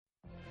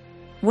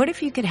What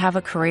if you could have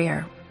a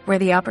career where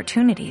the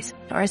opportunities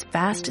are as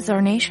vast as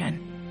our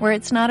nation, where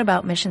it's not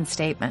about mission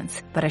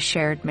statements, but a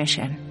shared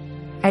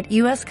mission? At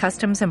U.S.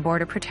 Customs and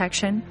Border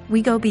Protection,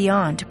 we go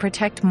beyond to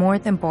protect more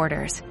than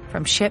borders.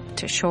 From ship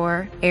to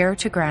shore, air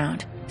to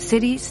ground,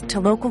 cities to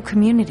local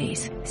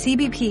communities,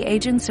 CBP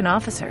agents and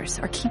officers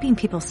are keeping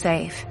people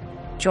safe.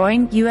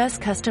 Join U.S.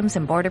 Customs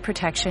and Border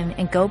Protection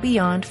and go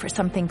beyond for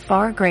something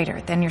far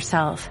greater than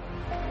yourself.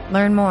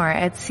 Learn more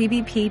at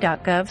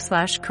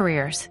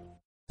cbp.gov/careers.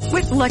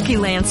 With Lucky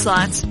Land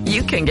Slots,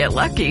 you can get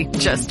lucky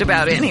just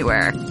about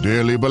anywhere.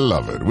 Dearly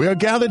beloved, we are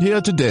gathered here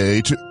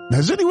today to...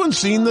 Has anyone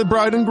seen the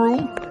bride and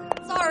groom?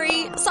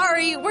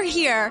 Sorry, we're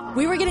here.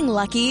 We were getting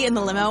lucky in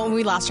the limo and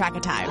we lost track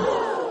of time.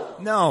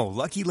 No,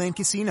 Lucky Land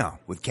Casino,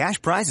 with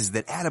cash prizes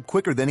that add up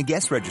quicker than a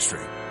guest registry.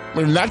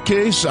 In that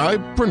case, I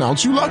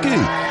pronounce you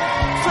lucky.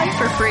 Play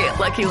for free at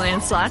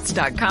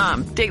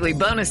LuckyLandSlots.com. Daily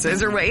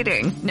bonuses are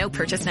waiting. No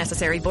purchase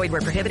necessary. Void where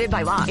prohibited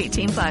by law.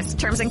 18+.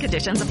 Terms and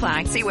conditions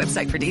apply. See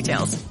website for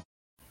details.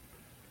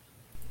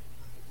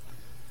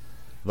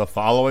 The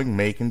following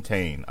may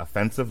contain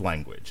offensive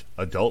language,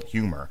 adult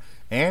humor,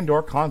 and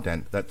or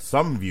content that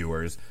some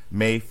viewers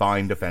may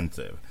find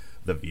offensive.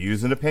 The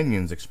views and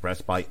opinions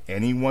expressed by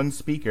any one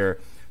speaker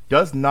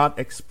does not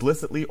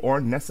explicitly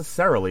or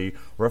necessarily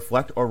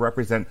reflect or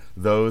represent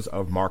those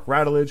of Mark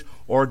Radulich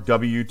or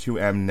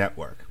W2M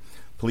Network.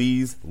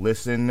 Please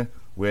listen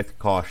with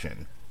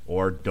caution,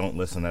 or don't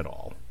listen at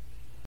all.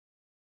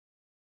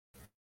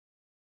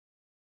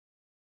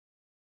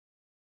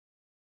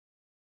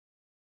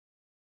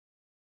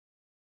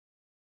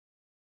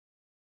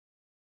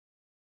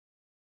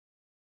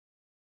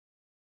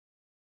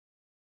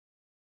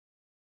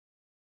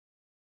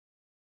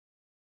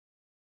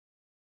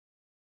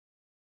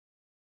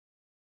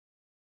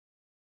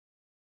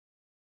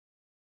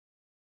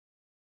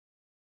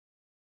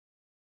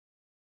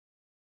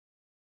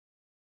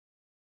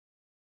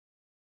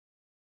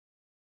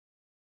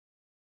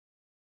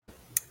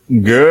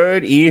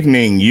 Good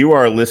evening. You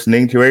are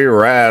listening to a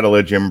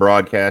Radulich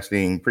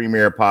Broadcasting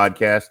Premier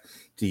Podcast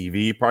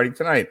TV party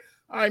tonight.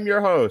 I'm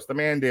your host, the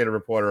mandated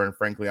reporter, and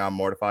frankly, I'm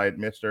mortified,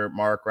 Mr.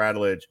 Mark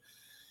Radulich.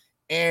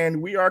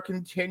 And we are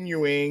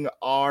continuing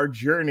our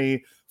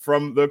journey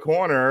from the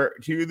corner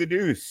to the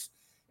deuce,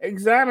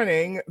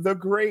 examining the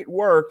great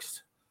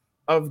works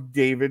of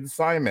David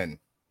Simon.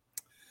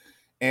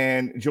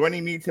 And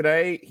joining me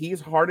today,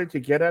 he's harder to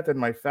get at than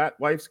my fat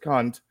wife's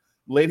cunt.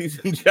 Ladies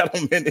and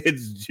gentlemen,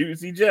 it's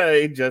Juicy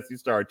J, Jesse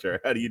Starcher.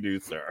 How do you do,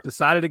 sir?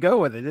 Decided to go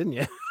with it, didn't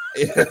you?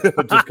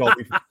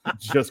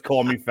 just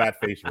call me Fat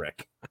Face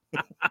Rick.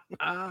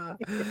 Oh,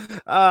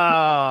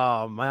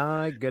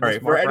 my goodness. All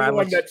right, for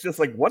anyone that's just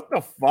like, what the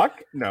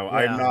fuck? No, yeah.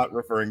 I'm not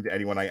referring to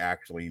anyone I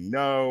actually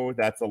know.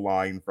 That's a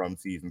line from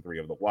season 3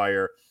 of The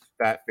Wire.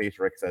 Fat Face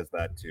Rick says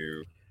that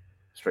to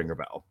Stringer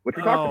Bell, which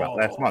we talked about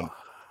last month.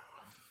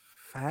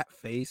 Fat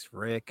Face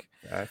Rick.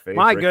 Fat Face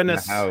my Rick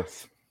goodness. In the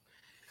house.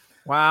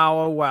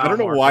 Wow, wow. I don't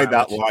know why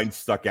that line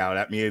stuck out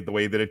at me the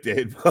way that it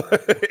did,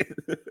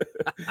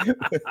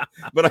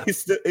 but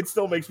it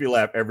still makes me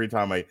laugh every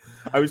time I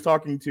was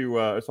talking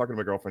to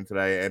my girlfriend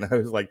today, and I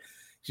was like,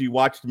 she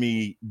watched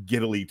me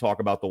giddily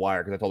talk about The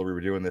Wire because I told her we were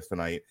doing this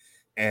tonight,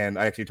 and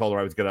I actually told her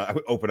I was gonna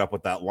open up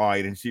with that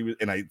line, and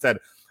I said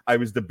I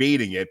was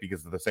debating it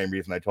because of the same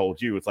reason I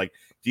told you. It's like,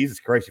 Jesus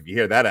Christ, if you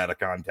hear that out of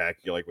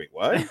context, you're like, wait,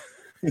 what?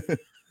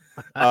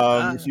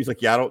 She's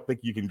like, yeah, I don't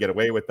think you can get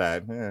away with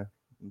that.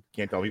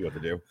 Can't tell me what to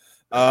do.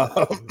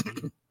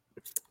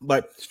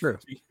 But it's true.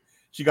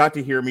 She got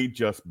to hear me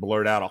just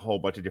blurt out a whole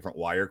bunch of different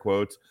Wire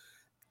quotes.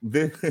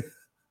 This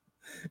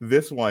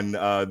one,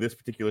 this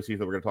particular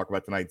season we're going to talk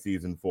about tonight,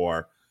 season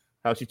 4.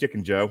 How's she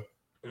Chicken Joe?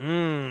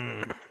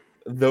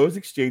 Those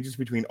exchanges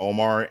between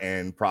Omar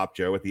and Prop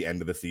Joe at the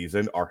end of the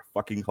season are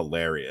fucking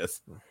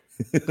hilarious.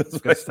 It's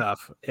good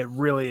stuff. It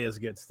really is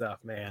good stuff,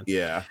 man.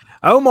 Yeah.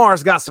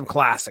 Omar's got some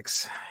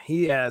classics.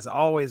 He's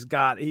always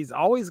got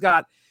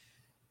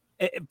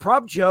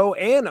Prop Joe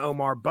and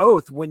Omar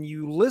both, when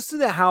you listen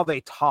to how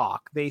they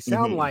talk, they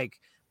sound like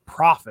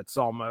prophets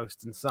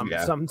almost in some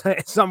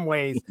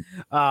ways.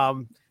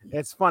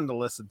 It's fun to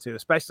listen to,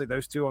 especially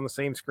those two on the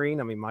same screen.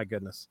 I mean, my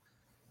goodness.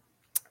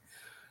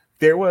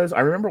 I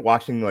remember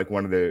watching like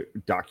one of the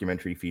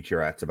documentary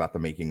featurettes about the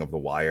making of The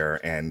Wire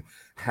and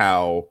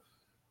how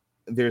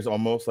there's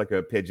almost like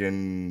a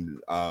pidgin,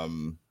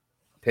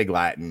 pig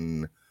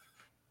Latin.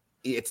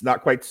 It's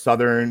not quite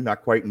Southern,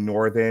 not quite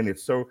Northern.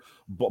 It's so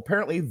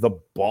apparently the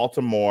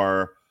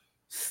Baltimore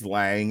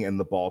slang and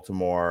the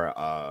Baltimore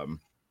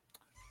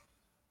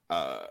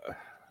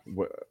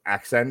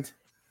accent.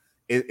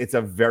 It's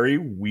a very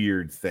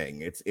weird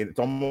thing. It's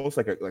almost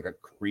like a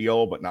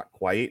Creole, but not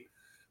quite.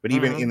 But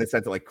even in the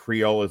sense that like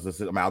Creole is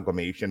this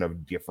amalgamation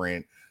of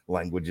different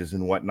languages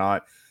and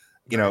whatnot.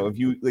 You know, if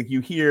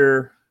you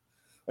hear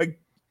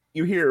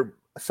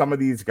some of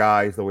these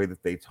guys, the way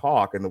that they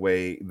talk and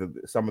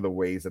some of the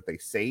ways that they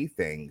say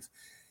things,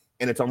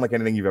 and it's unlike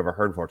anything you've ever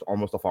heard before. It's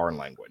almost a foreign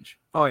language.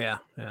 Oh yeah.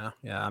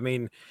 I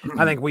mean,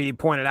 I think we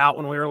pointed out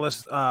when we were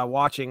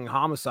watching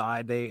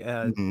Homicide, it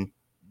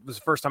was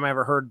the first time I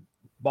ever heard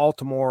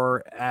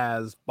Baltimore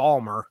as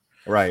Balmer.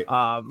 Right.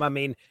 I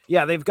mean,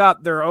 yeah, they've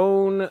got their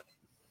own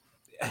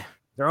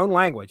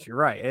language. You're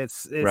right.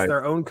 It's Right.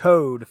 their own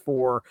code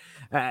for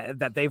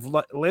that they've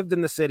lived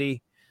in the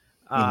city,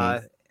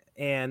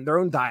 and their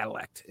own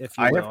dialect, if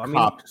you will. I have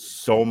copped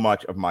so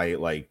much of my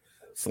like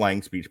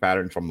slang speech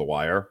patterns from The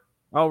Wire.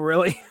 Oh,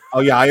 really? Oh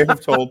yeah, I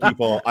have told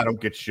people I don't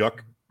get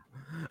shook.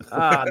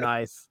 Ah,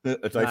 nice.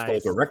 Which I stole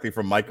directly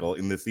from Michael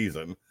in this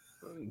season.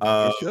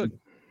 I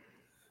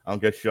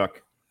don't get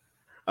shook.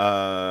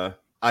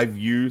 I've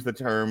used the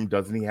term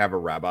 "doesn't he have a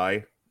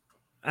rabbi?"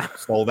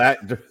 Stole that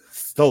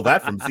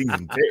from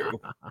season 2.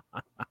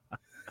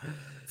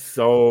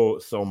 So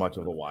much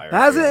of The Wire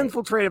hasn't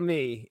infiltrated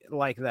me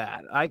like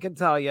that. I can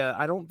tell you,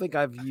 I don't think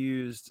I've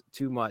used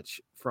too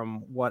much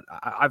from what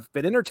I've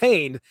been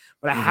entertained,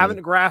 but I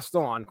haven't grasped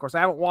on. Of course,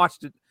 I haven't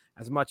watched it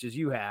as much as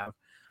you have,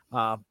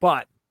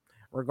 but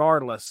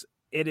regardless,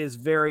 it is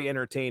very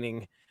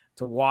entertaining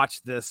to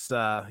watch this.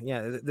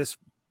 This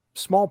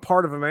small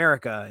part of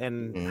America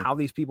and how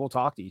these people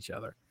talk to each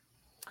other.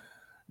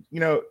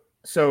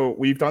 So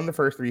we've done the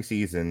first 3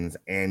 seasons,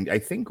 and I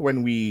think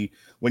when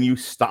you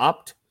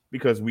stopped,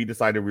 because we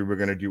decided we were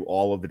going to do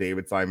all of the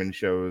David Simon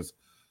shows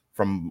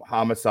from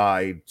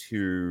Homicide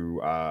to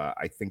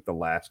I think the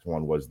last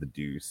one was The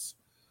Deuce.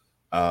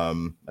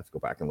 Let's go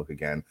back and look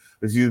again.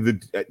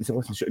 It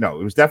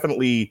was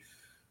definitely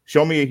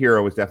Show Me a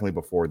Hero was definitely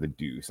before The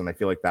Deuce, and I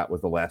feel like that was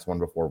the last one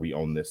before We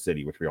Own This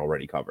City, which we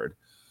already covered.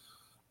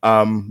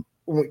 When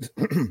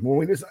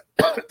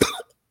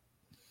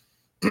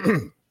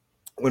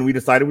we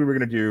decided we were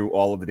going to do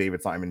all of the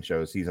David Simon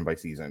shows season by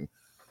season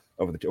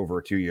over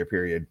a 2-year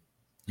period,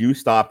 you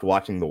stopped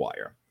watching The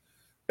Wire.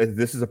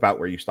 This is about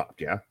where you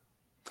stopped, yeah?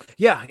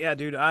 Yeah,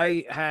 dude.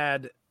 I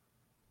had,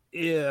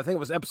 I think it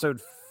was episode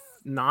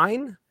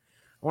 9.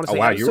 I want to say,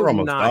 wow, you were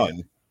almost 9.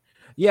 Done.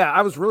 Yeah,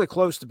 I was really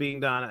close to being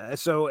done.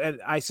 So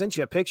I sent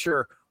you a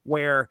picture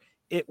where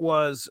it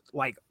was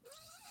like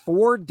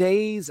 4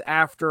 days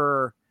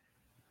after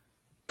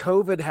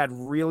COVID had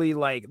really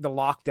the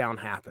lockdown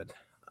happened.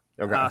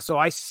 Okay. So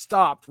I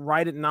stopped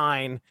right at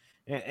 9,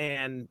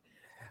 and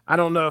I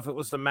don't know if it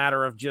was the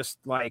matter of just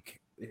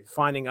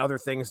finding other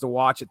things to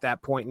watch at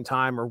that point in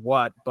time or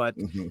what, but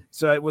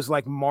so it was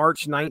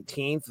March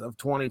 19th of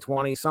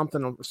 2020,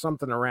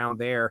 something around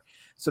there.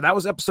 So that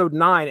was episode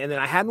 9. And then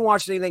I hadn't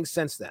watched anything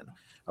since then.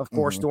 Of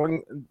course,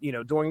 during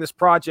this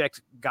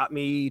project got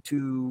me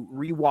to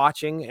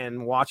rewatching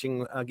and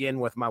watching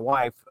again with my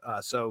wife.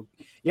 So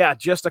yeah,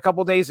 just a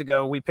couple days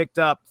ago, we picked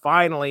up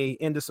finally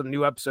into some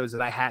new episodes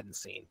that I hadn't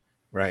seen.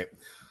 Right.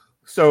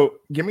 So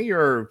give me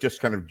your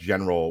just kind of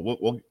general,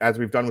 we'll as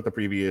we've done with the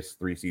previous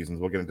 3 seasons,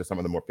 we'll get into some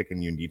of the more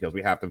picayune details.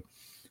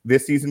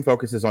 This season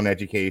focuses on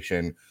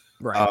education.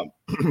 Right.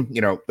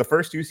 The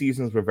first 2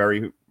 seasons were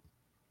very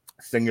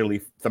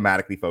singularly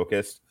thematically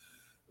focused.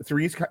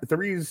 Three's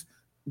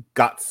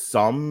got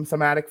some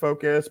thematic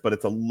focus, but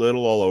it's a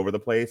little all over the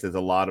place. There's a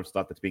lot of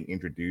stuff that's being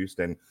introduced,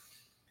 and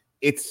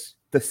it's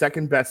the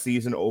second best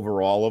season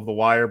overall of The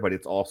Wire, but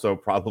it's also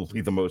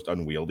probably the most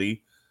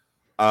unwieldy.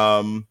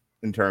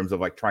 In terms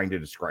of trying to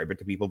describe it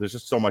to people. There's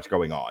just so much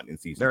going on in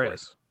season 4.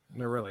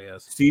 There really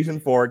is. Season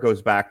 4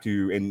 goes back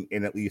to,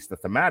 in at least the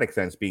thematic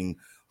sense, being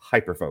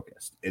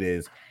hyper-focused. It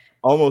is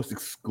almost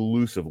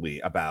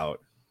exclusively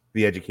about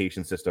the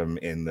education system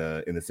in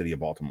the city of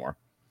Baltimore.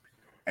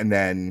 And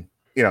then,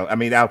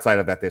 outside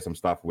of that, there's some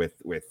stuff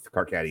with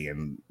Carcetti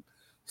and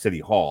City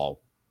Hall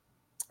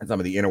and some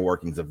of the inner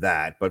workings of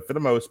that. But for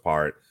the most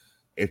part,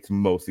 it's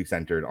mostly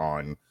centered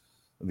on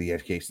the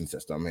education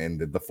system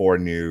and the 4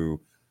 new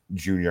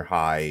junior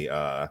high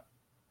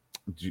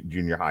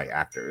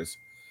actors.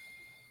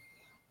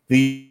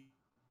 Sorry,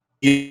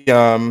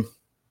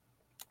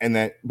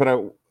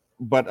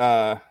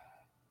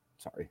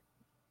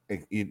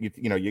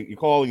 you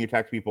call and you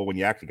text people when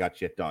you actually got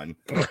shit done,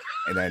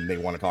 and then they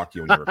want to talk to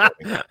you when you're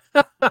recording.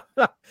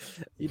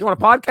 You doing a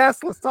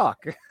podcast? Let's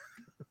talk.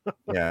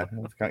 Yeah,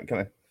 it's kind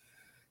of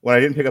when I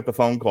didn't pick up the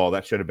phone call,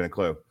 that should have been a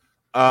clue.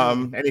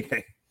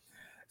 Anyway,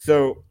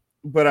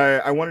 but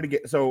I wanted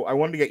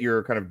to get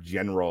your kind of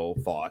general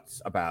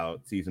thoughts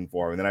about season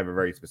 4, and then I have a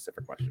very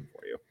specific question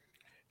for you.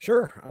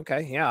 Sure.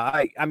 Okay.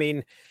 Yeah. I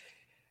mean,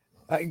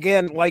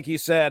 again, like you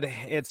said,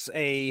 it's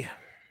a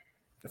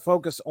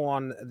focus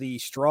on the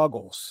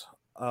struggles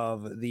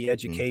of the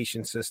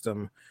education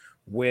system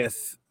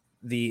with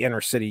the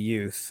inner city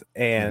youth.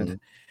 And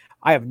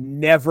I have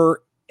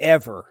never,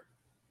 ever,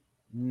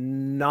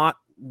 not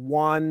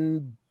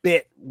one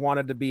bit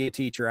wanted to be a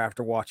teacher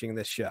after watching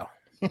this show.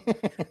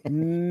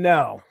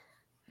 No.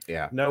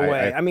 Yeah. No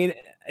way. I mean,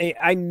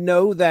 I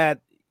know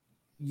that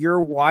your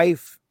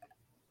wife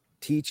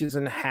teaches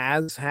and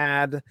has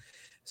had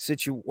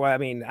I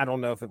mean, I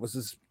don't know if it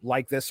was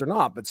like this or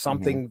not, but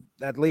something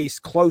at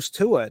least close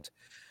to it.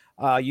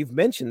 You've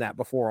mentioned that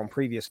before on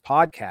previous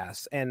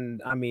podcasts.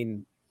 And I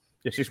mean,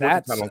 yeah, she's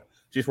worked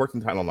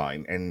in Title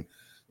IX. And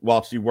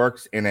while she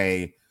works in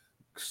a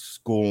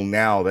school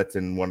now that's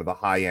in one of the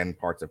high-end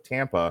parts of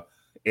Tampa,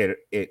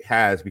 it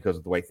has, because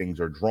of the way things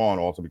are drawn,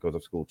 also because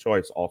of school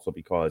choice, also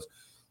because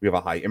We have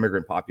a high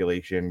immigrant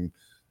population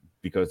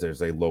because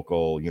there's a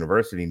local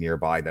university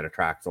nearby that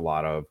attracts a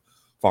lot of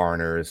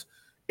foreigners.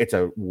 It's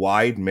a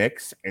wide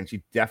mix, and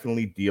she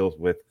definitely deals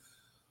with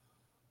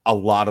a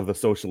lot of the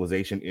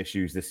socialization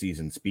issues this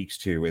season speaks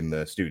to in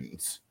the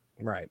students.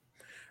 Right.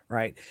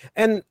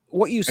 And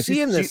what you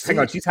see in this,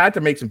 she's had to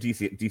make some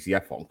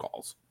DCF phone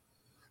calls.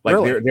 Like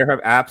really? there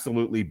have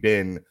absolutely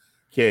been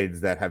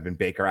kids that have been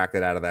Baker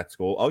acted out of that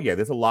school. Oh yeah,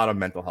 there's a lot of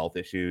mental health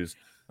issues.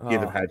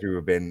 Kids have had to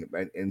have been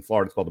in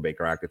Florida. It's called the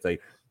Baker Act. It's a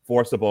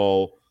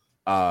forcible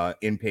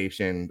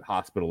inpatient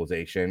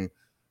hospitalization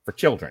for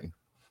children.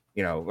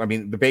 You know, I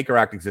mean, the Baker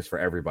Act exists for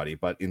everybody,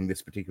 but in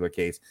this particular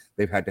case,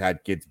 they've had to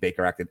have kids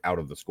Baker acted out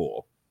of the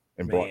school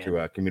and brought to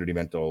a community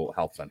mental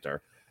health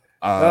center.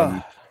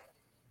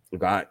 We've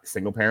got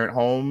single parent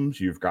homes.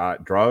 You've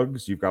got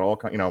drugs. You've got all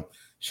kinds. You know,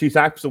 she's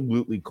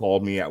absolutely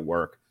called me at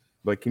work.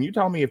 But can you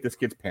tell me if this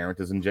kid's parent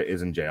is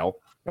in jail?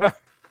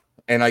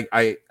 And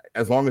I,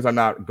 as long as I'm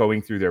not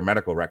going through their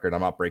medical record,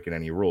 I'm not breaking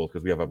any rules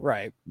because we have a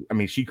right. I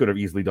mean, she could have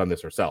easily done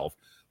this herself.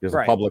 There's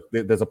a public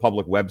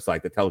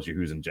website that tells you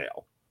who's in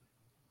jail.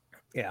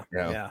 Yeah.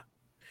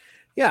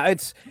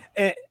 It's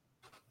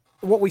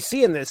what we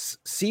see in this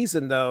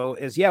season, though,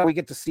 is we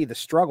get to see the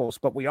struggles,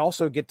 but we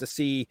also get to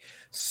see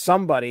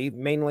somebody,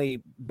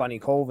 mainly Bunny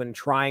Colvin,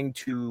 trying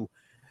to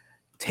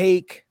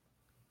take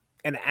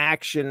an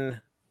action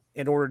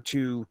in order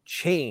to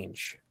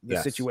change the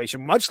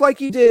situation, much like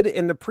he did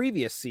in the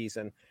previous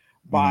season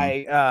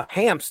by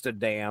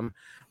Amsterdam.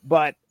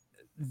 But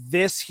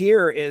this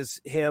here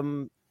is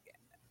him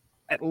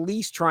at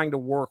least trying to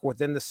work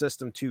within the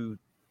system to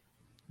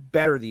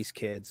better these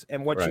kids.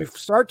 And what you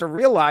start to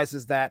realize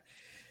is that,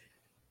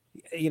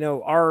 you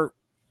know,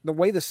 the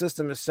way the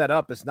system is set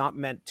up is not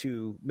meant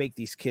to make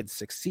these kids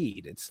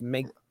succeed. It's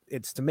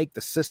to make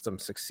the system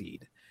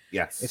succeed.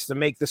 Yes. It's to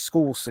make the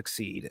school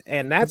succeed.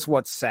 And that's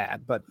what's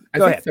sad. But I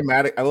think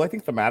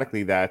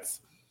thematically that's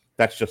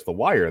just The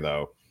Wire,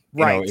 though.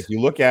 You know, if you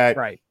look at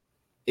I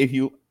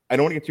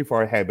don't want to get too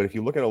far ahead, but if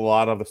you look at a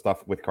lot of the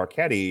stuff with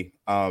Carcetti,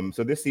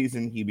 so this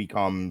season he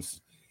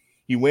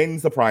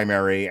wins the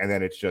primary, and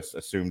then it's just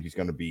assumed he's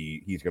going to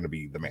be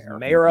the mayor.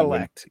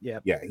 Mayor-elect.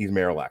 Yeah, he's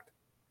mayor-elect.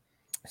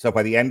 So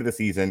by the end of the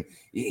season,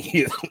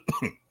 he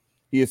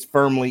is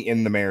firmly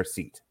in the mayor's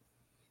seat,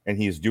 and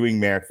he is doing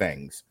mayor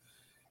things.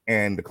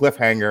 And the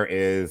cliffhanger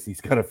is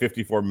he's got a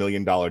 $54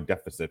 million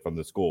deficit from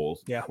the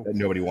schools that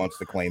nobody wants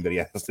to claim that he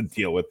has to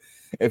deal with.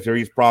 After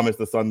he's promised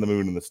the sun, the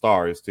moon, and the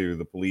stars to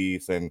the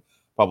police and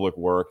public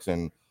works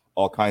and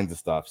all kinds of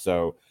stuff.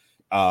 So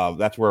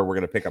that's where we're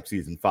going to pick up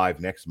season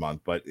 5 next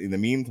month. But in the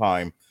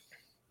meantime,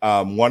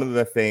 one of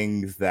the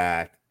things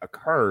that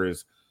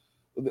occurs,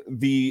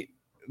 the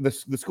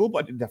school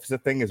budget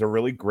deficit thing is a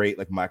really great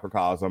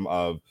microcosm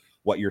of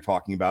what you're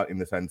talking about, in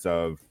the sense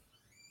of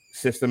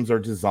systems are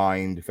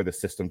designed for the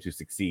system to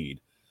succeed.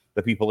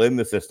 The people in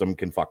the system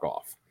can fuck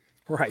off,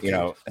 right? You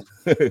know,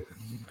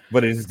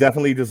 but it is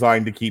definitely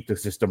designed to keep the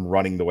system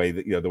running the way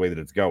that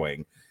it's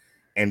going.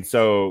 And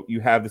so you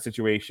have the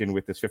situation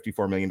with this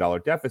 $54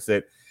 million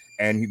deficit,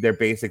 and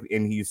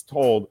he's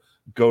told,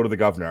 go to the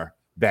governor,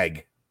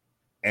 beg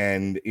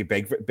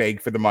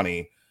for the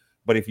money.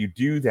 But if you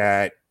do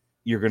that,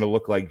 you're going to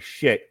look like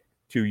shit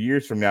 2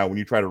 years from now when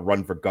you try to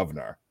run for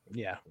governor.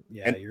 Yeah.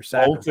 And you're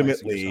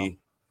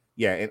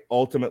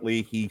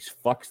ultimately he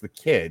fucks the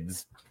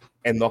kids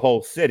and the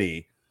whole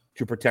city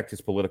to protect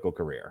his political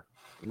career.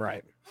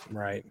 Right.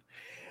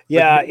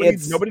 Yeah,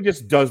 nobody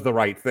just does the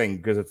right thing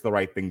because it's the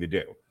right thing to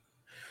do.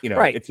 You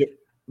know,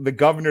 the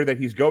governor that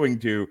he's going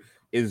to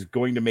is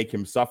going to make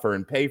him suffer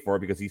and pay for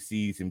it because he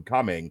sees him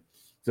coming.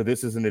 So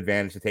this is an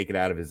advantage to take it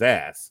out of his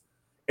ass,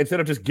 instead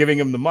of just giving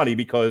him the money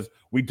because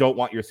we don't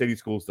want your city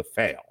schools to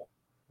fail.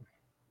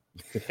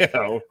 You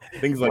know,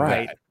 things like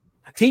that.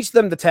 Teach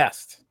them the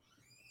test.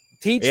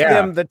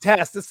 Them the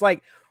test. It's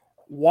like,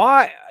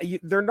 why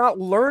they're not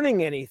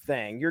learning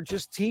anything. You're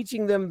just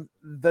teaching them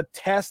the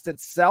test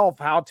itself,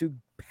 how to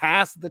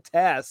pass the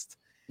test.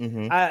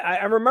 Mm-hmm.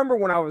 I remember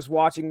when I was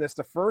watching this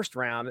the first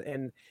round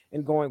and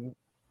going,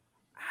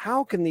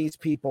 how can these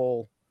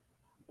people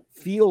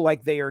feel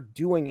like they are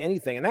doing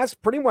anything? And that's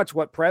pretty much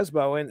what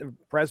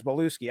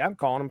Presbolewski, I'm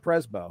calling him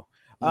Presbo.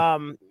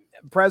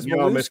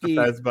 Presbolewski.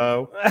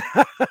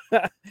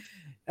 Presbo.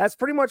 That's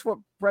pretty much what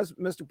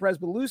Mr.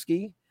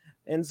 Presbolewski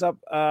ends up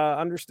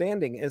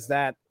understanding, is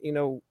that, you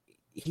know,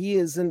 he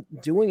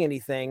isn't doing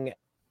anything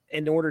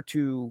in order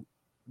to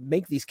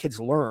make these kids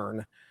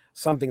learn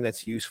something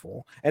that's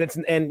useful.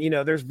 And you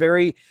know, there's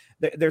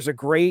a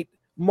great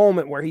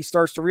moment where he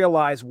starts to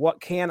realize, what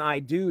can I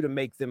do to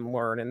make them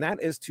learn? And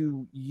that is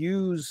to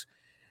use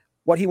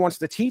what he wants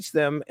to teach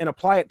them and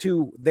apply it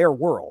to their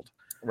world.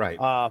 Right.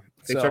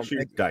 They start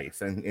shooting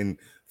dice, and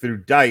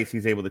through dice,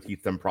 he's able to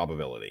teach them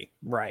probability.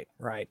 Right.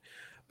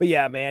 But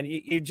yeah, man,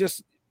 you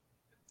just,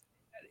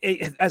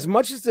 as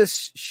much as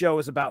this show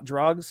is about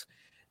drugs,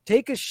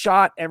 take a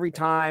shot every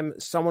time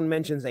someone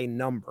mentions a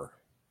number.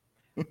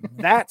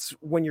 That's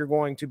when you're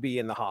going to be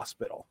in the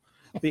hospital,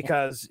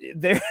 because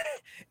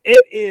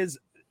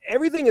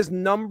everything is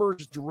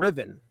numbers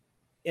driven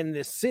in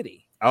this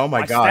city. Oh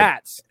my God.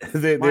 Stats.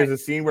 There's a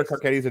scene where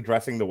Carcetti's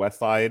addressing the West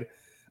Side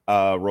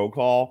roll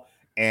call,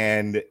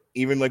 and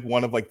even like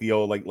one of like the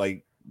old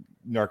like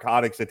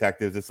narcotics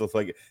detectives, it's just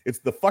like, it's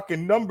the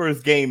fucking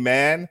numbers game,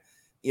 man.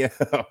 Yeah.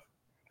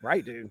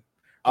 Right, dude.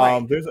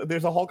 Right.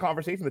 There's a whole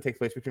conversation that takes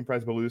place between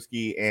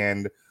Pryzbylewski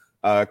and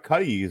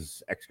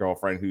Cuddy's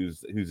ex-girlfriend,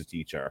 who's a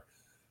teacher,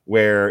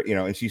 where, you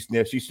know, and she's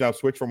now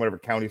switched from whatever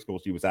county school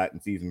she was at in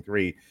season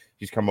 3.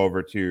 She's come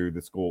over to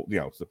the school, you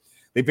know, so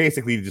they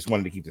basically just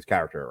wanted to keep this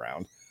character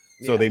around.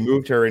 So they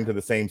moved her into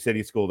the same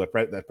city school that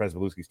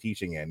Pryzbylewski's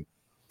teaching in.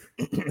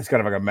 It's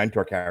kind of like a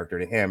mentor character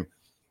to him.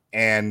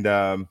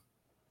 And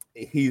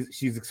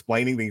she's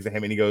explaining things to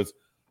him, and he goes,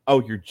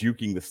 "Oh, you're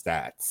juking the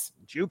stats."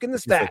 Juking the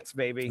stats,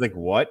 baby. She's like,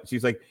 what?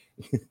 She's like,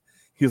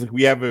 he's like,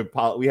 we have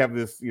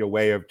this, you know,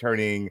 way of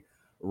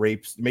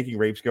making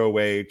rapes go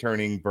away,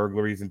 turning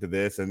burglaries into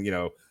this, and, you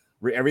know,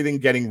 everything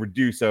getting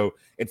reduced. So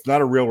it's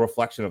not a real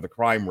reflection of the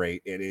crime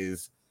rate. It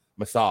is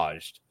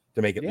massaged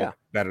to make it look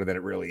better than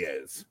it really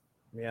is.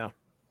 Yeah.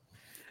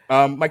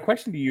 My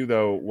question to you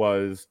though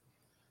was,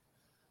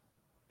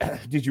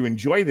 did you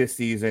enjoy this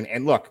season?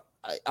 And look,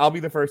 I'll be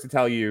the first to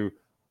tell you,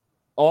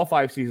 all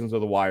 5 seasons of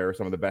The Wire are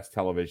some of the best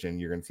television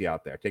you're going to see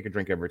out there. Take a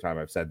drink every time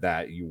I've said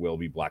that. You will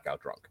be blackout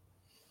drunk.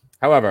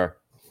 However,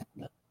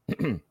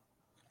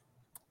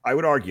 I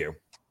would argue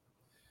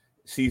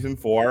season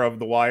 4 of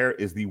The Wire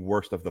is the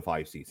worst of the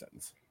 5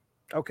 seasons.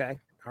 Okay.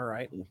 All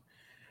right.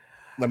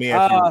 Let me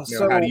ask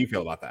you, how do you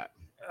feel about that?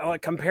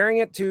 Comparing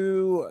it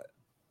to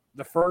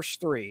the first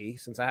 3,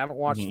 since I haven't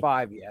watched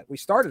 5 yet. We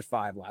started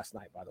 5 last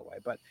night, by the way,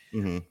 but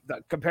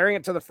comparing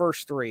it to the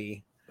first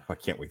 3. I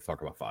can't wait to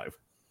talk about 5.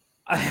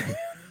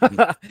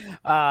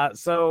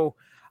 So,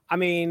 I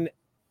mean,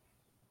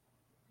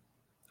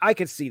 I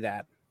could see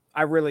that.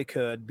 I really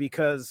could,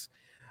 because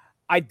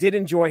I did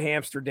enjoy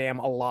Amsterdam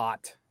a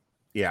lot.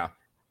 Yeah.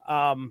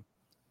 And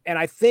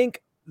I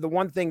think the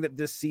one thing that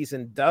this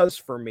season does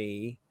for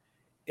me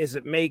is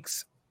it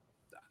makes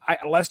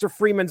Lester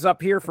Freeman's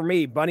up here for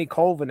me. Bunny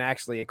Colvin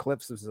actually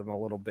eclipses him a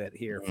little bit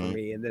here for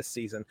me in this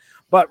season.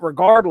 But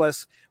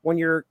regardless, when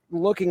you're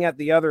looking at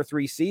the other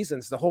 3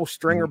 seasons, the whole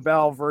Stringer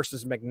Bell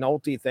versus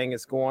McNulty thing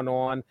is going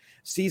on.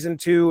 Season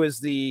 2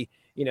 is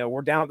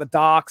we're down at the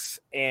docks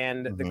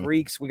and the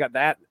Greeks. We got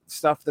that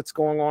stuff that's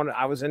going on.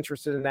 I was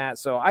interested in that.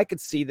 So I could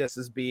see this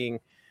as being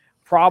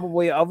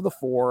probably, of the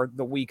 4,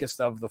 the weakest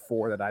of the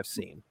 4 that I've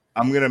seen.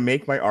 I'm going to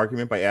make my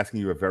argument by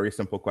asking you a very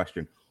simple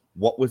question.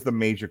 What was the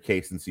major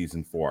case in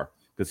season 4?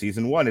 Because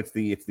season 1, it's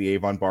the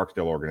Avon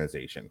Barksdale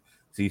organization.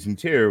 Season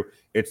 2,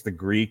 it's the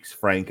Greeks,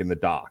 Frank, and the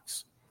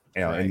Docks,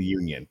 and the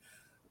Union.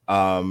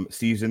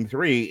 Season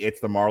 3, it's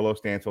the Marlowe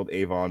Stansfield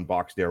Avon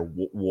Barksdale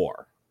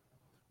war.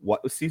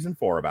 What was season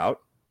 4 about?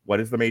 What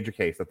is the major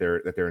case that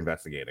they're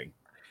investigating?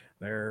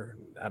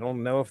 I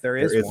don't know if there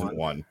isn't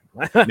one.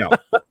 No.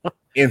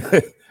 In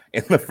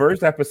the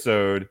first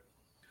episode,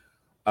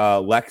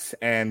 Lex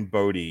and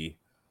Bodhi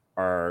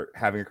are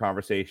having a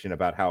conversation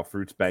about how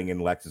Fruit's banging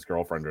Lex's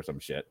girlfriend or some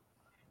shit.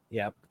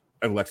 Yep.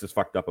 And Lex is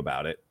fucked up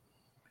about it.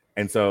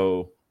 And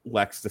so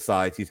Lex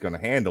decides he's going to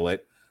handle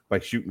it by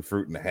shooting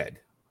Fruit in the head.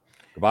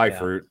 Goodbye,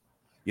 Fruit.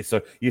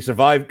 You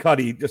survived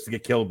Cuddy just to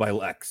get killed by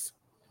Lex.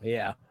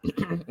 Yeah.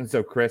 And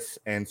so Chris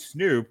and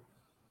Snoop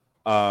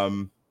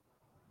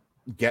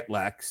get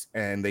Lex,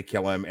 and they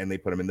kill him, and they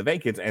put him in the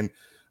vacants. And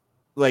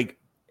like,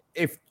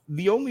 if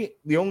the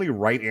only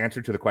right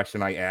answer to the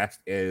question I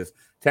asked is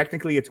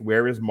technically it's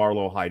where is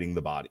Marlowe hiding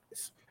the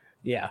bodies?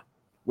 Yeah.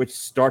 Which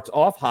starts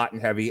off hot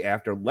and heavy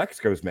after Lex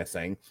goes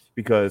missing,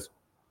 because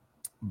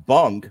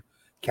Bunk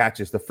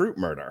catches the Fruit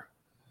murder,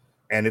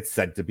 and it's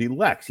said to be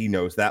Lex. He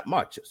knows that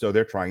much. So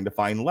they're trying to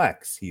find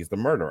Lex. He's the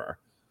murderer.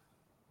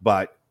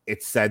 But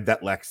it's said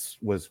that Lex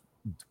was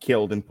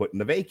killed and put in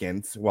the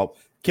vacants. Well,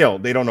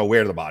 killed. They don't know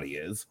where the body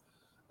is.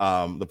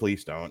 The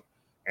police don't.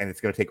 And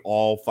it's going to take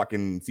all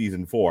fucking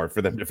season 4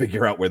 for them to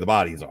figure out where the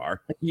bodies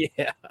are.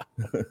 Yeah.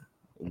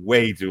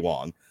 Way too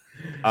long.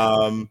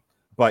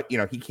 But,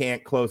 he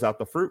can't close out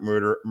the Fruit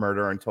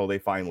murder until they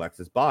find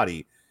Lex's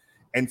body.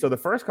 And so the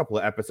first couple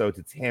of episodes,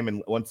 it's him.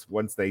 And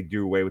once they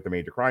do away with the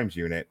Major Crimes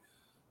Unit,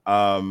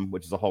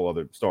 which is a whole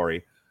other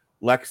story,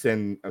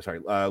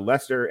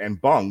 Lester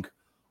and Bunk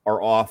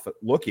are off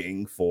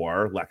looking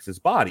for Lex's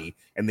body.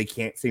 And they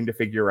can't seem to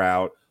figure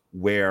out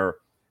where.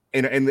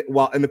 And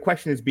the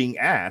question is being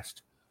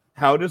asked,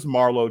 how does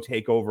Marlowe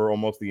take over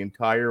almost the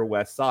entire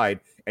West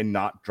Side and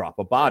not drop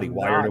a body?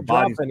 Why are no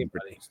bodies being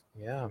produced?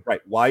 Yeah. Right.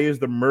 Why is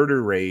the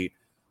murder rate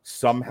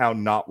somehow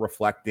not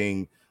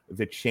reflecting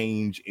the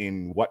change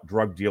in what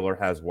drug dealer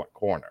has what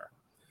corner?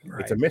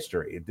 Right. It's a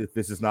mystery.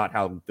 This is not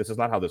how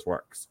this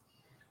works.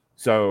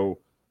 So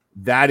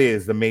that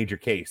is the major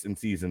case in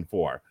season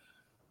 4.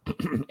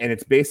 And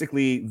it's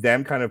basically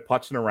them kind of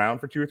putching around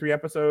for 2 or 3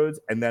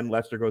 episodes, and then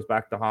Lester goes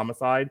back to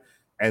homicide,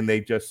 and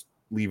they just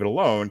leave it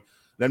alone.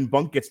 Then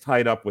Bunk gets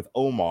tied up with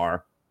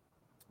Omar.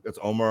 That's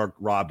Omar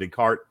robbed a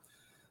cart.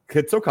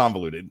 It's so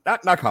convoluted.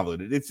 Not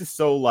convoluted. It's just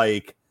so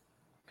like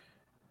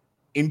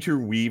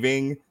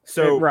interweaving.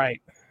 So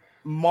right.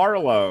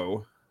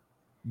 Marlowe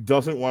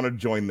doesn't want to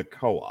join the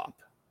co-op.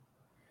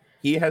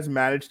 He has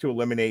managed to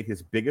eliminate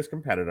his biggest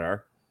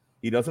competitor.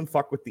 He doesn't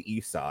fuck with the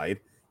East Side.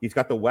 He's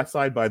got the West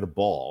Side by the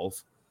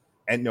balls.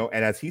 And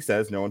as he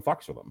says, no one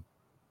fucks with him.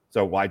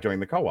 So why join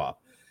the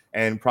co-op?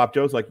 And Prop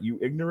Joe's like, you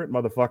ignorant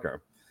motherfucker.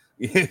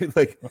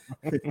 Like,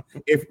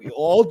 if we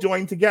all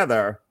join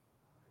together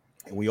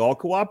and we all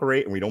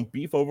cooperate and we don't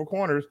beef over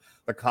corners,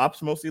 the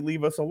cops mostly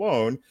leave us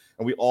alone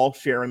and we all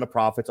share in the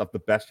profits of the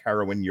best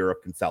heroin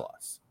Europe can sell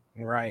us.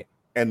 Right.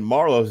 And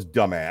Marlowe's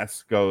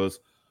dumbass goes,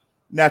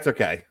 that's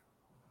okay.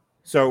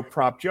 So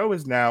Prop Joe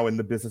is now in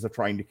the business of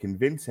trying to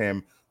convince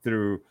him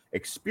through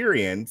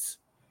experience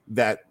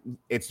that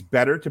it's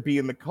better to be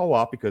in the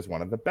co-op because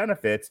one of the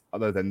benefits,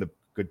 other than the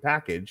good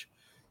package,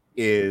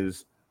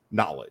 is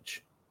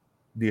knowledge.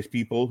 There's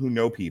people who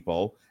know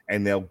people,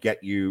 and they'll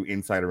get you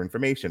insider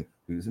information.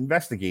 Who's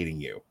investigating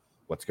you?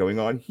 What's going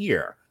on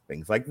here?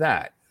 Things like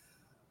that.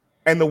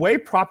 And the way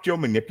Prop Joe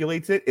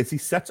manipulates it is he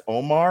sets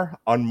Omar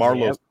on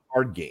Marlowe's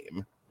card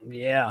game.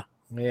 Yeah.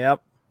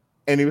 Yep.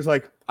 And he was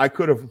like, I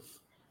could have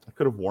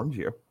warned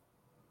you.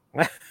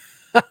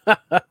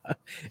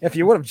 If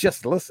you would have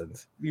just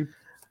listened.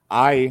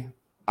 I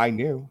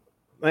knew.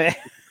 This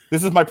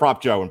is my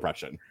Prop Joe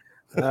impression.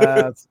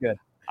 That's good.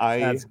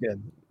 That's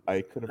good.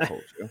 I could have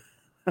told you.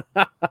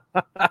 But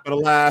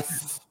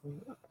alas,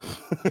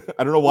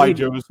 I don't know why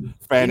Joe's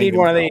fanning. You need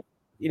one of the.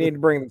 You need to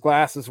bring the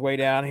glasses way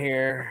down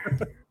here.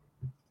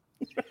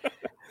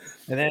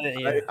 And then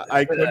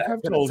I could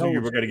have told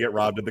you were going to get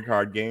robbed at the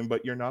card game,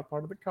 but you're not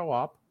part of the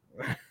co-op.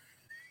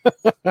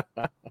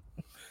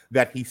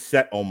 That he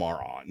set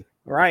Omar on.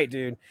 Right,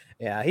 dude.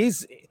 Yeah,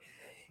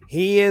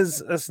 he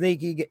is a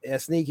sneaky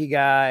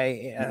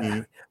guy.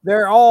 Mm-hmm.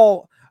 They're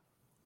all.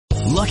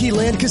 Lucky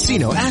Land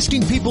Casino,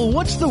 asking people,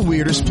 what's the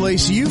weirdest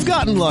place you've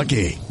gotten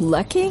lucky?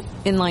 Lucky?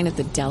 In line at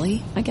the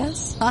deli, I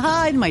guess?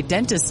 Aha, in my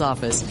dentist's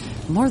office.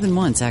 More than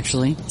once,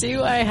 actually.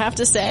 Do I have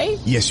to say?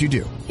 Yes, you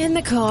do. In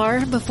the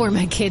car before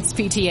my kids'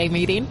 PTA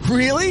meeting.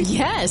 Really?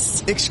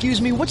 Yes. Excuse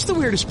me, what's the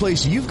weirdest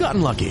place you've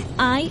gotten lucky?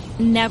 I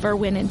never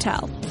win and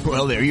tell.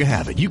 Well, there you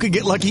have it. You can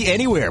get lucky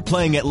anywhere,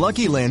 playing at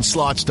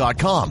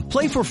LuckyLandSlots.com.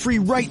 Play for free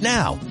right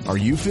now. Are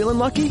you feeling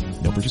lucky?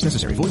 No purchase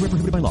necessary. Void where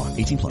prohibited by law.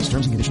 18+.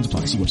 Terms and conditions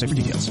apply. See website for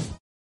details.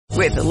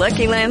 With the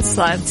Lucky Land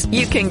Slots,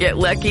 you can get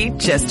lucky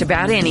just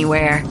about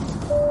anywhere.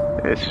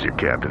 This is your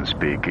captain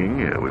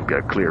speaking. We've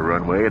got clear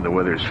runway and the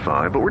weather's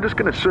fine, but we're just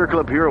going to circle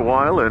up here a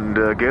while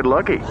and get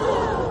lucky.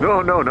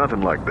 No,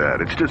 nothing like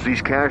that. It's just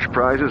these cash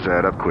prizes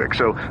add up quick.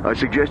 So I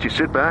suggest you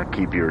sit back,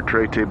 keep your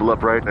tray table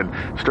upright, and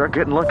start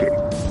getting lucky.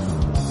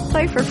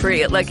 Play for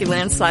free at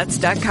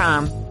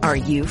LuckyLandSlots.com. Are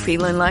you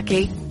feeling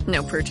lucky?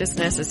 No purchase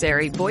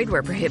necessary. Void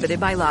where prohibited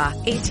by law.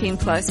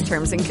 18+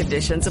 terms and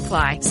conditions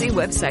apply. See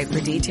website for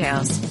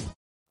details.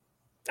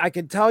 I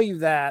can tell you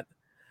that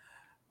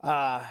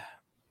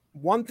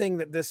one thing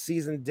that this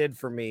season did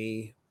for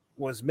me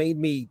was made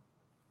me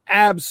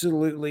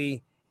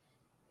absolutely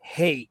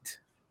hate.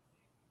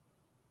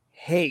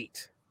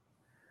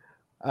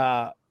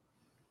 Oh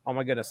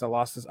my goodness, I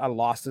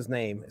lost his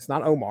name. It's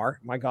not Omar.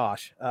 My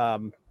gosh.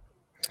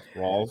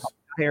 Rawls.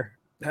 Here.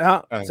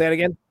 Say it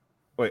again.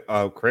 Wait,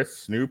 Chris,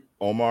 Snoop,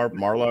 Omar,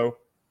 Marlowe.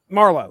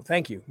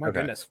 Thank you. My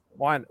goodness.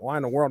 Why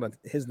in the world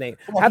is his name?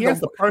 Well, he has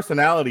the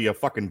personality of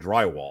fucking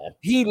drywall.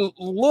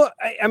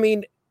 I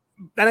mean,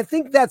 and I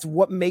think that's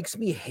what makes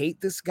me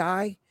hate this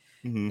guy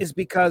is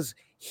because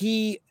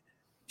he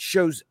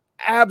shows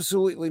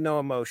absolutely no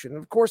emotion.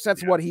 Of course,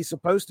 that's what he's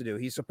supposed to do.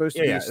 He's supposed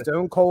to be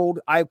stone cold.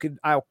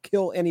 I'll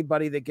kill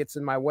anybody that gets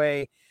in my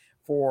way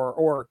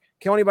or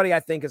kill anybody I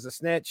think is a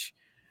snitch.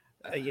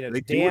 They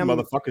do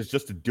motherfuckers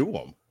just to do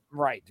them.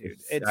 Right, dude.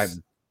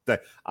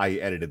 I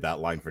edited that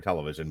line for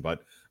television, but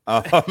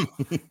that's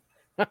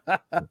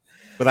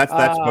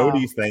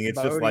Bodie's thing.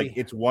 It's just like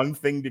it's one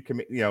thing to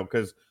commit,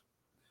 because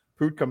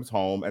Poot comes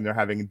home and they're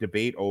having a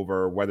debate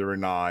over whether or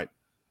not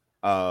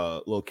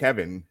little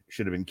Kevin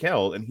should have been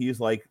killed, and he's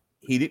like,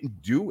 he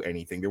didn't do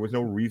anything. There was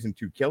no reason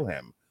to kill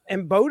him.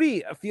 And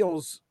Bodie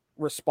feels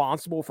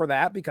responsible for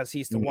that because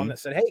he's the one that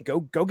said, "Hey, go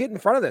get in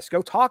front of this.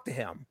 Go talk to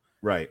him."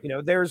 Right.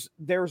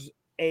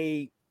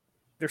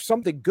 There's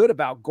something good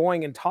about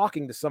going and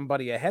talking to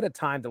somebody ahead of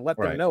time to let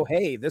them know,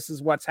 hey, this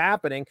is what's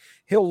happening.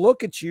 He'll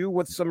look at you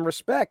with some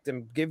respect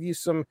and give you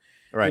some,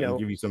 and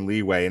give you some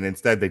leeway. And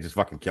instead they just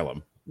fucking kill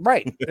him.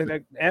 Right.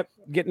 And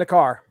get in the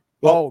car.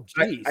 Well,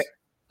 geez.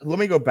 Let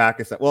me go back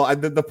a second. Well,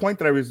 the point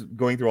that I was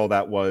going through all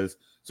that was,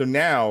 so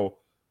now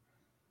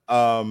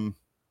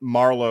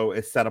Marlowe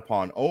is set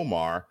upon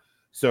Omar.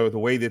 So the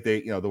way that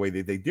they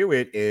do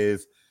it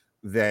is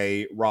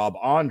they rob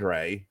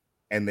Andre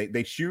and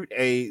they shoot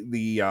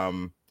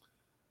the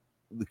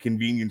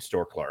convenience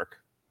store clerk,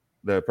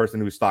 the person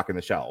who's stocking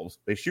the shelves.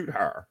 They shoot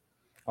her.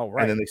 Oh,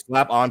 right. And then they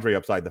slap Andre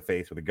upside the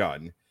face with a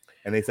gun.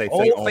 And they say,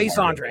 Old face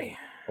Andre.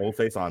 Old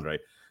face Andre. And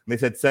they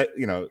said, say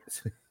Omar.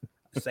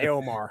 Say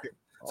Omar.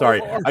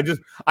 Sorry. Omar.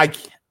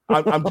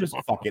 I'm just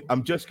fuck it.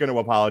 I'm just going to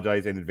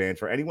apologize in advance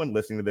for anyone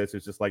listening to this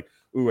who's just like,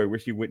 ooh, I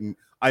wish you wouldn't.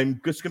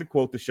 I'm just going to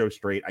quote the show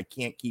straight. I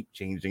can't keep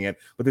changing it,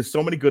 but there's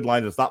so many good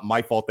lines. It's not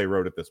my fault they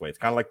wrote it this way. It's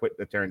kind of like what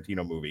the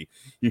Tarantino movie.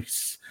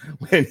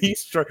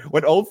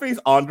 When Old-Face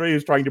Andre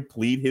is trying to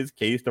plead his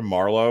case to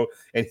Marlo,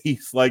 and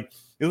he's like,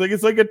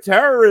 it's like a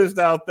terrorist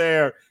out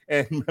there.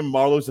 And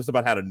Marlo's just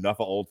about had enough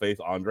of Old-Face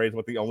Andre.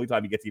 It's the only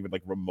time he gets even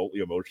like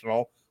remotely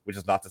emotional, which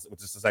is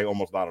to say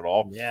almost not at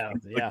all. Yeah,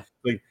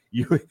 It's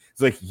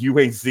like you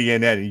ain't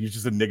CNN and you're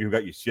just a nigga who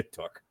got your shit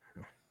took.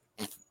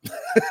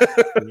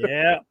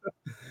 Yeah.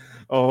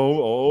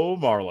 Oh,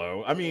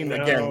 Marlo. I mean,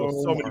 again,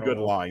 there's so many good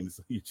Marlo. lines.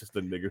 He's just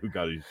a nigga who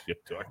got his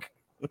shit took.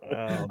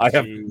 Oh, I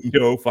have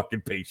no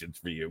fucking patience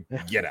for you.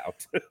 Get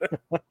out.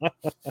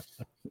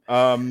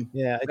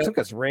 Yeah, it took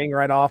his ring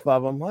right off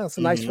of him. Well, it's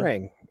a nice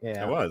ring.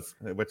 Yeah, it was,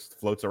 which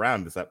floats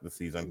around this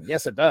season.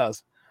 Yes, it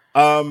does.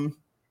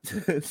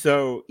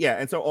 So yeah,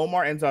 and so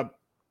Omar ends up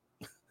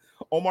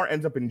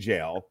in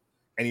jail,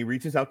 and he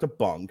reaches out to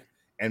Bunk,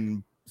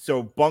 and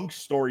so Bunk's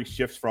story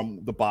shifts from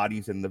the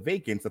bodies and the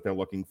vacants that they're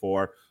looking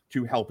for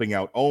to helping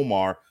out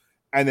Omar,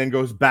 and then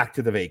goes back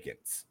to the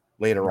vacants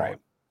later on.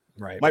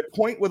 Right. My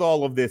point with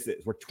all of this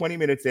is we're 20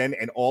 minutes in,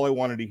 and all I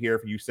wanted to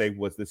hear you say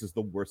was this is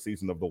the worst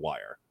season of The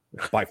Wire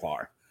by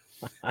far.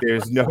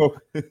 There's no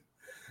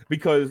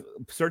because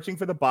searching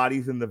for the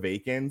bodies in the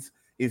vacants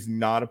is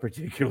not a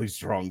particularly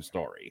strong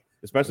story,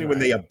 especially when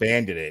they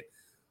abandon it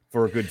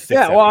for a good 6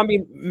 Yeah, well, episodes. I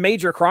mean,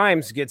 Major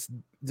Crimes gets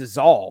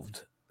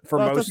dissolved for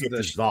most of the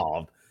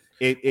dissolved.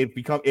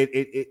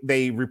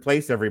 They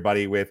replace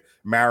everybody with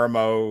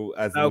Marimo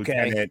as the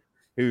lieutenant,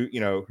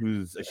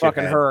 who's a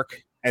fucking shithead,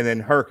 Herc, and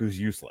then Herc, who's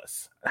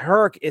useless.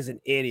 Herc is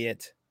an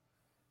idiot.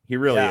 He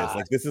really is.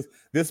 Like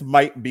this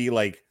might be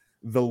like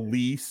the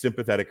least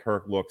sympathetic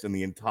Herc looks in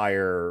the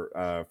entire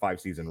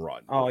 5-season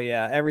run. Oh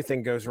yeah,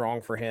 everything goes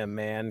wrong for him,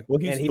 man. Well,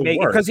 he's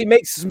because he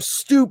makes some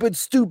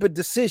stupid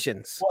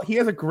decisions. Well, he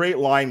has a great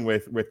line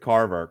with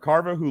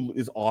Carver, who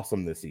is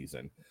awesome this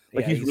season.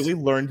 Like he's really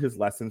learned his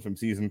lessons from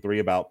season 3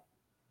 about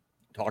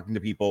talking to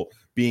people,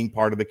 being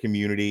part of the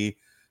community,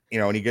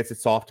 and he gets a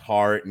soft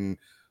heart. And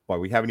boy,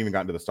 we haven't even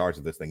gotten to the stars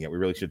of this thing yet. We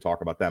really should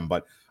talk about them.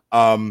 But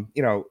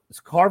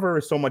Carver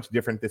is so much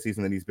different this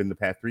season than he's been the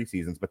past 3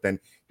 seasons. But then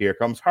here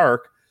comes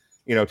Herc,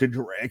 to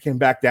drag him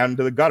back down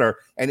into the gutter.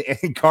 And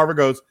Carver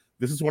goes,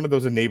 this is one of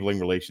those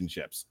enabling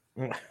relationships.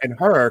 And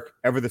Herc,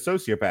 ever the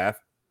sociopath,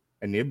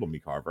 enable me,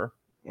 Carver.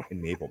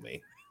 Enable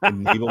me.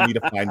 Enable me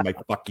to find my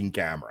fucking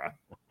camera.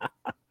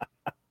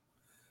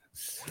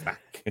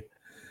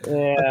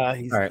 Yeah,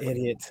 he's an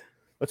idiot.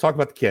 Let's talk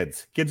about the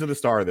kids. Kids are the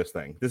star of this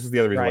thing. This is the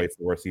other reason why it's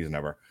the worst season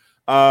ever.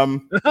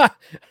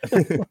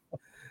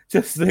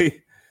 Just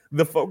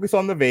the focus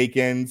on the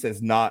vacants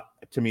is not,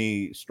 to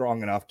me,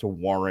 strong enough to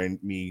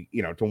warrant me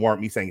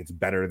saying it's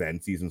better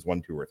than seasons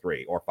 1, 2, or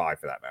 3, or 5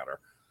 for that matter.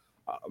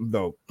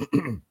 Though,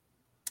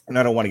 and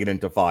I don't want to get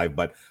into 5,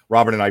 but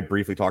Robert and I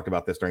briefly talked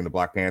about this during the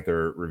Black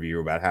Panther review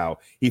about how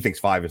he thinks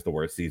 5 is the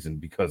worst season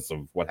because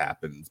of what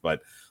happens. But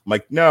I'm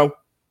like, no,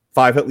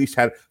 5 at least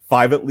had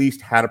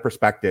a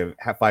perspective.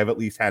 5 at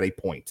least had a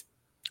point.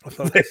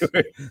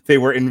 They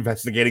were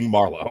investigating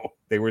Marlo.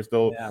 They were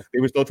still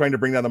trying to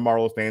bring down the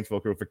Marlo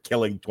Stansfield crew for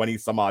killing 20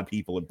 some odd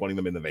people and putting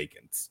them in the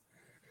vacants.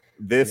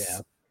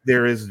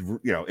 There is,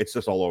 it's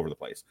just all over the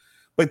place.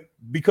 But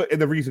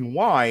and the reason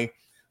why,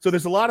 so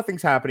there's a lot of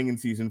things happening in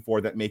season 4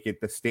 that make it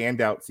the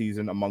standout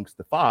season amongst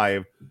the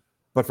 5,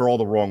 but for all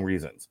the wrong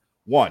reasons.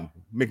 1,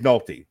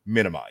 McNulty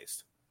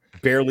minimized,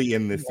 barely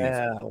in this season.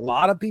 Yeah, a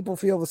lot of people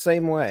feel the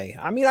same way.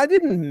 I mean, I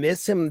didn't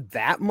miss him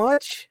that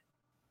much.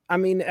 I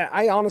mean,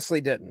 I honestly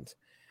didn't.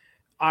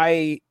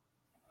 I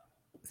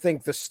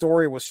think the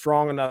story was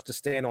strong enough to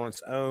stand on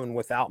its own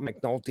without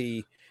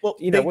McNulty. Well,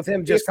 with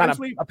him just kind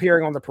of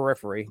appearing on the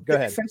periphery. Go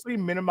ahead. Essentially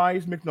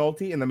minimized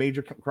McNulty in the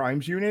Major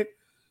Crimes Unit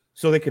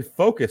so they could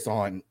focus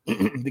on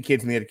the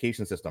kids in the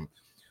education system.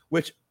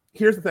 Which,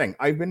 here's the thing.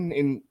 I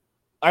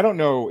don't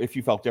know if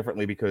you felt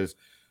differently because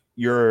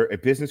you're a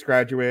business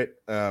graduate,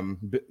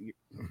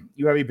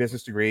 you have a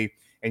business degree,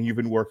 and you've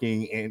been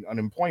working in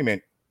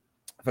unemployment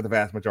for the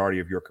vast majority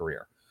of your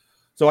career.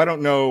 So I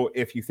don't know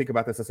if you think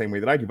about this the same way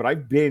that I do, but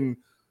I've been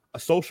a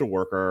social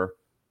worker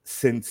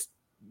since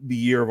the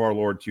year of our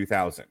Lord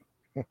 2000.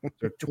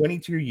 So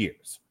 22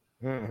 years.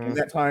 Mm-hmm. In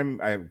that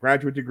time, I have a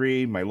graduate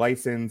degree, my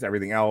license,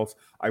 everything else.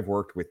 I've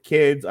worked with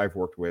kids. I've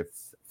worked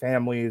with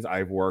families.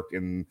 I've worked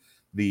in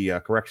the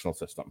correctional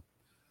system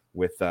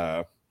with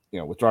drug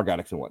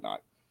addicts and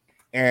whatnot.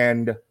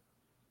 And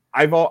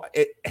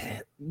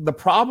the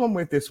problem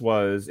with this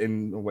was,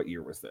 in what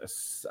year was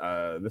this?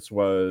 This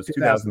was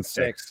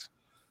 2006.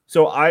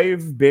 So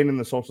I've been in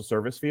the social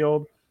service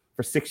field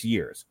for 6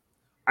 years.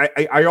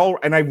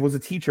 I was a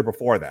teacher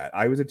before that.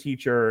 I was a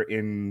teacher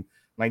in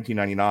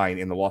 1999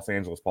 in the Los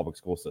Angeles public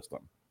school system.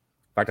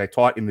 In fact, I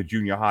taught in the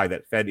junior high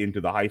that fed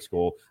into the high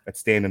school that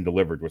Stand and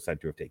Delivered was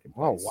said to have taken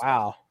place.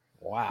 Oh,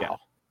 wow. Yeah.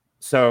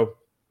 So,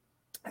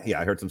 yeah,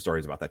 I heard some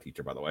stories about that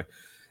teacher, by the way.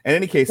 In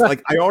any case,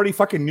 like I already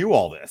fucking knew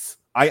all this.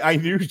 I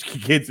knew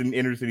kids in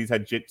inner cities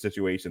had shit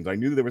situations. I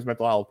knew there was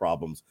mental health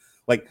problems.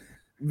 Like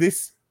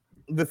this,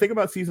 the thing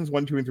about seasons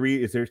 1, 2, and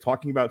 3 is they're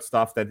talking about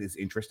stuff that is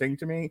interesting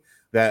to me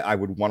that I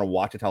would want to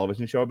watch a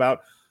television show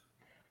about,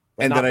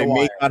 and that I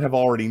may not have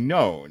already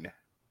known.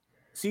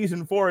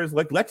 Season 4 is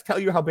like, let's tell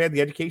you how bad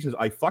the education is.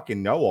 I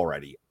fucking know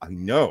already. I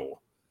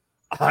know.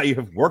 I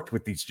have worked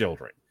with these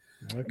children.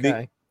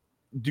 Okay.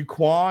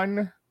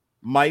 Duquan,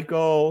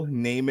 Michael,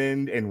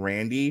 Namond, and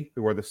Randy,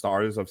 who are the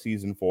stars of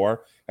season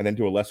 4, and then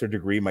to a lesser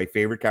degree, my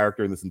favorite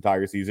character in this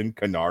entire season,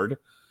 Kennard.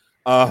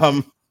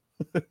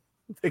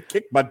 They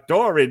kicked my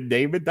door in,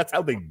 Namond. That's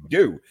how they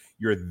do.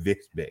 You're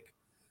this big.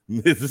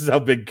 This is how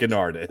big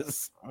Kennard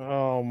is.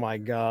 Oh my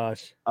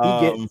gosh.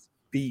 He gets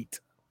beat.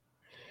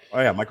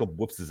 Oh yeah, Michael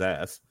whoops his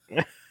ass.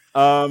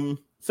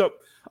 So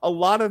a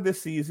lot of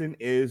this season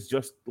is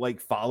just like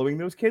following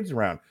those kids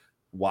around,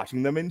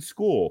 watching them in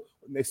school.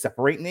 They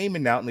separate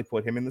Namond out and they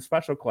put him in the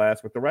special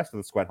class with the rest of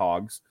the sweat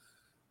hogs.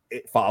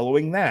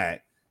 Following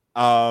that,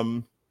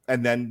 and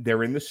then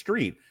they're in the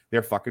street.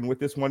 They're fucking with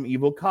this one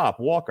evil cop,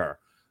 Walker.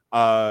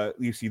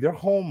 You see their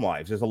home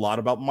lives. There's a lot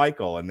about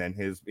Michael and then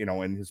his,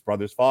 and his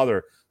brother's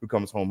father who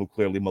comes home who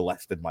clearly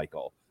molested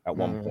Michael at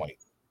one point.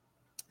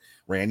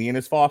 Randy and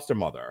his foster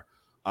mother.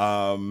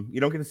 You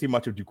don't get to see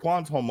much of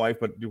Duquan's home life,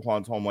 but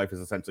Duquan's home life is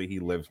essentially he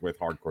lives with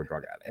hardcore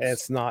drug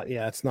addicts.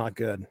 It's not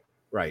good.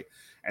 Right.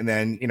 And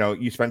then,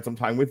 you spend some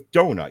time with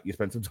Donut. You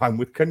spend some time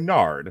with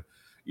Kennard.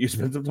 You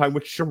spend some time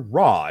with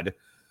Sherrod.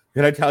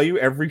 Did I tell you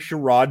every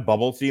Sherrod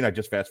bubble scene I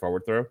just fast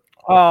forward through?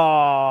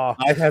 Oh,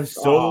 I have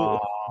the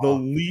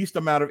least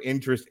amount of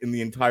interest in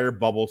the entire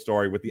bubble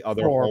story with the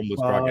other homeless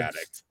drug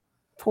addict.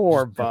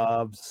 Poor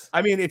Bubs.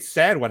 I mean, it's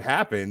sad what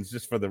happens.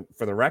 Just for the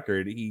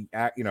record, he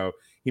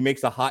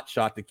makes a hot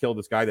shot to kill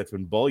this guy that's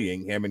been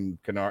bullying him, and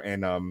Kennard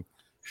and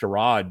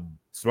Sherrod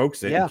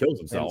smokes it and kills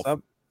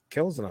himself.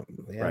 Kills him.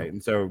 Yeah. Right.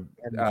 And so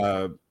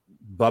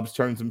Bubs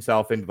turns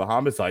himself into the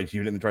homicide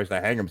unit and tries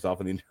to hang himself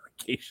in the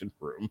interrogation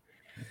room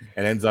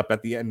and ends up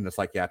at the end in a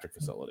psychiatric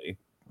facility,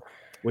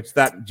 which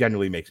that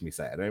generally makes me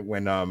sad.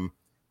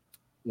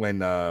 When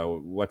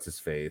what's his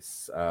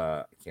face?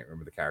 I can't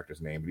remember the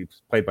character's name, but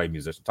he's played by a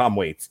musician, Tom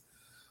Waits,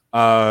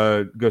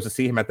 goes to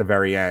see him at the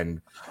very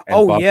end.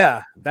 And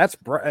Bubs,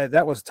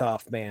 that was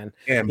tough, man.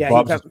 And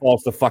Bubs just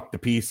falls the fuck to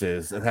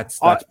pieces. That's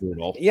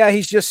brutal. Yeah,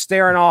 he's just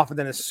staring off, and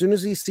then as soon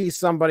as he sees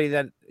somebody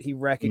that he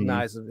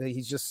recognizes,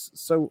 he's just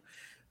so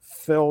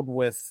filled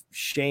with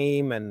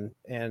shame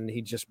and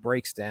he just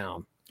breaks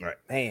down. Right,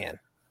 man.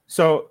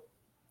 So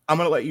I'm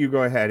gonna let you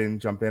go ahead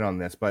and jump in on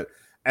this, but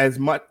as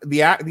much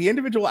the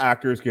individual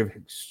actors give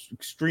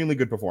extremely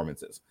good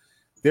performances.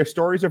 Their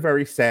stories are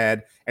very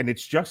sad, and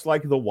it's just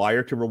like The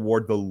Wire to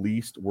reward the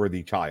least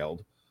worthy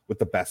child with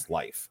the best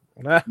life.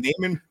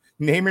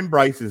 Namond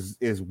Bryce is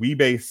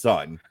Weebay's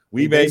son.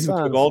 Weebay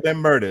who took all them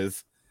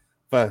murders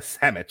for a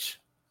sandwich,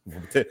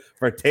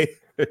 for a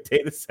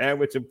potato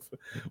sandwich.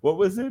 What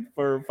was it?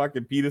 For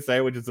fucking pita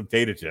sandwich and some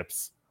potato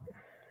chips.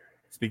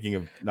 Speaking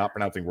of not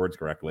pronouncing words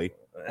correctly.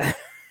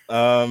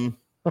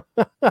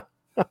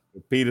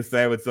 Pita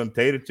sandwich, some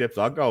potato chips.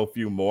 I'll go a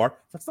few more.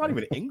 That's not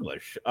even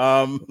English.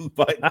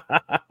 But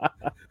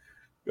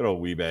good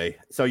old Weebay.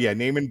 So yeah,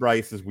 Namond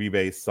Bryce is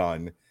Weebay's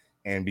son,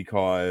 and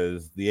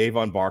because the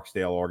Avon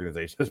Barksdale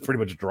organization has pretty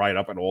much dried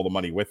up and all the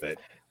money with it.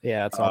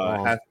 Yeah, it's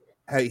all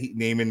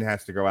Namond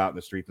has to go out in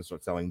the streets and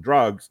start selling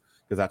drugs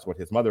because that's what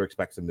his mother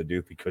expects him to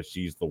do because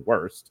she's the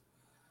worst.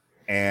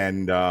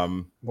 And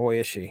boy,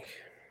 is she.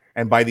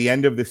 And by the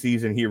end of the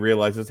season, he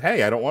realizes,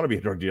 hey, I don't want to be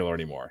a drug dealer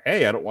anymore.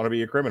 Hey, I don't want to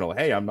be a criminal.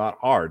 Hey, I'm not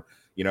hard.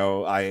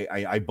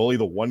 I bully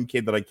the one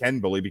kid that I can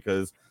bully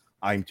because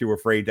I'm too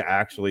afraid to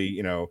actually,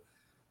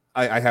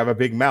 I have a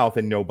big mouth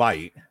and no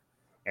bite.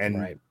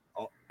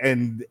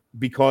 And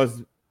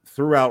because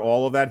throughout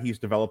all of that, he's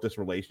developed this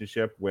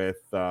relationship with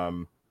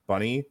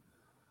Bunny.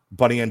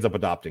 Bunny ends up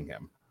adopting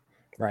him.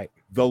 Right.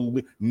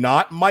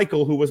 Not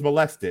Michael, who was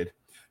molested,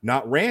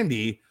 not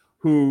Randy,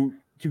 who,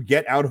 to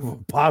get out of a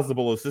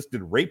possible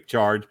assisted rape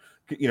charge,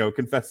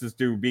 confesses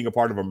to being a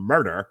part of a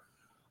murder.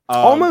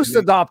 Almost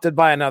adopted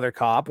by another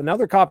cop.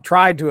 Another cop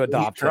tried to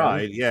adopt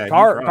him. Yeah,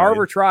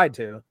 Carver tried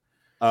to.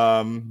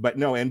 But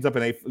no, ends up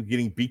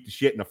getting beat to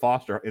shit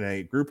in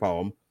a group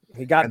home.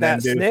 He got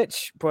that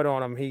snitch put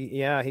on him.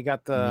 He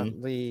got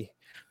the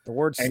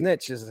word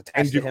snitch is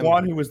attached to him. And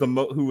Duquan,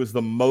 who was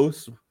the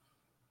most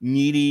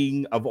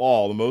needing of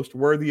all, the most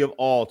worthy of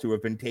all to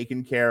have been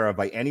taken care of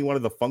by any one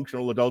of the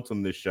functional adults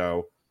in this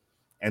show,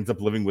 ends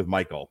up living with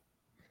Michael.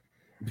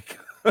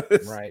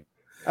 Right.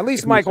 At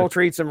least Michael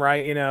treats him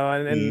right,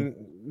 and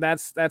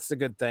that's the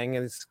good thing.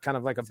 And it's kind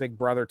of like a big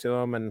brother to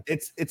him. And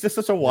it's just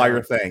such a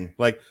Wire thing.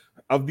 Like,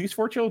 of these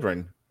 4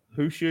 children,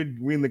 who should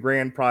win the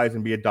grand prize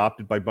and be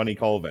adopted by Bunny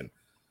Colvin?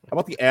 How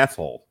about the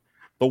asshole?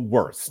 The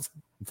worst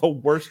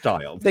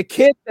child. The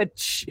kid that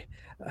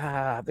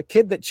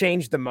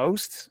changed the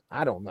most.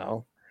 I don't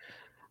know.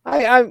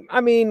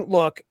 I mean,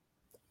 look,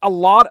 a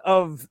lot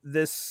of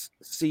this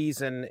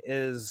season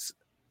is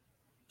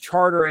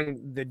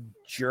chartering the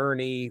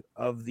journey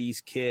of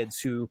these kids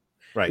who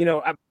Right. You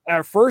know,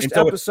 our first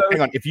episode.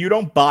 Hang on. If you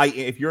don't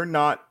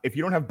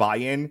have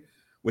buy-in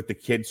with the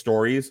kid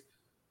stories,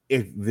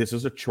 this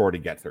is a chore to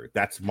get through.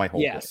 That's my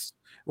whole point.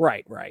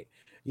 Right.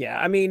 Yeah.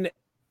 I mean,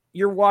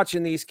 you're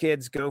watching these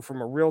kids go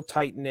from a real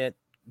tight-knit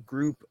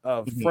group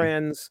of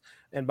friends.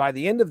 And by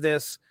the end of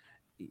this,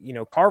 you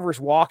know, Carver's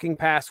walking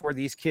past where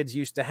these kids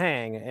used to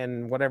hang,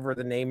 and whatever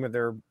the name of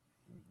their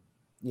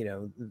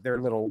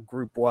little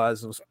group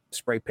was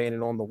spray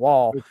painted on the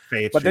wall,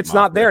 but it's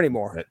not there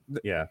anymore.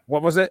 Yeah.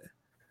 What was it?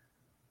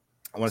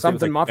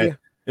 Something Mafia.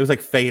 It was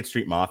like Fayette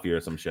Street Mafia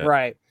or some shit.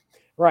 Right.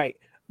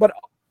 But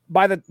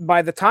by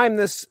the time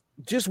this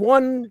just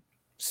one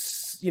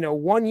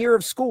year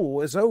of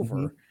school is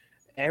over,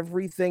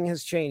 everything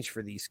has changed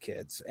for these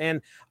kids.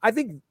 And I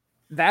think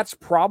that's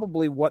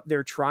probably what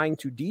they're trying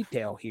to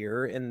detail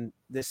here in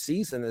this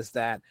season is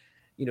that,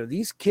 you know,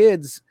 these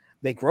kids,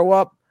 they grow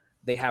up,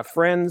 they have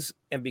friends,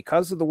 and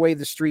because of the way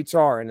the streets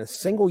are in a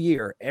single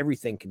year,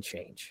 everything can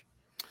change.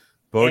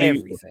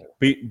 Everything.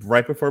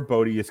 Right before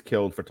Bodie is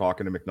killed for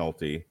talking to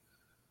McNulty,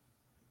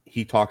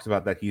 he talks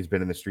about that he's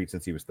been in the street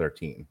since he was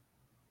 13.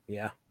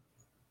 Yeah.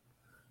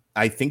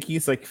 I think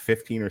he's like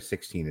 15 or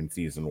 16 in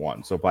season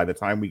 1. So by the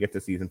time we get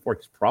to season 4,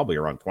 he's probably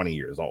around 20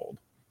 years old.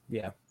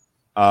 Yeah.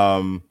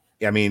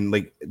 I mean,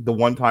 like the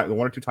one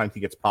or two times he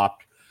gets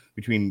popped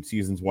between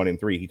seasons 1 and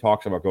 3, he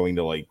talks about going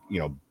to, like, you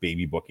know,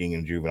 baby booking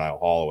in juvenile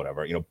hall or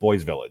whatever, you know,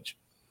 Boys Village.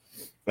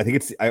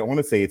 I want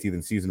to say it's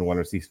either season 1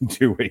 or season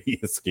 2 where he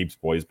escapes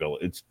Boys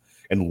Village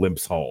and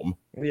limps home.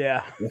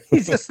 Yeah.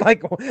 He's just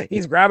like,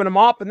 he's grabbing him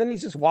up and then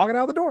he's just walking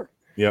out the door.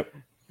 Yep.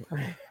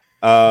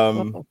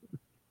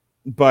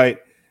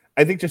 But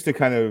I think just to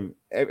kind of,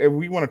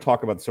 we want to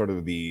talk about sort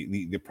of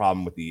the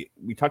problem with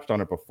we touched on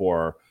it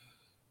before.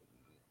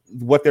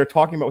 What they're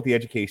talking about with the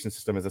education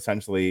system is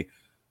essentially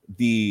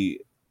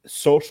the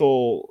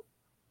social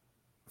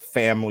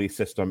family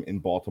system in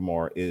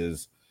Baltimore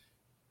is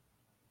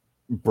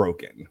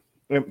broken.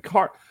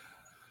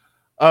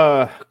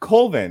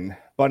 Colvin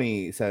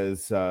Bunny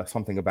says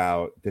something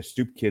about there's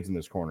stoop kids and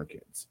there's corner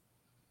kids.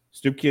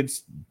 Stoop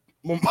kids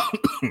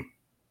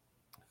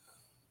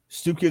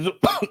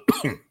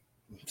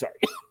sorry.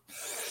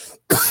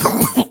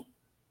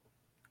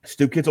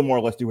 Stoop kids will more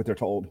or less do what they're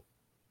told.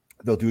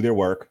 They'll do their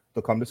work.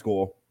 They'll come to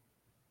school.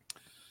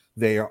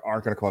 They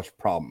aren't going to cause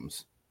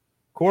problems.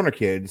 Corner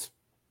kids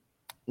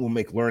will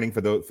make learning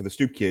for the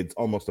stoop kids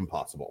almost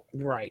impossible.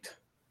 Right.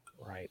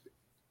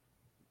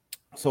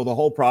 So the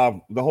whole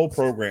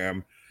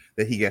program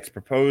that he gets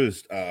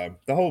proposed, the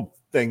whole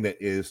thing that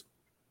is,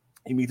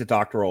 he meets a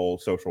doctoral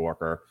social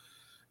worker,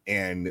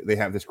 and they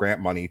have this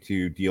grant money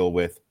to deal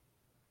with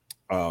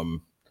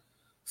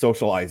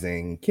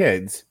socializing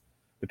kids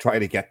to try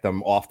to get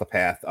them off the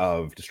path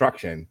of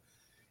destruction.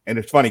 And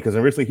it's funny because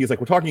originally he's like,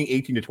 we're talking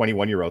 18 to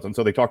 21 year olds. And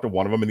so they talked to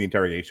one of them in the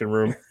interrogation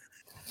room.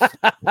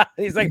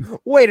 He's like,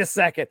 wait a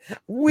second,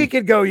 we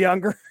could go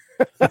younger.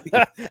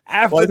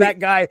 After that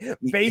guy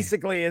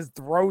basically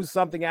throws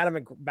something at him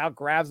and about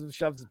grabs him,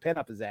 shoves his pin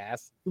up his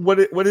ass. What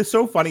is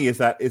so funny is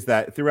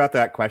that throughout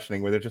that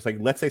questioning where they're just like,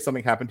 let's say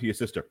something happened to your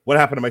sister. What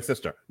happened to my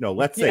sister? No,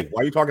 let's say,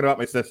 why are you talking about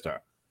my sister?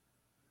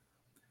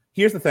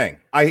 Here's the thing.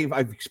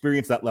 I've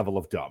experienced that level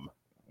of dumb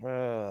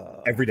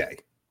every day.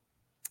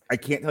 I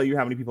can't tell you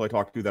how many people I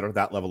talk to that are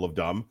that level of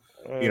dumb,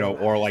 you know,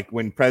 or like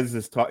when Prez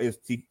is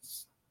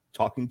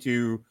talking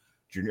to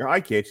junior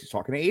high kids, he's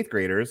talking to 8th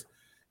graders,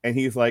 and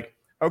he's like,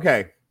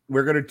 okay,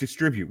 we're going to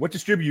distribute. What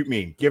distribute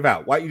mean? Give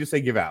out. Why don't you just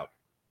say give out?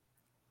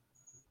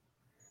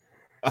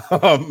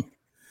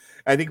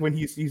 I think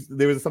when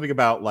there was something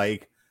about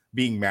like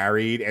being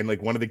married, and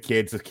like one of the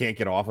kids just can't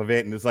get off of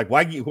it, and it's like,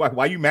 why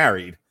you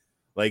married?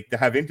 Like to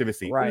have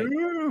intimacy. Right.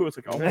 Ooh, it's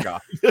like, oh my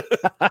God.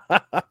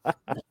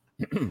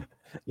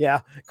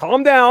 Yeah.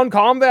 Calm down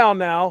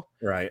now.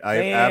 Right.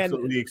 I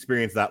absolutely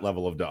experienced that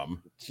level of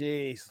dumb.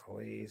 Jeez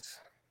Louise.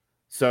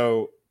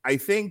 So I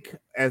think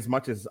as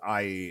much as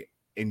I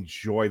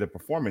enjoy the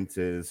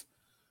performances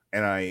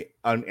and I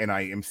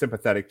am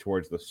sympathetic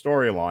towards the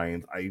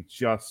storylines, I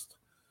just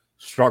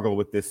struggle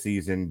with this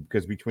season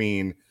because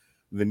between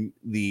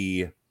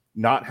the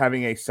not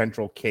having a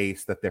central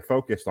case that they're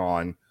focused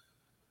on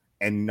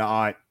and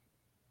not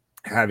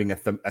having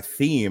a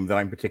theme that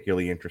I'm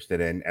particularly interested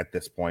in at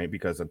this point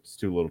because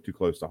it's a little too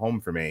close to home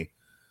for me,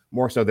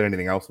 more so than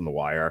anything else in The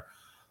Wire.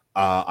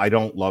 I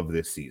don't love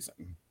this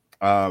season.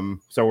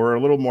 So we're a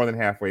little more than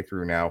halfway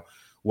through now.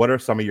 What are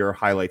some of your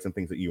highlights and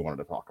things that you wanted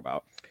to talk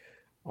about?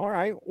 All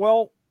right.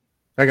 Well,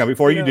 hang on.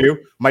 Before you do,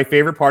 my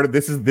favorite part of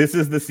this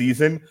is the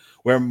season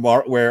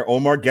where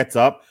Omar gets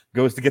up,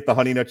 goes to get the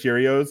Honey Nut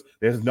Cheerios.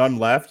 There's none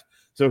left.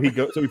 So he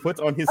puts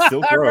on his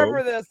silk robe. I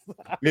remember this.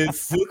 His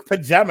silk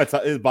pajama,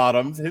 his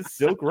bottoms, his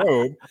silk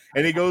robe,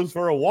 and he goes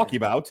for a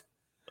walkabout.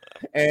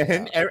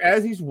 And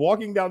as he's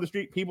walking down the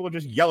street, people are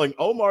just yelling,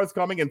 Omar's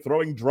coming, and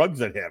throwing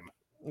drugs at him.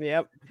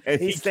 Yep.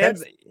 And he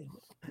stands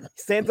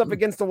up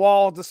against the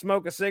wall to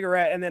smoke a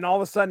cigarette, and then all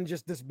of a sudden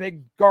just this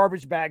big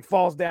garbage bag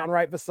falls down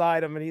right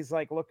beside him, and he's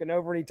like looking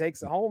over and he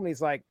takes it home, and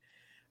he's like,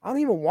 I don't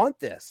even want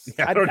this.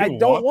 Yeah, I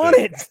don't want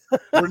it.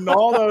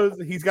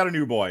 Ronaldo's, he's got a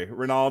new boy.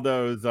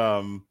 Ronaldo's,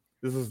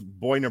 this is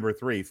boy number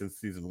 3 since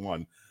season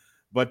 1.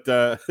 But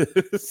they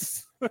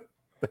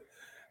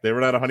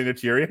run out of Honey Nut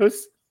Cheerios.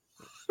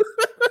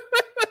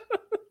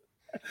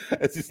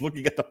 As he's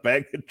looking at the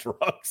bag of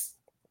drugs.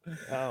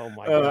 Oh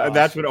my god! And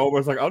that's when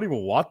Omar's like, I don't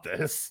even want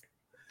this.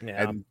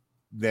 Yeah. And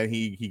then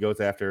he goes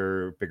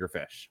after bigger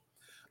fish.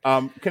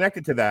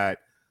 Connected to that,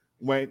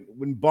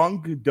 when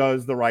Bunk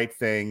does the right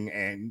thing,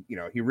 and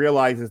he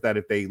realizes that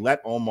if they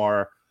let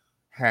Omar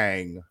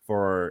hang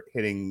for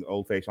hitting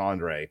Old Face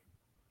Andre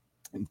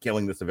and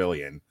killing the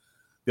civilian,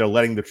 they're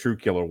letting the true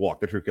killer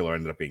walk. The true killer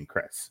ended up being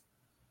Chris,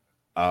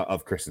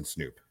 of Chris and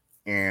Snoop,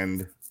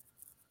 and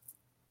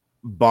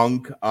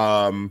Bunk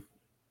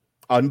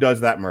undoes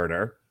that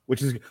murder,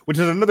 which is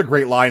another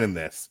great line in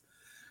this.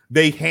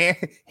 They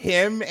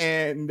him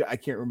and I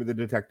can't remember the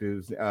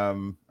detectives. I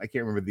can't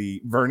remember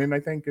the Vernon, I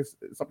think is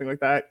something like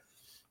that.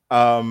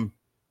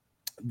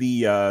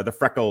 The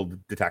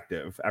freckled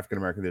detective, African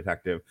American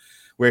detective,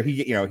 where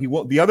he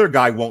won't. The other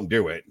guy won't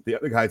do it. The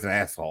other guy's an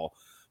asshole,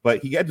 but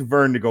he gets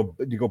Vern to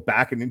go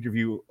back and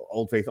interview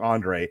Old Face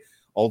Andre.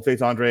 Old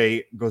Face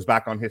Andre goes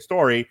back on his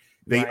story.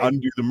 They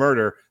undo the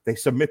murder. They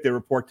submit their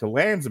report to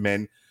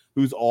Landsman,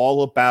 who's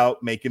all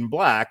about making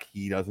black.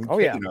 He doesn't,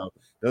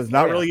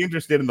 really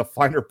interested in the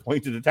finer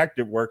points of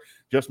detective work.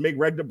 Just make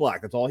red to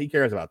black. That's all he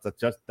cares about. That's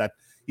just that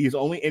he's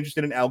only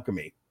interested in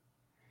alchemy.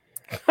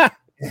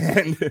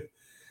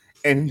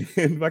 and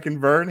fucking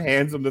Vern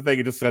hands him the thing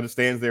and just kind of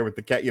stands there with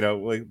the cat,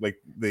 like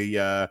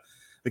the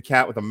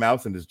cat with a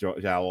mouse in his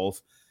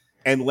jowls.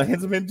 And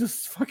Landsman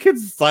just fucking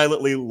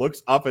silently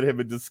looks up at him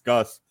in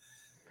disgust.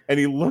 And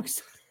he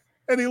looks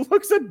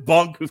at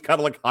Bunk, who's kind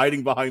of like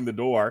hiding behind the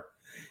door.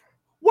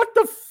 What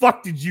the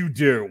fuck did you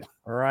do?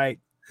 Right.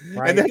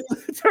 And then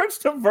he turns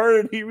to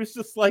Vern. He was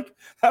just like,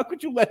 how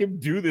could you let him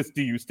do this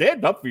to you?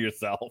 Stand up for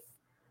yourself.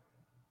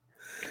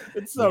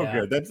 It's so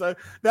good.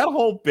 That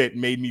whole bit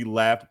made me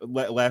laugh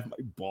my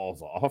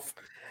balls off.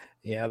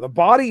 Yeah, the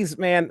bodies,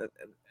 man.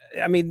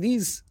 I mean,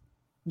 these,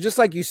 just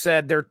like you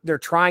said, they're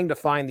trying to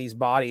find these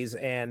bodies,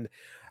 and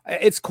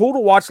it's cool to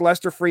watch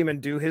Lester Freeman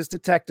do his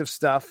detective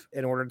stuff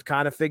in order to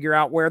kind of figure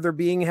out where they're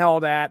being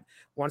held at.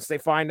 Once they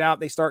find out,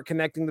 they start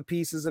connecting the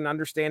pieces and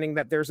understanding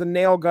that there's a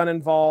nail gun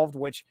involved,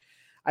 which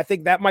I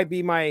think that might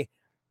be my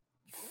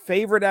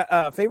favorite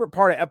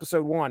part of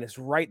episode 1 is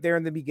right there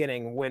in the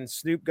beginning when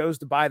Snoop goes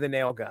to buy the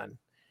nail gun.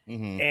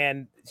 Mm-hmm.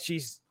 And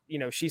she's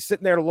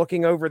sitting there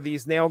looking over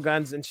these nail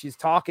guns, and she's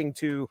talking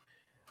to,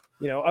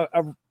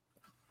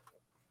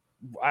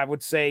 I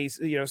would say,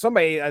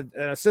 somebody, an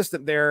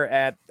assistant there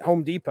at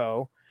Home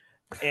Depot.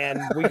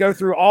 And we go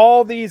through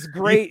all these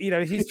great,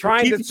 he's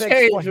trying to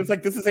say, it's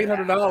like, this is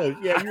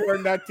 $800. Yeah, you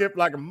earned that tip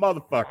like a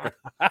motherfucker.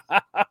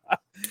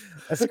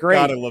 That's great.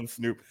 God, I love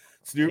Snoop.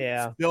 Snoop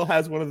still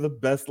has one of the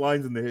best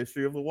lines in the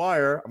history of The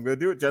Wire. I'm going to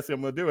do it, Jesse.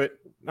 I'm going to do it.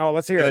 Oh,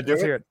 let's hear it.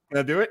 Let's hear it. Can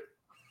I do it?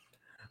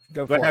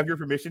 Go for it. Do I have your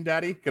permission,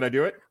 Daddy? Can I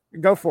do it?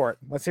 Go for it.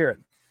 Let's hear it.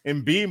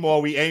 In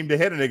B-more, we aim to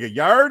hit a nigga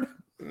yard.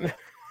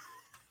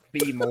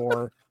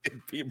 B-more.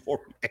 In B-more,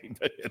 we aim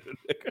to hit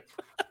a nigga.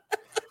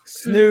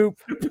 Snoop.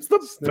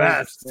 Snoop's the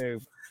best.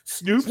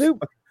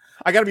 Snoop.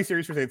 I got to be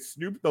serious for saying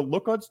Snoop. The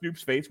look on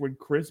Snoop's face when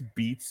Chris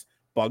beats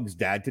Bug's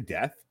dad to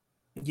death.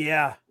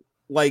 Yeah.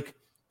 Like,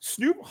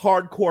 Snoop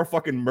hardcore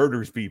fucking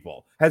murders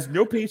people, has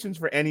no patience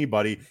for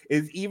anybody,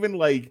 is even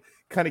like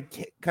kind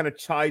of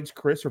chides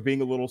Chris for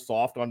being a little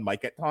soft on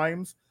Mike at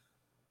times,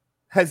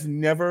 has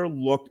never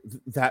looked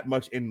that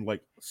much in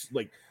like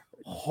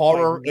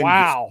horror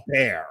and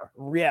despair.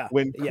 Yeah.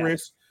 When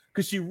Chris,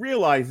 because she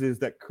realizes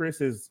that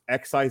Chris is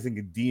excising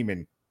a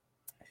demon.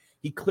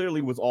 He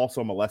clearly was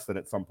also molested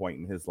at some point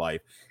in his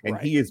life, and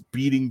he is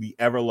beating the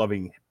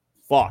ever-loving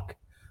fuck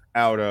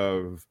out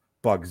of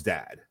Bug's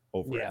dad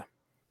over it.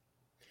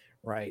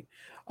 Right.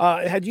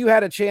 Had you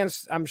had a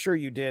chance, I'm sure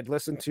you did,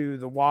 listen to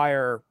the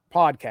Wire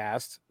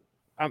podcast?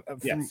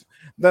 Yes.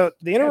 The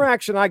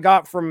interaction I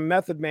got from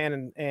Method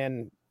Man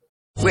and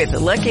With the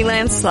Lucky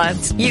Land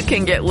Slots, you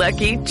can get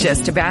lucky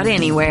just about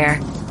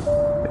anywhere.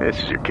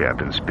 This is your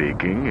captain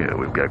speaking.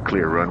 We've got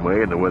clear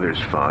runway and the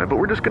weather's fine, but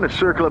we're just going to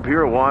circle up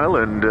here a while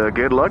and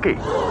get lucky.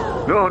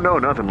 No,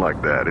 nothing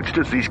like that. It's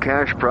just these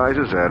cash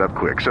prizes add up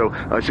quick. So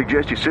I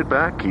suggest you sit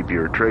back, keep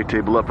your tray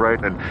table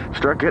upright, and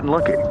start getting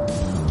lucky.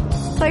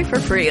 Play for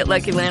free at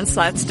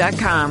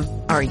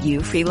LuckyLandSlots.com. Are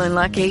you feeling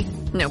lucky?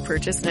 No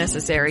purchase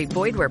necessary.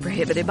 Void where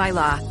prohibited by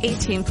law.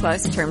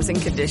 18+ terms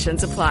and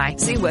conditions apply.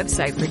 See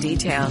website for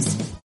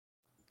details.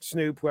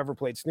 Snoop, whoever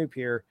played Snoop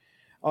here,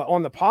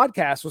 on the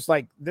podcast was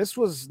like, this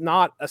was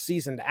not a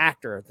seasoned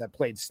actor that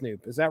played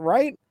Snoop. Is that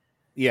right?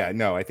 Yeah,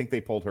 no, I think they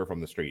pulled her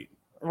from the street.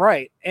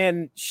 Right.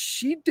 And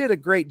she did a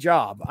great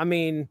job. I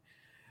mean,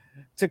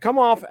 to come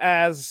off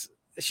as,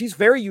 she's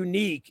very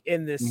unique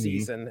in this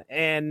season.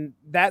 And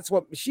that's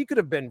what she could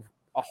have been,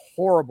 a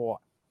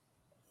horrible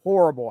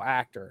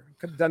actor.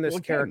 Could have done this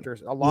character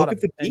a lot. Look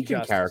at the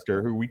Deacon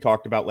character who we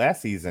talked about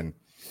last season,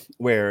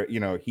 where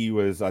he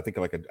was, I think,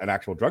 like an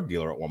actual drug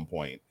dealer at one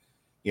point.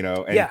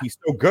 And he's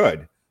so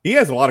good. He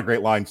has a lot of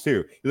great lines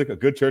too. He's like, a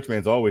good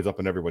churchman's always up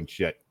in everyone's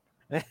shit.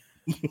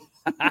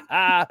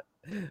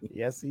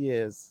 Yes, he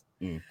is.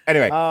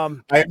 Anyway, I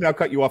have now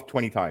cut you off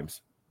 20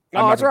 times.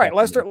 Oh, that's right.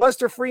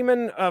 Lester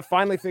Freeman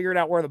finally figured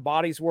out where the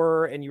bodies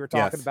were, and you were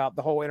talking about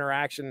the whole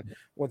interaction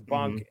with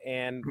Bunk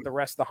and the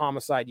rest of the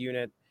homicide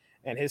unit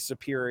and his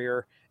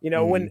superior. You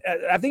know, when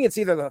I think it's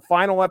either the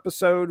final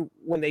episode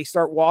when they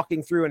start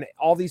walking through and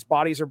all these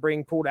bodies are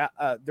being pulled out.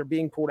 They're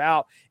being pulled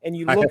out, and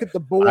you look at the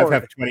board. I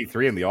have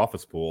 23 in the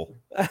office pool.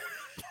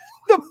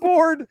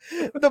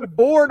 The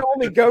board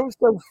only goes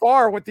so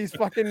far with these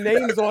fucking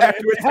names on it.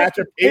 To attach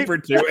a paper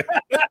to it.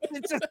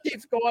 It just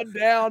keeps going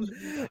down.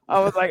 I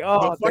was like,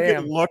 oh, the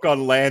fucking look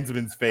on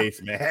Landsman's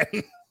face, man.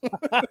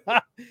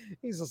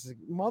 He's just like,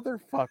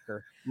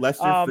 motherfucker.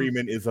 Lester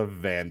Freeman is a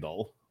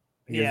vandal.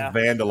 He is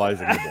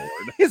vandalizing the board.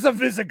 He's a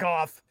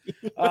Visigoth.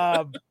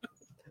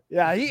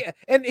 Yeah,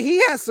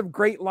 he has some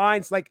great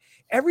lines. Like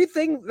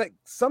everything, like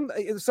some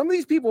of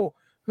these people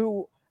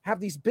who have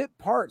these bit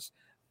parts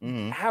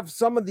have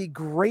some of the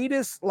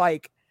greatest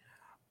like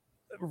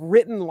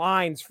written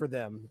lines for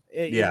them.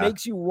 It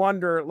makes you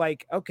wonder,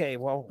 like, okay,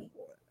 well,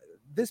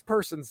 this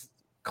person's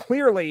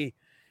clearly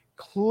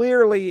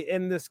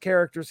in this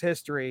character's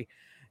history.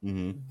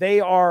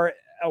 They are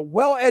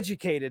well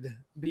educated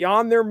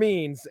beyond their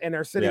means, and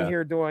they're sitting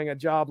here doing a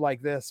job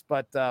like this.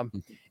 But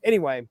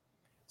anyway,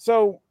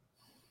 so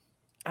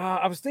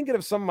I was thinking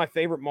of some of my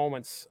favorite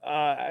moments.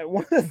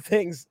 One of the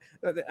things,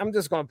 I'm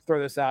just going to throw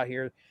this out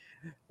here.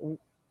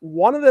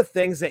 One of the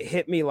things that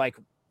hit me like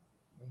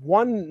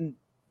one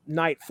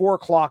night,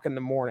 4:00 in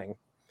the morning,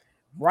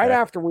 right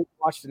after we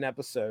watched an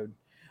episode,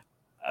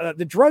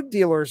 the drug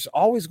dealers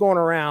always going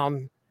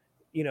around,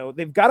 you know,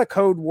 they've got a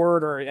code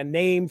word or a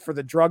name for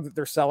the drug that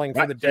they're selling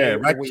for the day.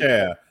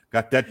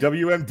 Got that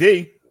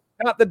WMD.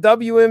 Got the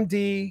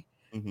WMD.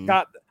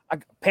 Got a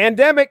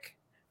pandemic.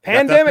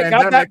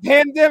 Got that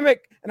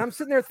pandemic. And I'm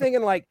sitting there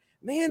thinking, like,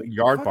 man,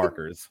 yard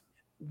barkers.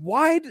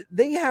 Why do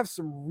they have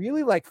some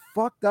really like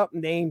fucked up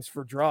names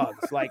for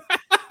drugs? Like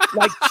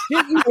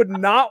shit you would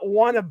not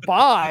want to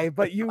buy,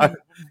 but you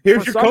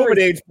here's your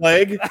COVID-AIDS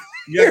plague.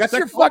 You got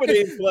that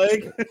COVID-AIDS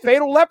plague.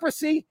 Fatal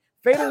leprosy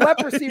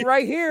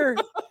right here.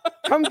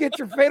 Come get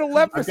your fatal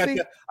leprosy.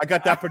 I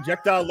got that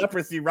projectile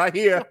leprosy right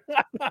here.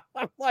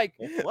 I'm like,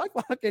 what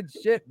fucking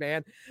shit,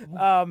 man.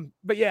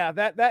 But yeah,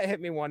 that hit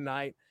me one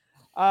night.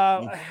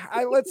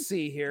 Let's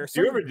see here.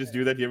 Do you ever just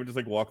do that? Do you ever just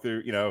like walk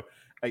through, you know,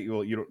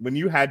 when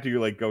you had to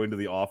like go into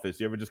the office,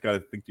 you ever just got to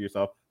think to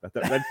yourself,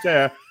 that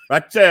chair.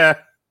 Got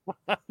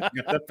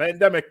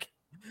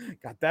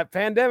that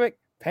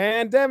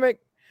pandemic.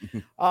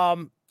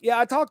 Yeah,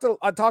 I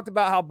talked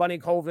about how Bunny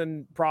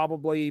Colvin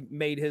probably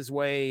made his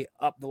way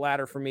up the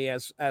ladder for me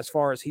as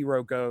far as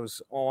hero goes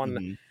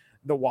on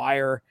The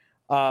Wire.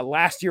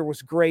 Last year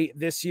was great.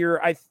 This year,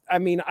 I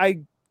mean, I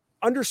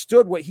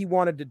understood what he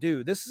wanted to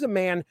do. This is a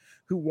man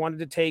who wanted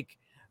to take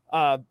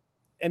and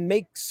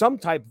make some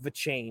type of a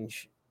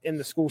change in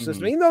the school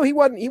system, even though he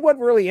wasn't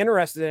really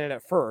interested in it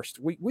at first.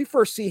 We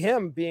first see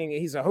him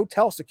he's a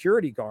hotel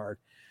security guard,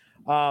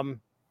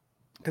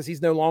 because he's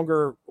no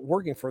longer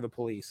working for the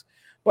police.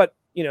 But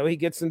you know, he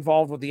gets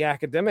involved with the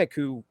academic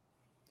who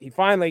he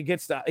finally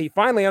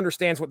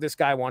understands what this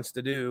guy wants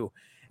to do,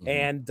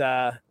 and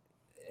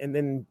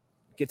then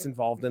gets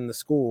involved in the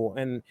school.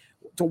 And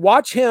to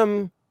watch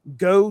him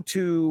go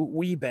to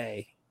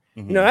Weebay,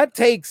 you know, it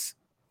takes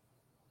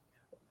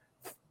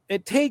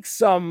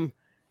some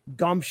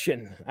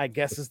gumption, I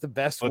guess is the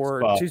best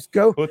word. Just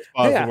go.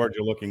 The word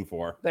you're looking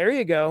for. There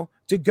you go.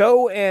 To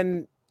go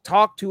and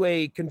talk to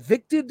a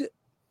convicted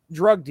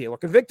drug dealer,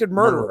 convicted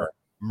murderer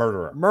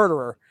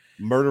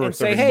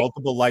serving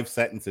multiple life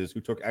sentences, who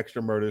took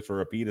extra murders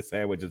for a pita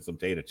sandwich and some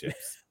potato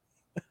chips.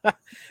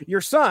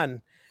 Your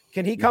son,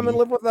 can he come and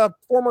live with a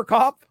former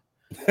cop?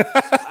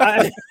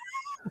 I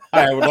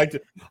would like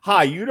to.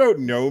 Hi, you don't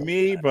know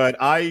me, but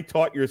I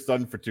taught your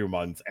son for 2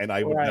 months, and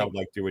I would now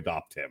like to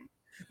adopt him.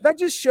 That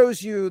just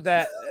shows you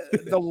that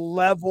the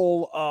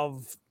level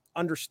of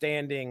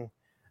understanding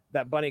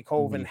that Bunny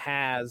Colvin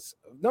has.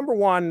 Number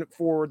one,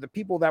 for the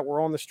people that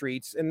were on the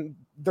streets and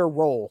their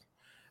role.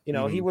 You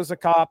know, he was a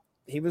cop.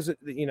 He was,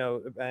 you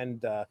know,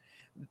 and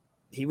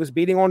he was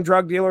beating on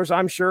drug dealers,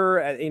 I'm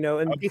sure. You know,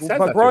 and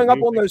but growing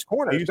up on those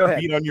corners. I used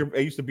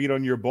to beat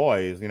on your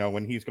boys. You know,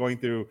 when he's going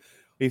through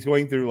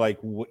like,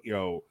 you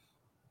know,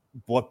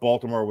 what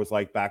Baltimore was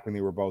like back when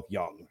they were both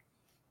young.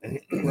 And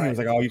he was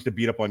like, "Oh, I used to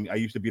beat up on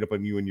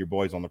you and your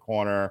boys on the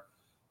corner."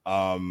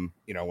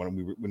 You know,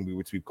 when we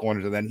would sweep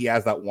corners. And then he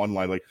has that one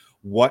line like,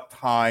 "What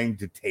time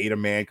did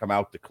Tatum Man come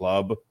out the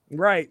club?"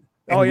 Right.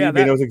 And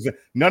Weebay knows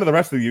none of the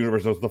rest of the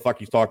universe knows what the fuck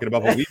he's talking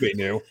about, but Weebay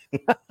knew. Who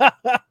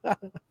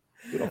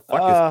the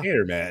fuck is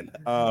Tater Man?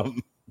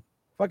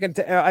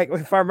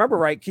 If I remember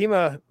right,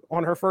 Kima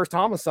on her first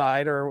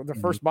homicide or the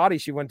first body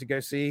she went to go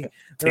see,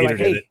 they're like,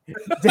 "Hey,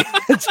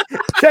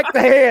 check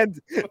the hand.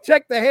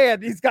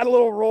 He's got a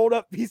little rolled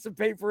up piece of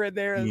paper in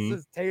there that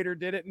says Tater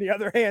did it." And the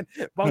other hand,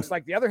 Bunk's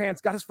like, the other hand's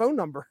got his phone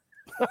number.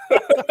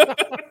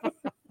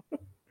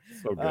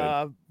 So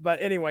good.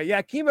 But anyway,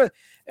 yeah, Kima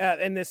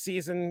in this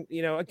season,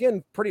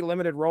 again, pretty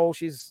limited role.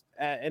 She's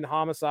in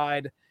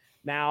Homicide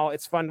now.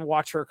 It's fun to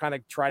watch her kind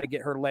of try to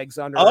get her legs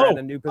under her in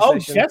a new position. Oh,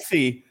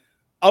 Jesse.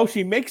 Oh,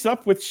 she makes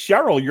up with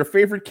Cheryl, your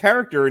favorite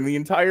character in the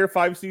entire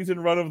 5-season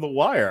run of The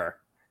Wire.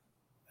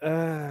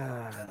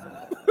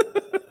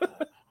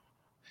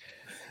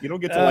 You don't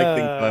get to like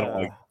things that I don't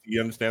like. Do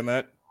you understand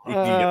that? You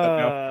get that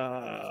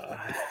now?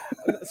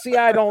 See,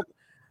 I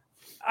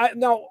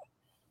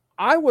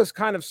was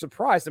kind of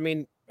surprised. I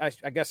mean, I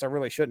guess I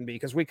really shouldn't be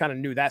because we kind of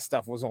knew that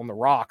stuff was on the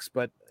rocks,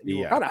 but you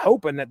were kind of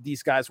hoping that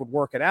these guys would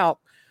work it out.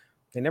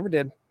 They never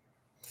did.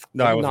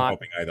 No, I wasn't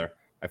hoping either.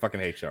 I fucking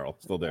hate Cheryl.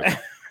 Still do.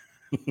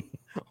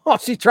 All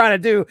she's trying to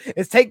do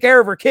is take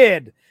care of her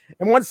kid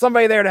and wants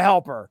somebody there to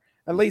help her,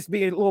 at least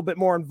be a little bit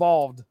more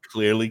involved.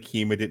 Clearly,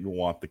 Kima didn't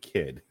want the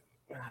kid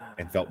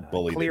and felt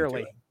bullied.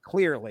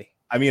 Clearly.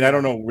 I mean, I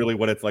don't know really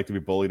what it's like to be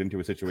bullied into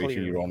a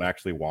situation you don't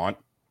actually want.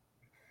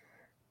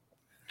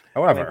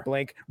 However,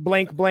 blink.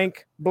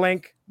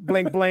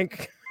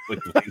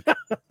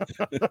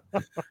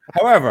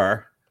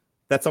 However,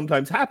 that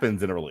sometimes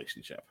happens in a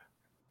relationship.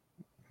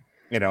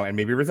 And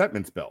maybe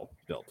resentment's built.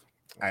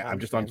 I'm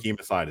just on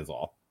Kima's side is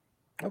all.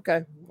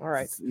 Okay. All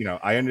right.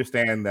 I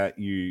understand that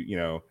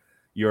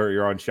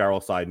you're on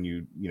Cheryl's side and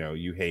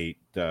you hate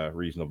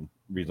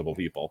reasonable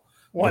people.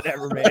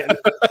 Whatever, man.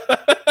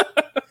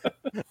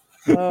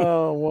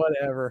 Oh,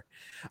 whatever.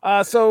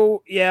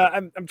 So yeah,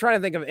 I'm trying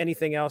to think of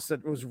anything else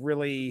that was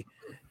really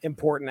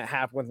important that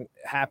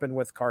happened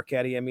with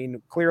Carcetti. I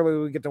mean, clearly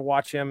we get to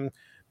watch him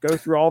go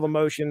through all the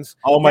motions.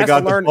 Oh my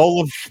God,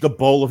 the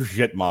bowl of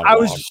shit monologue. I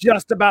was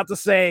just about to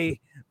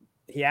say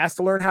he has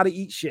to learn how to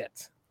eat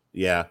shit.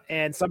 Yeah.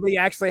 And somebody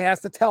actually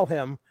has to tell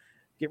him,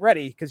 get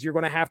ready, because you're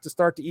going to have to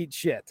start to eat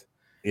shit.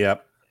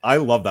 Yep. I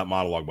love that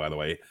monologue, by the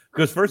way.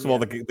 Because first of all,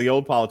 the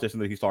old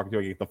politician that he's talking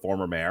to, the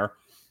former mayor,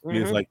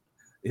 he's like,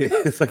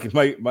 it's like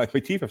my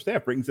chief of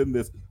staff brings in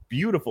this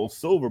beautiful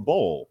silver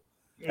bowl.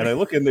 And I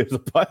look in, there's a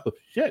pile of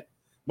shit.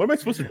 What am I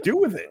supposed to do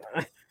with it?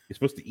 You're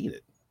supposed to eat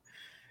it.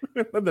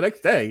 Then the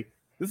next day,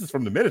 this is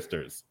from the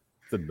ministers.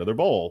 It's another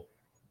bowl.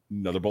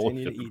 Another bowl of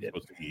shit I'm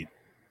supposed to eat.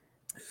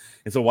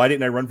 And so why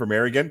didn't I run for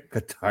mayor again?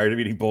 Got tired of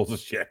eating bowls of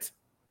shit.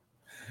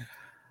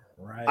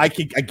 Right. I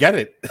get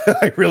it.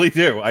 I really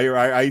do.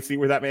 I see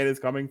where that man is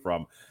coming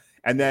from.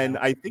 And then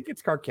I think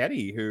it's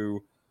Carcetti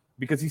who,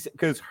 because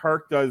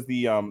Herc does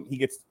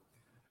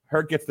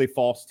Herc gets the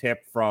false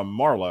tip from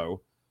Marlo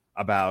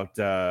about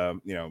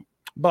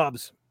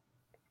Bubs.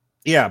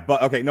 Yeah,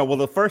 but okay, no. Well,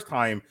 the first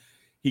time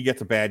he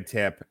gets a bad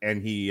tip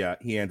and he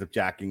ends up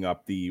jacking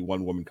up the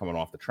one woman coming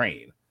off the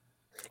train.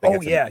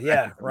 Oh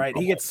yeah, right.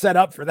 He gets set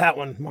up for that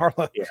one,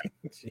 Marlo. Yeah.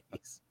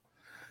 Jeez.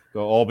 So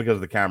all because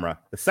of the camera.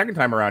 The second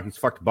time around, he's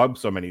fucked Bub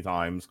so many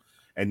times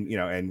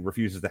and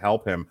refuses to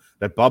help him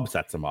that Bub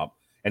sets him up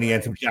and he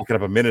ends up jacking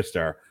up a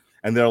minister.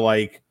 And they're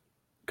like,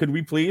 could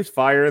we please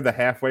fire the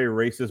halfway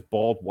racist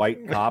bald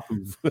white cop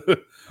with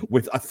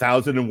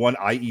 1,001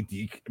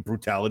 IED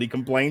brutality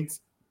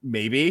complaints?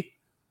 Maybe.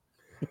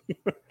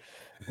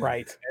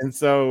 Right.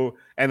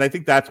 And I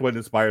think that's what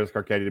inspires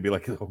Carcetti to be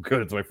like, oh,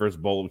 good, it's my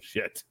first bowl of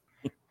shit.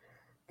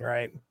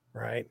 Right.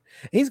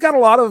 He's got a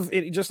lot of,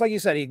 just like you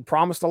said, he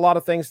promised a lot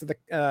of things to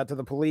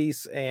the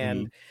police,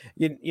 and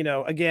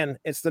again,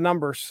 it's the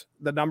numbers.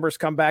 The numbers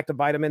come back to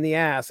bite him in the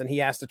ass, and he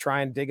has to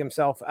try and dig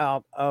himself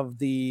out of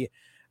the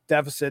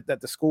deficit that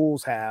the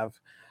schools have.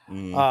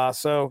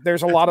 So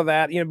there's a lot of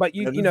that, but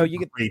you get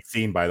a great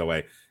scene, by the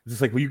way. It's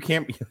just like, well, you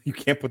can't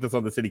put this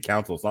on the city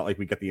council. It's not like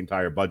we get the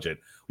entire budget.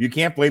 You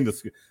can't blame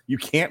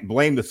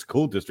the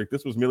school district.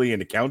 This was merely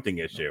an accounting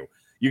issue.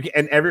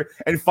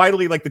 And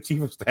finally, like the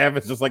chief of staff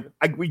is just like,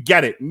 we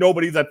get it.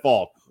 Nobody's at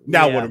fault.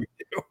 Now what do we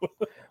do?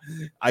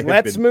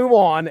 Let's move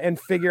on and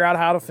figure out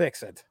how to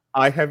fix it.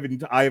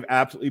 I've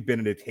absolutely been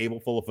in a table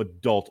full of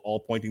adults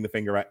all pointing the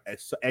finger at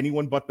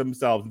anyone but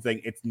themselves and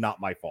saying it's not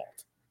my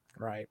fault.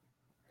 Right.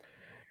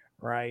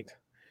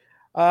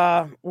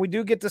 We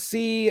do get to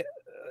see,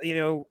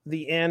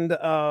 the end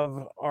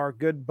of our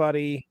good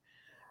buddy,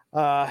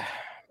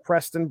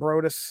 Preston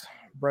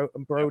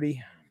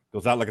Brody.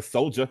 Goes out like a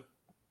soldier.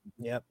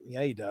 Yep.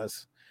 Yeah, he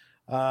does.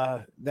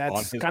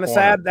 That's kind of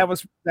sad. That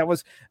was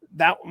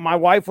my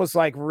wife was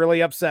like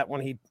really upset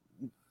when he,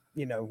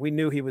 we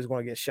knew he was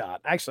going to get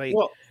shot. Actually,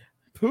 well,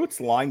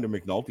 Poot's line to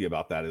McNulty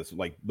about that is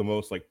like the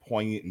most like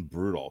poignant and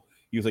brutal.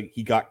 He was like,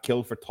 he got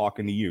killed for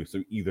talking to you.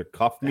 So either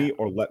cuff me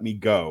or let me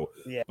go,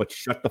 but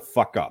shut the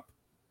fuck up.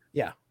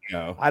 Yeah.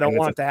 I don't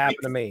want it to happen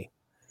to me.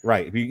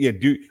 Right.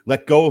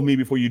 Let go of me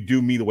before you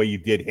do me the way you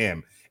did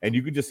him. And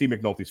you could just see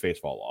McNulty's face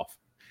fall off.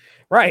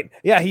 Right.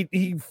 Yeah.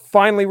 He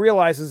finally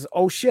realizes,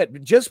 oh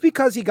shit, just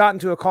because he got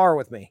into a car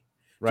with me,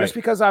 just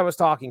because I was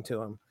talking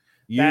to him.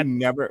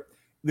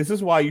 This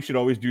is why you should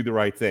always do the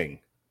right thing.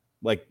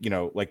 Like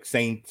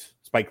Saint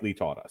Spike Lee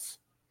taught us.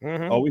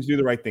 Mm-hmm. Always do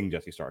the right thing,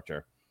 Jesse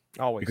Starcher.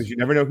 Always. Because you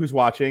never know who's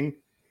watching,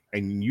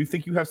 and you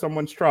think you have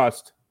someone's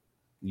trust,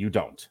 you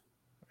don't.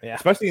 Yeah.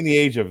 Especially in the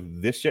age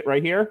of this shit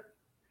right here.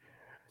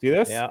 See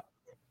this? Yeah.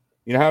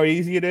 You know how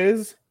easy it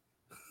is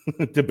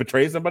to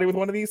betray somebody with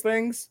one of these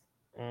things.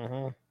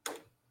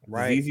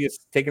 Right. It's easy as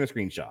taking a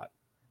screenshot.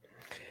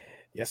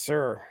 Yes,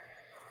 sir.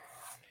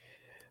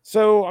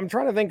 So I'm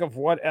trying to think of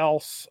what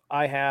else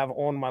I have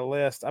on my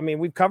list. I mean,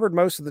 we've covered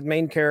most of the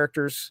main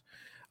characters.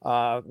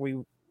 We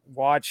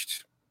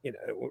watched,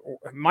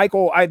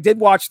 Michael. I did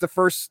watch the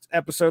first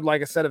episode,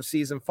 like I said, of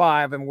season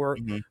 5, and we're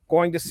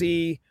going to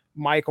see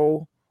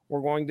Michael.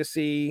 We're going to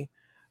see,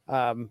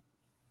 oh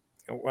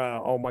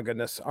my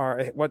goodness,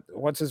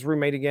 what's his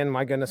roommate again?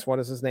 My goodness, what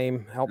is his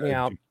name? Help me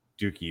out.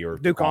 Dookie or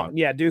Dukon.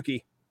 Yeah,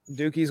 Dookie.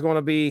 Dookie's going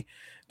to be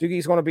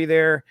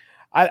there.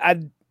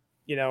 I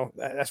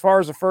as far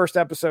as the first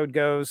episode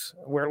goes,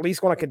 we're at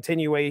least going to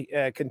continue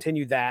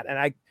that.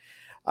 And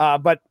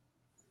but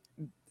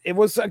it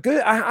was a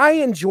good. I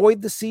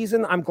enjoyed the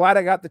season. I'm glad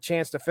I got the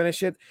chance to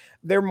finish it.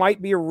 There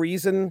might be a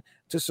reason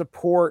to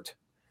support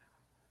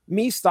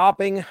me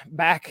stopping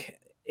back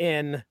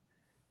in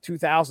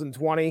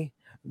 2020.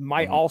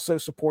 Might also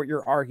support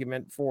your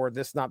argument for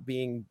this not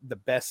being the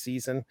best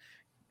season.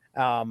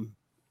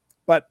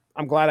 But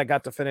I'm glad I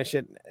got to finish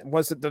it.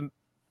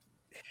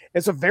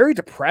 It's a very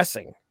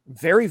depressing,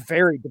 very,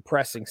 very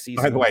depressing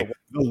season. By the way,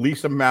 the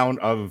least amount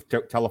of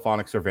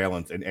telephonic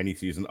surveillance in any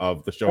season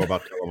of the show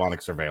about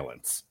telephonic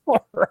surveillance.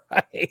 All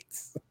right.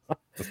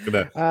 Just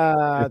gonna,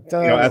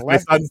 as my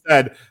son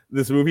said,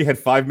 this movie had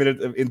 5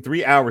 minutes. In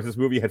 3 hours, this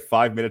movie had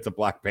 5 minutes of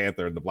Black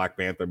Panther in the Black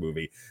Panther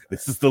movie.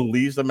 This is the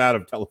least amount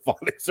of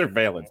telephonic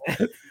surveillance.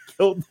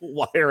 Killed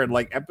the Wire in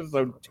like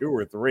episode 2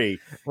 or 3.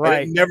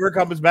 Right. And it never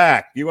comes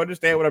back. Do you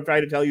understand what I'm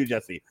trying to tell you,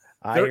 Jesse?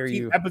 I hear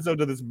you. 13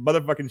 episodes of this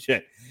motherfucking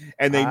shit,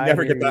 and they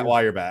never get that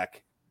wire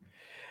back.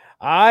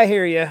 I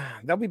hear you.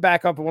 They'll be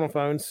back up on the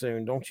phone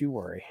soon. Don't you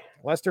worry.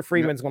 Lester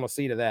Freeman's going to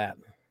see to that.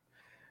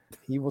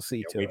 He will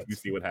see to it. You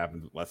see what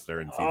happens with Lester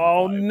in season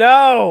 5.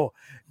 No,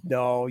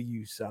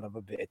 you son of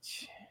a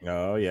bitch.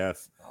 Oh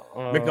yes.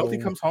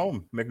 McNulty comes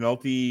home.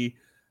 McNulty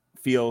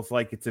feels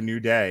like it's a new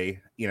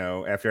day.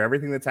 After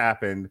everything that's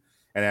happened,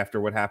 and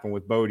after what happened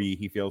with Bodhi,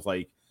 he feels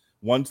like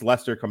once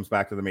Lester comes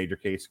back to the Major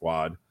K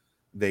squad,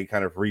 they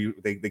kind of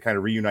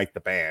reunite the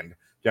band.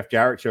 Jeff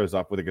Jarrett shows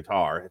up with a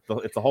guitar.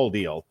 It's a whole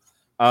deal.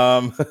 He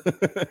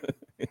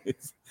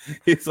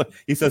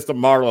says to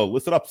Marlo,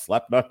 "Listen up,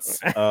 slapnuts."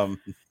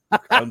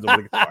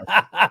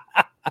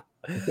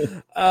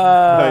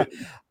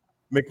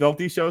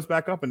 McNulty shows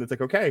back up, and it's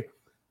like, okay,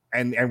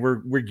 and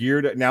we're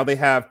geared now. They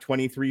have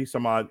 20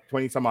 some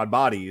odd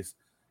bodies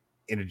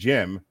in a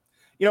gym.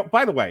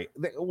 By the way,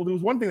 there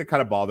was one thing that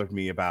kind of bothered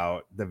me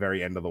about the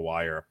very end of The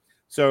Wire.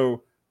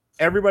 So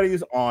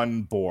everybody's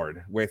on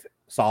board with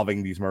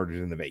solving these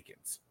murders in the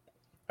Vacants.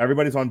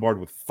 Everybody's on board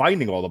with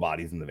finding all the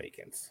bodies in the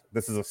Vacants.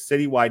 This is a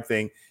citywide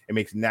thing. It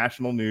makes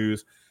national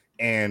news.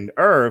 And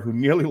Irv, who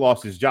nearly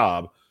lost his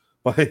job,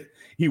 but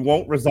he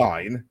won't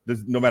resign,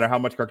 no matter how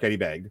much Carcetti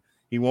begged.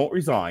 He won't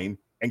resign,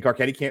 and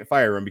Carcetti can't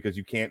fire him because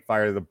you can't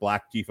fire the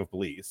black chief of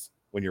police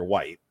when you're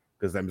white,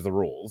 because them's the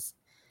rules.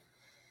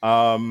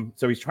 So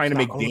he's trying to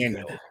make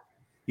Daniels.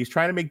 He's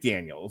trying to make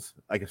Daniels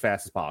like as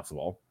fast as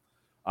possible.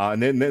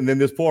 And then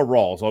there's poor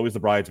Rawls, always the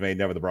bridesmaid,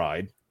 never the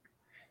bride.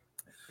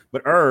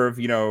 But Irv,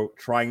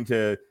 trying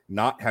to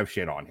not have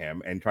shit on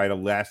him and try to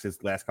last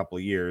his last couple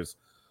of years,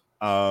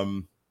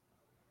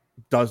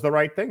 does the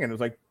right thing. And it was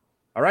like,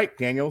 all right,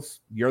 Daniels,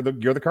 you're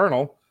the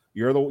colonel.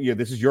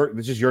 This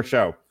is your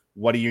show.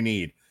 What do you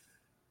need?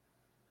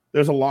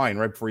 There's a line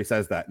right before he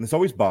says that, and this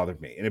always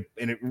bothered me,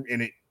 and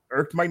it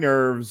irked my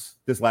nerves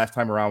this last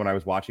time around when I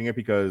was watching it,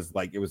 because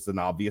like it was an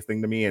obvious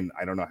thing to me, and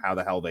I don't know how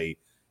the hell they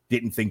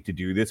didn't think to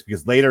do this,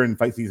 because later in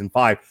season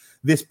 5,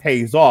 this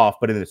pays off,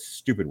 but in a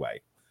stupid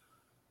way.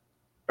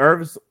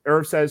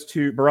 Burrell says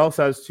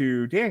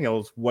to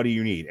Daniels, "What do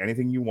you need?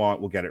 Anything you want,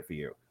 we'll get it for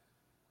you."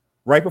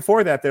 Right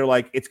before that, they're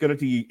like, it's gonna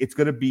be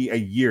a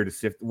year to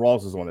sift.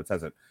 Rawls is the one that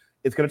says it.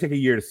 It's gonna take a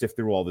year to sift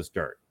through all this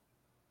dirt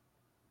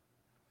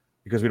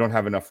because we don't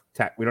have enough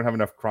tech. We don't have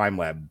enough crime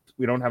lab.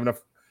 We don't have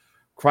enough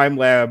crime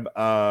lab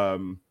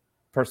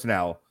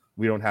personnel.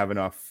 We don't have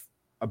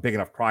a big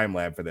enough crime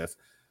lab for this.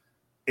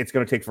 It's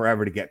gonna take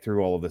forever to get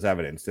through all of this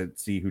evidence to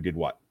see who did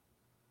what.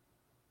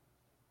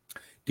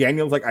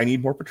 Daniel's like, I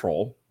need more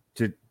patrol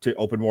to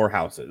open more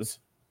houses.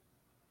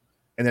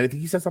 And then I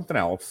think he said something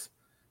else.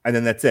 And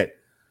then that's it.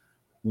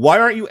 Why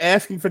aren't you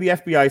asking for the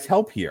FBI's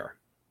help here?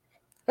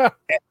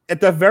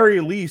 At the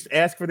very least,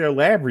 ask for their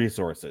lab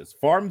resources.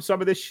 Farm some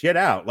of this shit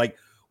out. Like,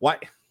 why?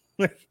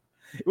 It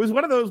was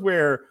one of those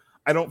where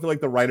I don't feel like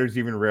the writers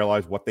even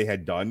realized what they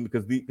had done,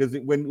 because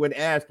when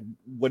asked,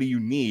 what do you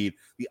need?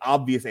 The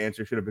obvious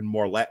answer should have been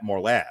more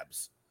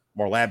labs,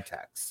 more lab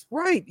techs.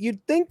 Right.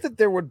 You'd think that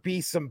there would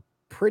be some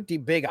pretty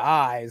big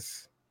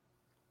eyes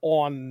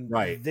on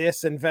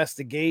this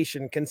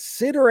investigation,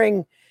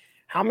 considering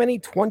how many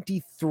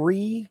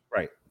 23.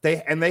 Right.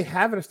 They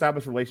have an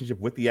established relationship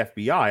with the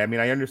FBI. I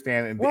mean, I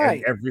understand in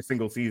every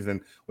single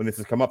season when this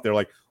has come up, they're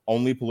like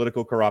only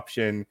political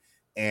corruption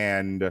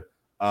and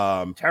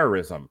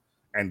terrorism,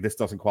 and this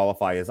doesn't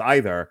qualify as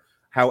either.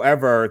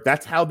 However,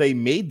 that's how they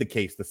made the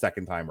case the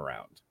second time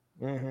around.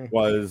 Mm-hmm.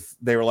 Was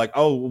they were like,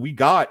 oh, we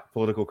got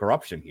political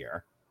corruption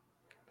here.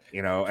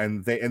 you know,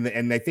 and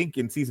I think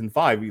in season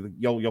 5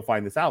 you'll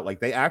find this out. Like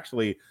they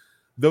actually,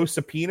 those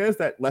subpoenas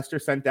that Lester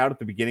sent out at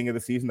the beginning of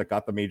the season that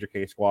got the Major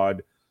K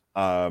Squad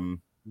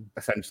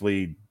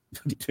essentially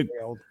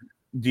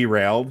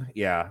derailed,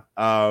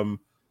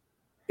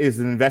 is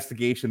an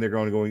investigation they're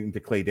going to go into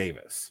Clay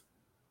Davis,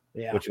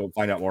 which you'll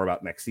find out more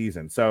about next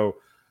season. So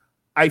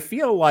I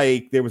feel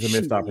like there was a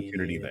missed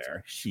opportunity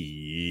there.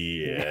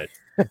 Shit.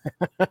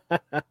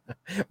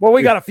 Well,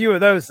 we got a few of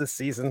those this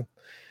season.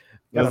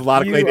 There's a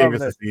lot of Clay Davis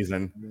this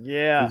season.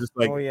 Yeah. Just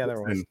like,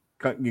 there was.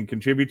 You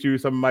contribute to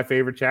some of my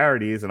favorite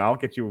charities, and I'll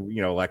get you,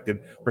 elected.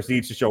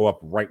 Proceeds to show up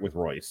right with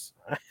Royce.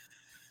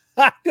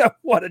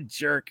 What a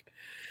jerk.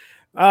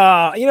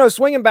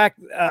 Swinging back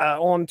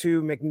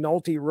onto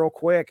McNulty real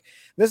quick.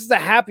 This is the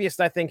happiest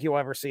I think you'll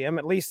ever see him,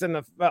 at least in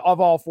of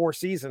all 4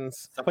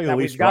 seasons. Definitely the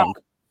least drunk.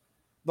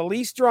 The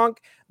least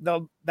drunk,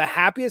 the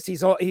happiest.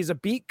 He's a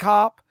beat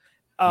cop.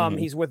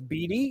 He's with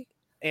Beatty,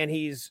 and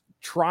he's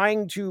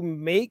trying to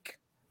make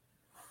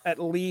at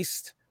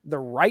least the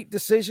right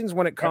decisions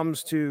when it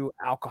comes to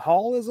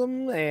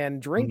alcoholism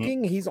and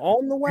drinking. He's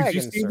on the wagon.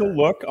 Did you see the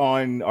look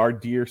on our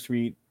dear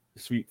sweet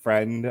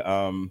friend?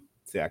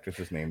 What's the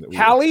actress's name?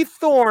 Callie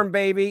Thorne,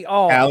 baby.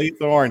 Oh, Callie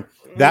Thorne.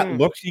 That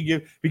look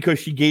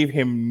she gave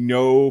him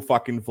no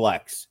fucking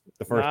flex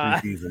the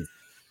first 3 seasons.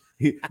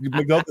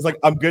 McNulty's like,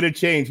 I'm gonna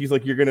change. He's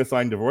like, you're gonna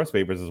sign divorce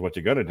papers is what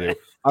you're gonna do.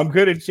 I'm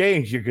gonna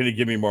change. You're gonna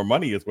give me more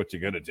money is what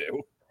you're gonna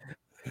do.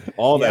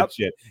 All that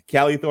shit.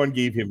 Callie Thorne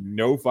gave him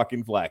no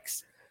fucking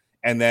flex.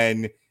 And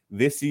then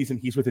this season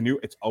he's with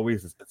it's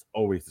always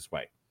this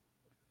way.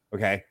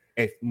 Okay.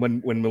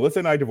 When Melissa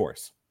and I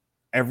divorce,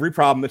 every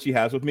problem that she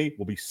has with me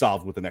will be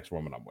solved with the next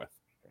woman I'm with.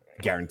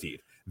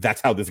 Guaranteed.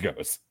 That's how this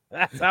goes.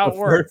 That's how it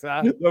works.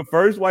 The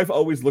first wife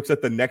always looks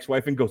at the next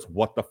wife and goes,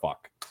 what the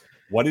fuck?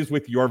 What is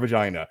with your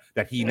vagina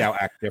that he now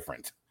acts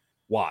different?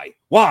 Why?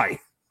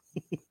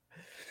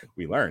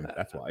 We learned.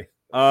 That's why.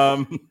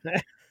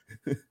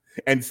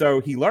 And so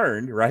he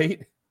learned,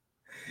 right?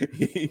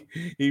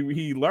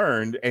 He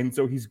learned, and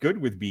so he's good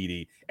with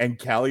Beatty. And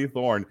Callie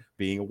Thorne,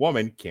 being a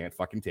woman, can't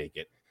fucking take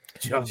it.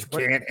 Just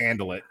can't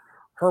handle it.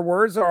 Her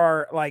words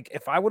are like,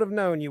 if I would have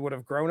known, you would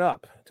have grown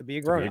up to be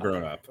a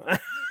grown up.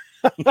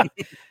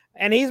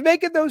 And he's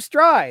making those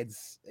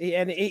strides,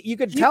 and you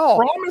could tell.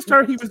 He promised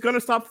her he was going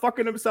to stop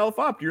fucking himself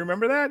up. Do you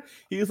remember that?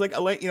 He was like,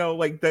 like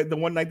the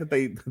one night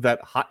that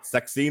hot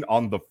sex scene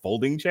on the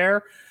folding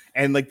chair,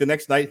 and like the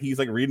next night he's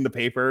like reading the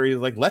paper. He's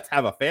like, let's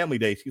have a family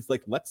day. She's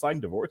like, let's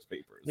sign divorce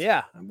papers.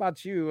 Yeah, how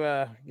about you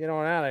get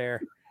on out of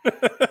here?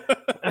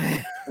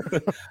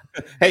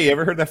 Hey, you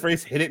ever heard that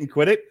phrase? Hit it and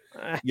quit it.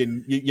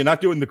 You're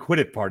not doing the quit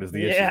it part is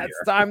the issue. Yeah,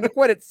 it's time to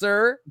quit it,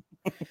 sir.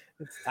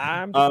 It's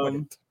time to quit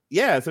it.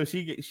 Yeah, so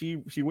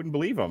she wouldn't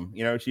believe him.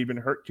 She'd been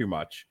hurt too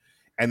much,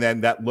 and then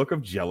that look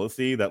of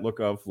jealousy, that look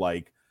of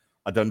like,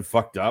 I done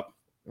fucked up.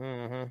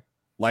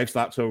 Life's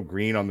not so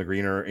green on the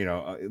greener.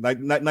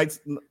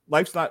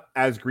 Life's not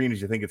as green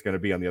as you think it's going to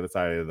be on the other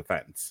side of the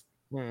fence.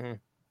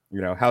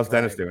 How's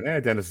Dennis doing?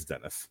 Dennis is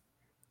Dennis.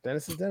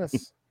 Dennis is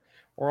Dennis.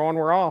 We're on,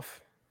 we're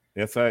off.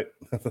 That's right.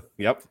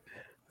 Yep.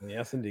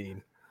 Yes,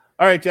 indeed.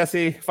 All right,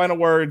 Jesse. Final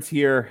words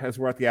here as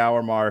we're at the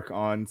hour mark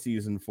on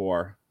season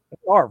 4.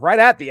 Oh, right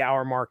at the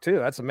hour mark too.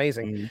 That's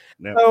amazing.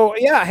 Yep. So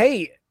yeah,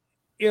 hey,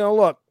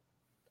 look,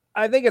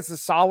 I think it's a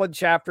solid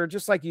chapter,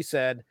 just like you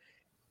said.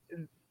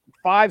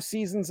 5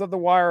 seasons of The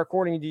Wire,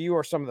 according to you,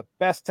 are some of the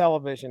best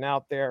television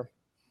out there.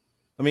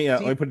 Let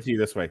me put it to you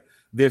this way: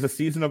 there's a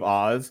season of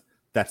Oz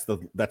that's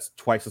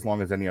twice as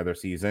long as any other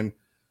season.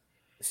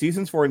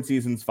 Seasons 4 and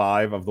seasons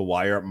 5 of The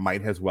Wire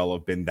might as well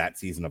have been that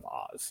season of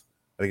Oz.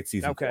 I think it's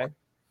season 4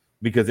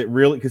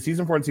 because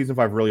season 4 and season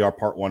 5 really are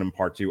part 1 and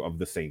part 2 of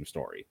the same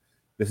story.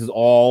 This is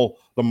all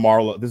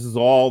This is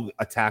all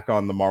attack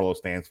on the Marlo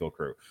Stansfield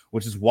crew,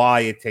 which is why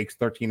it takes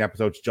 13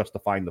 episodes just to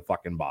find the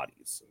fucking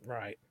bodies.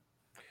 Right.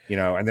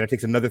 And then it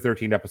takes another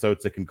 13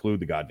 episodes to conclude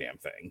the goddamn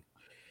thing.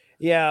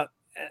 Yeah.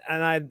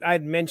 And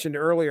I'd mentioned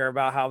earlier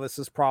about how this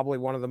is probably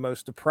one of the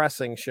most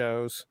depressing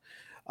shows.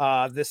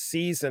 This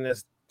season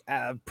is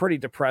pretty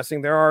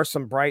depressing. There are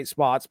some bright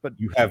spots, but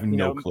you have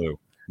no clue.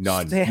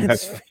 None.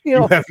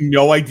 You have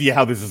no idea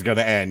how this is going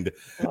to end.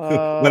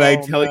 When I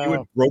tell you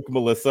it broke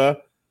Melissa,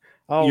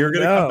 you're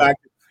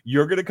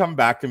gonna come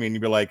back to me and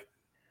you'll be like,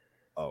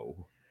 "Oh,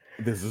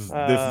 this is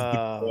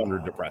the corner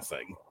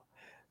depressing."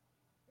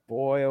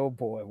 Boy, oh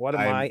boy, what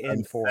am I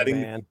in for,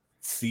 man?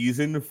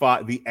 Season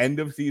 5, the end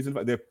of season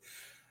 5.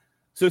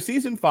 So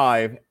season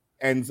 5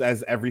 ends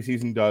as every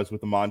season does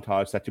with a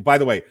montage set to. By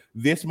the way,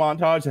 this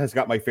montage has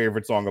got my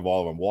favorite song of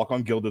all of them, "Walk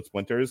on Gilded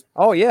Splinters."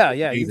 Oh yeah,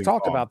 you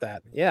talked about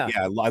that. Yeah,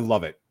 I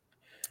love it.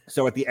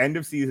 So at the end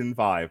of season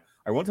 5,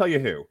 I won't tell you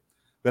who,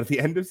 but at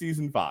the end of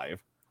season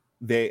 5.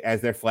 As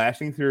they're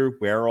flashing through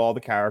where are all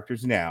the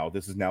characters now,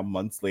 this is now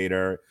months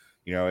later,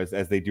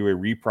 as they do a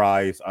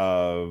reprise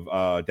of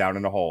Down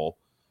in a Hole,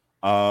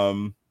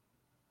 and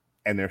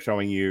they're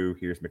showing you,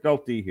 here's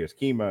McNulty, here's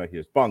Kima,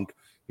 here's Bunk,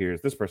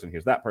 here's this person,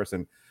 here's that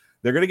person.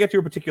 They're going to get to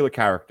a particular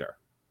character,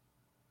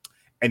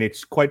 and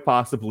it's quite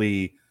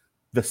possibly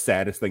the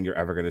saddest thing you're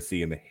ever going to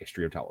see in the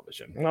history of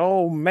television.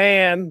 Oh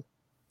man.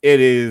 It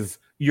is.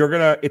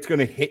 It's going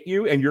to hit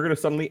you, and you're going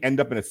to suddenly end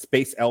up in a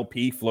space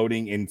LP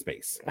floating in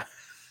space.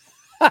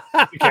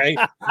 Okay?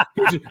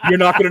 You're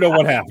not going to know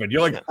what happened.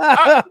 You're like,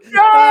 no!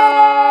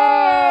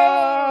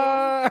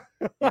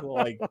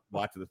 Like,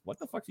 watch this. What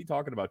the fuck's he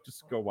talking about?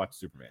 Just go watch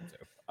Superman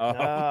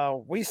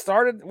 2. We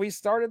started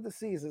the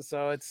season,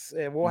 so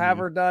we'll have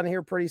her done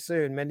here pretty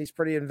soon. Mindy's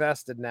pretty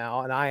invested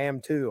now, and I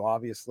am too,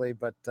 obviously.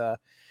 But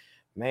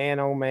man,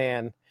 oh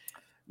man.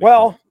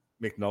 Well,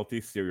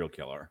 McNulty, serial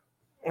killer.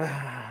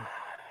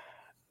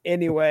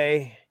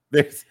 Anyway,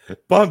 there's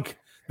Bunk.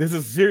 There's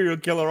a serial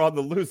killer on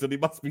the loose, and he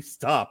must be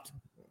stopped.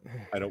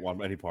 I don't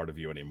want any part of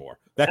you anymore.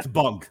 That's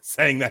Bunk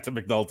saying that to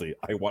McNulty.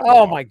 I want.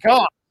 Oh my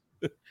god,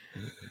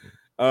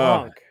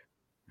 Bunk,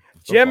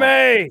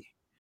 Jimmy.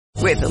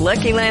 With the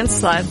Lucky Land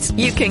Slots,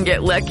 you can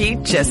get lucky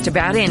just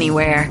about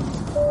anywhere.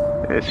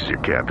 This is your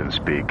captain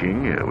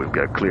speaking. We've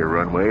got clear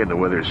runway and the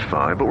weather's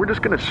fine, but we're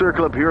just going to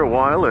circle up here a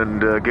while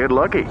and get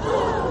lucky.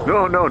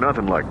 No,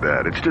 nothing like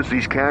that. It's just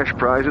these cash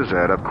prizes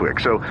add up quick.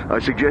 So I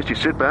suggest you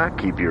sit back,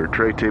 keep your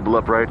tray table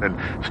upright, and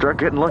start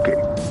getting lucky.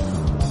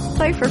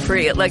 Play for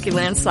free at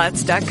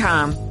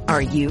LuckyLandSlots.com.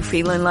 Are you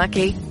feeling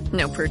lucky?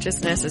 No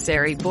purchase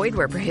necessary. Void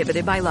where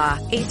prohibited by law.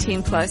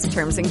 18+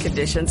 terms and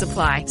conditions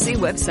apply. See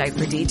website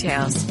for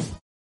details.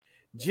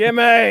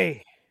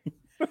 Jimmy.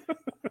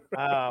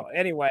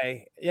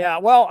 Anyway, yeah.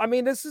 Well, I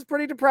mean, this is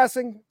pretty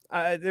depressing.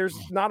 There's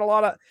not a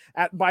lot of.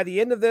 By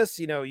the end of this,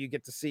 you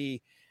get to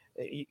see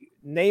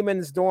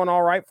Naaman's doing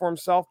all right for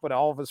himself, but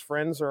all of his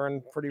friends are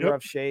in pretty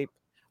rough shape.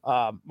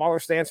 Marler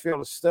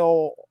Stansfield is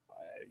still.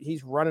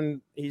 He's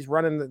running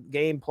the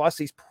game. Plus,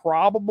 he's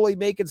probably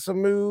making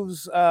some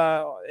moves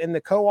in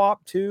the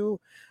co-op too.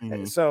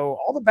 Mm-hmm. So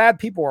all the bad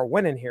people are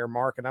winning here,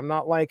 Mark, and I'm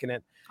not liking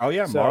it. Oh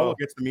yeah, Marlo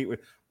gets to meet with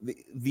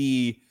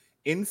the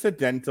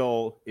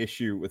incidental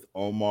issue with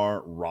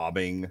Omar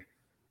robbing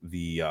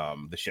the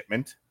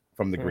shipment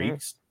from the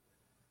Greeks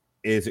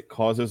is it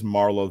causes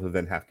Marlo to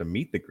then have to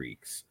meet the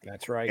Greeks.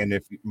 That's right. And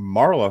if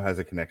Marlo has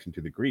a connection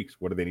to the Greeks,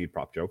 what do they need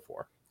Prop Joe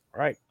for?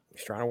 Right.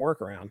 He's trying to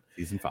work around.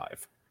 Season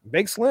 5.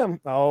 Big Slim.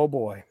 Oh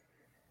boy.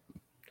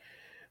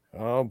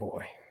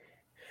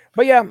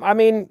 But yeah, I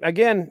mean,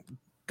 again,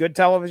 good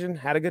television.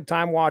 Had a good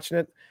time watching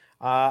it.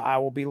 I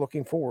will be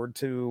looking forward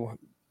to,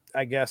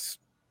 I guess,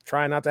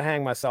 trying not to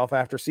hang myself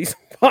after season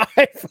 5.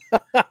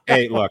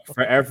 Hey, look,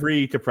 for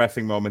every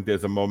depressing moment,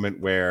 there's a moment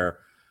where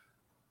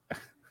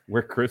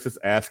Chris is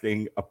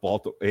asking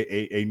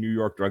a New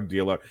York drug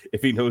dealer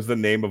if he knows the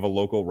name of a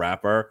local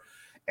rapper,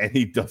 and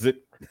he does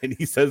it, and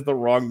he says the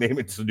wrong name,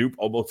 and Snoop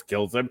almost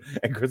kills him.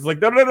 And Chris is like,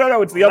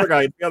 no, it's the other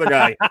guy. It's the other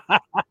guy.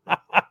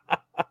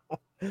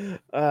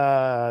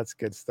 That's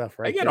good stuff,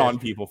 right? I get on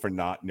people for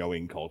not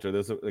knowing culture.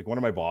 There's like one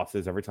of my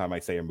bosses, every time I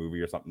say a movie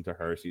or something to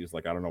her, she's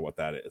like, I don't know what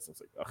that is.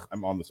 It's like,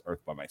 I'm on this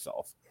earth by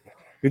myself.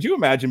 Could you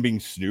imagine being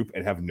Snoop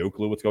and have no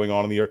clue what's going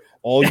on in the earth?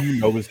 All you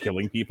know is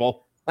killing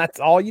people. That's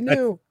all you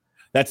knew.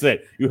 That's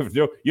it. You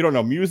don't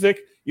know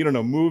music. You don't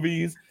know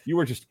movies. You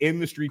were just in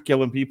the street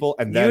killing people,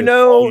 and you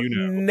know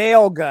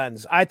nail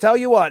guns. I tell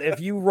you what, if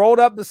you rolled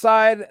up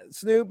beside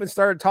Snoop and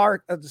started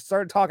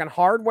talking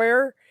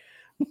hardware,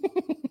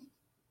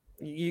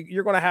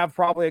 you're going to have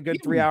probably a good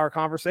 3-hour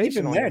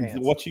conversation. Even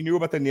then, what she knew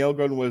about the nail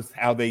gun was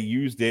how they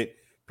used it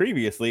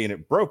previously, and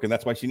it broke, and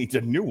that's why she needs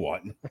a new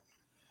one.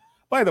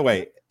 By the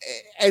way,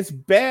 as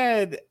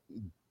bad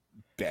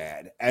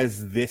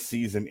as this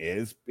season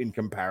is in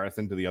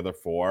comparison to the other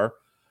 4,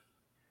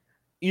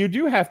 you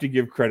do have to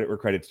give credit where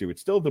credit's due. It's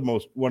still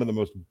one of the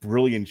most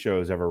brilliant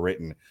shows ever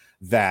written.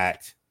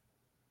 That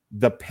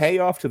the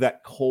payoff to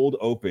that cold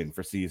open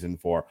for season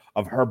 4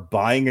 of her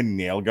buying a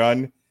nail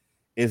gun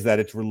is that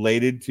it's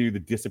related to the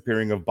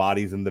disappearing of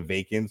bodies in the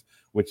Vacants,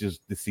 which is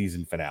the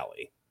season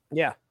finale.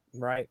 Yeah,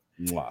 right.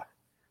 Mwah.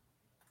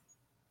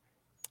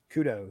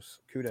 Kudos.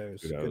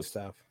 Good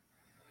stuff.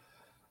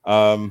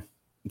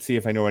 Let's see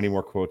if I know any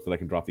more quotes that I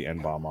can drop the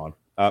N-bomb on.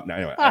 No,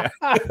 anyway.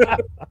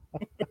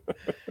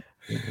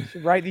 You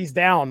should write these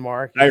down,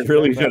 Mark. I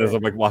really should as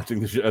I'm watching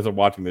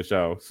the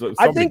show. So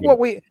I think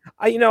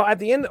at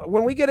the end,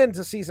 when we get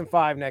into season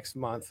 5 next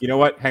month. You know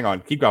what? Hang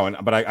on, keep going.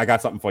 But I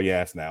got something for you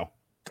ass now.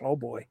 Oh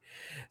boy.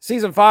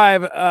 Season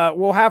 5,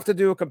 we'll have to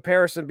do a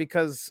comparison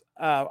because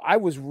I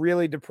was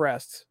really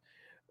depressed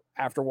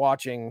after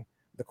watching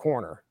The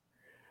Corner.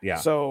 Yeah.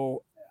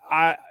 So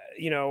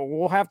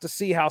we'll have to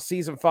see how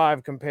season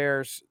 5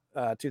 compares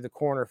to The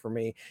Corner for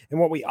me. And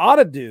what we ought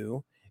to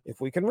do,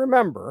 if we can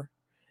remember,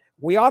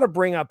 we ought to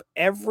bring up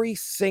every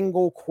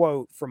single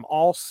quote from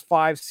all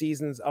 5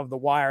 seasons of The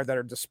Wire that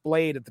are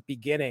displayed at the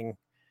beginning.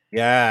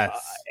 Yes.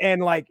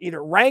 And like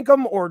either rank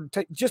them or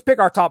just pick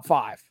our top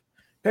 5.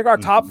 Pick our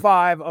top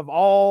 5 of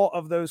all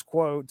of those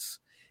quotes,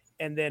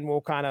 and then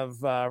we'll kind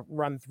of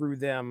run through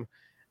them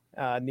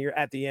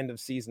at the end of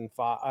season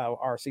 5,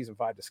 our season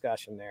 5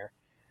 discussion there.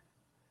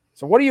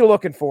 So what are you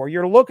looking for?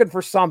 You're looking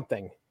for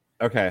something.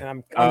 Okay. And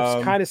I'm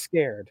kind of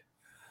scared.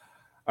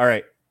 All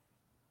right.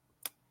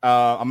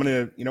 I'm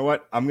going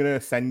to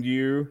send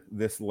you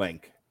this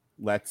link.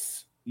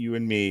 Let's you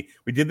and me.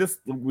 We did this.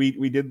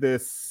 We did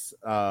this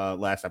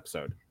last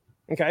episode.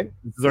 Okay.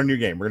 This is our new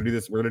game. We're gonna do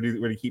this. We're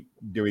gonna keep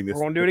doing this.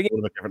 We're gonna do it again. A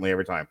little bit differently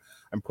every time.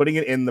 I'm putting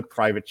it in the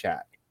private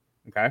chat.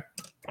 Okay.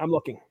 I'm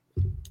looking.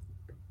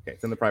 Okay,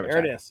 it's in the private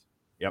chat. There it is.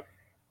 Yep.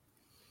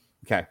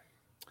 Okay.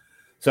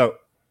 So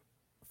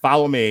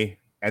follow me,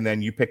 and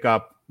then you pick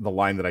up the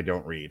line that I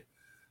don't read.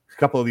 A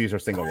couple of these are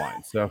single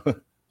lines. So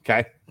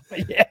okay.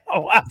 Yeah.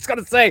 Oh, I was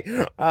gonna say.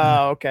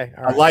 Okay.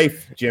 All right. A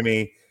life,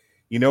 Jimmy.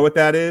 You know what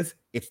that is?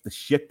 It's the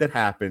shit that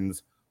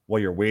happens while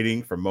you're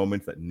waiting for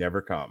moments that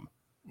never come.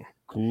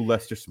 Cool,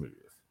 Lester Smooth.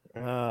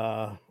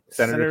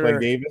 Senator Clay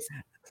Davis.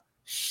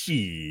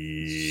 Shit.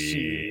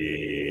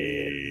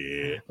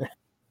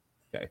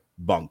 Okay.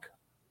 Bunk.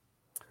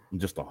 I'm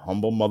just a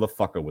humble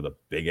motherfucker with a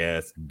big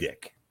ass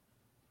dick.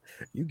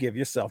 You give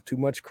yourself too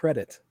much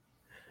credit.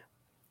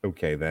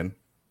 Okay, then.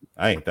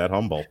 I ain't that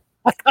humble.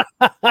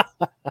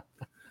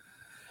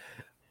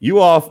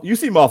 You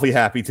seem awfully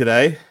happy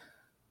today.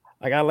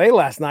 I got laid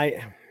last night.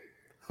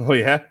 Oh,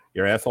 yeah?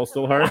 Your asshole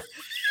still hurt?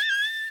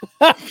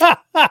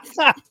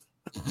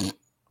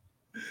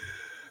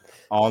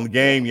 On the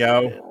game,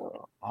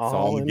 yo.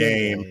 All in the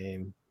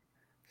game.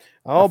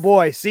 Oh,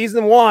 boy.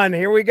 Season 1.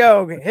 Here we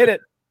go. Hit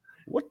it.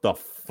 What the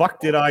fuck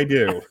did I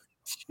do?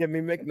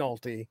 Jimmy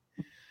McNulty.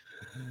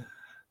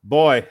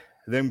 Boy,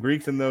 them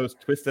Greeks and those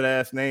twisted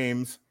ass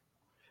names.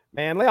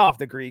 Man, lay off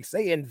the Greeks.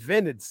 They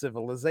invented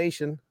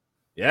civilization.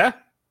 Yeah?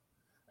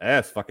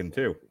 Ass fucking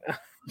too.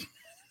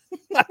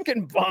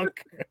 Fucking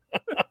bunk.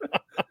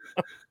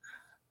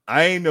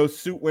 I ain't no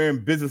suit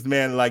wearing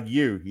businessman like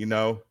you, you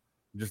know.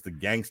 Just a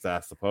gangster, I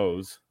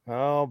suppose.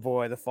 Oh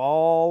boy, the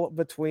fall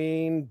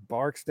between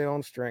Barksdale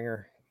and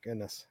Stringer.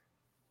 Goodness.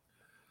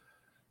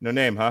 No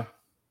name, huh?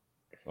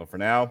 Well, for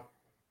now,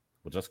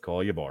 we'll just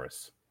call you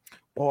Boris.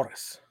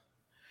 Boris.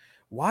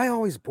 Why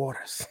always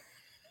Boris?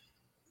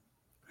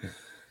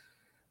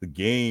 The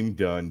game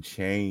done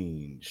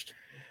changed.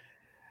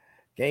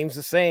 Game's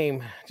the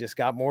same, just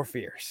got more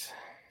fierce.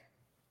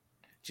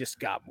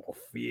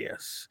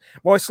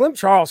 Boy, Slim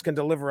Charles can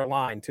deliver a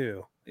line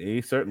too.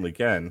 He certainly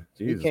can.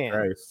 Jesus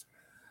Christ.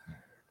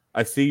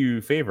 I see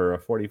you favor a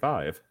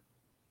 45.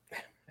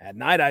 At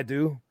night I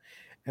do.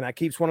 And I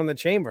keeps one in the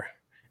chamber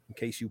in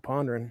case you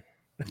pondering.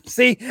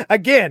 See,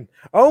 again,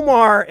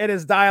 Omar and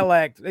his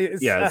dialect.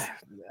 Yes.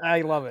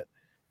 I love it.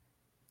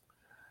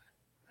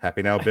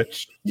 Happy now,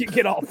 bitch. You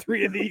get all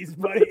three of these,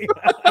 buddy.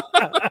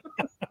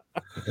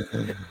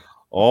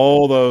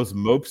 All those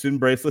mopes and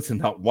bracelets,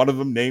 and not one of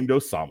them named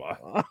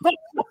Osama.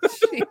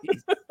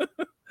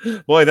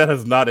 Boy, that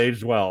has not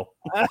aged well.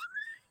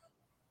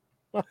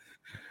 All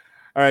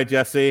right,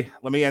 Jesse,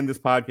 let me end this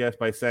podcast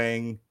by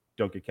saying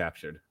don't get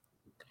captured.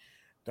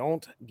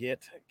 Don't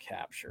get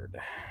captured.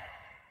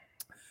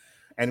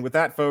 And with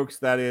that, folks,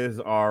 that is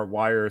our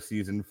Wire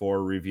Season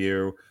 4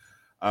 review.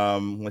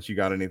 Unless you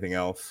got anything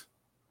else.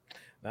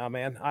 No,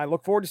 man. I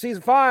look forward to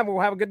Season 5. We'll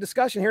have a good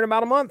discussion here in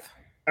about a month.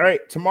 All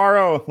right,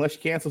 tomorrow, unless she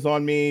cancels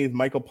on me,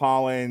 Michael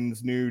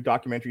Pollan's new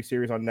documentary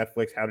series on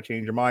Netflix, How to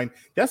Change Your Mind.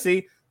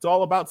 Jesse, it's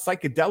all about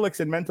psychedelics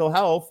and mental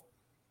health.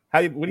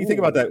 What do you think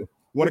about that?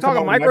 We're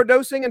talking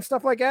microdosing and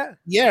stuff like that?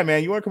 Yeah,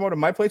 man. You want to come over to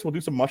my place? We'll do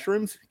some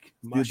mushrooms.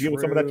 Deal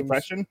with some of that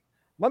depression.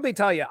 Let me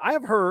tell you, I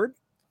have heard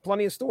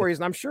plenty of stories,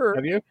 and I'm sure.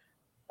 Have you?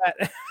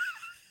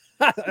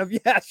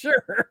 Yeah,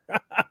 sure.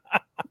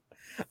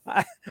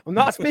 I'm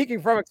not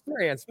speaking from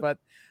experience, but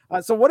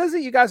so what is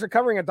it? You guys are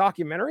covering a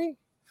documentary?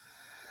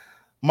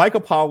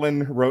 Michael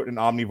Pollan wrote an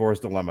Omnivore's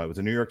Dilemma. It was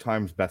a New York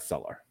Times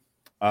bestseller.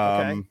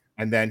 Okay.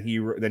 And then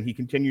he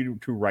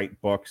continued to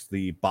write books,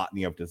 The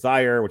Botany of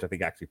Desire, which I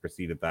think actually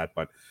preceded that,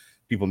 but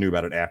people knew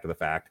about it after the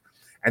fact.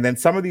 And then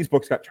some of these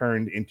books got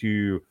turned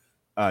into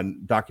a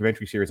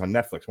documentary series on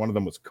Netflix. One of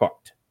them was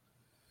Cooked.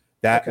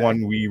 That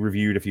one we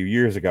reviewed a few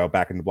years ago,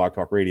 back in the Blog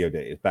Talk Radio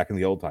days, back in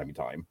the old-timey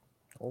time.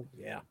 Oh,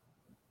 yeah.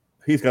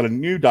 He's got a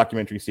new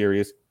documentary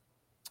series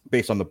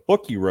based on the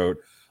book he wrote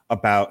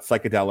about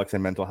psychedelics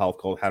and mental health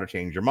called How to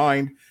Change Your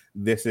Mind.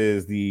 This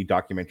is the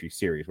documentary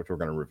series, which we're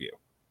going to review.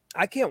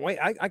 I can't wait.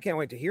 I can't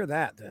wait to hear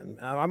that. Then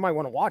I might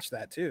want to watch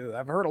that too.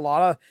 I've heard a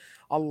lot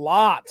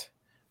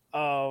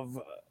of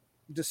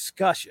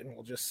discussion,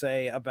 we'll just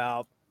say,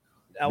 about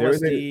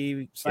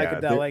LSD,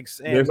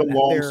 psychedelics. There's a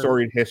long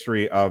storied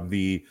history of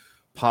the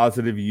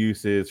positive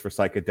uses for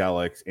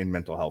psychedelics in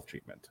mental health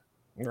treatment.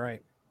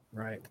 Right.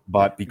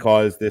 But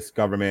because this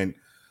government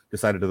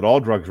decided that all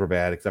drugs were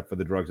bad except for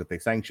the drugs that they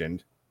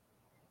sanctioned,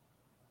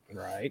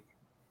 right,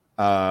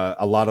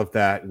 a lot of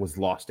that was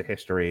lost to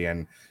history,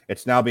 and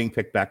it's now being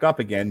picked back up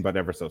again, but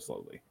ever so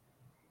slowly.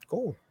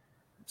 Cool.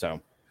 So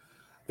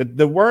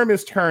the worm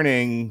is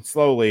turning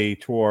slowly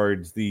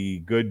towards the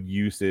good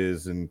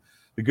uses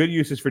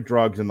for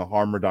drugs and the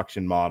harm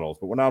reduction models,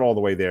 but we're not all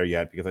the way there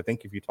yet, because I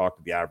think if you talk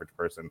to the average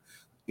person,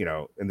 you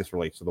know, and this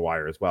relates to The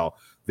Wire as well,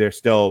 they're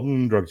still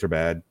drugs are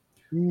bad.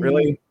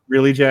 Really,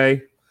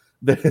 Jay?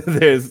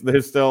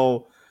 There's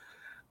still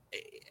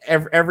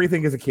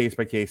everything is a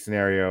case-by-case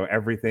scenario.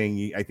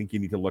 Everything, I think you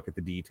need to look at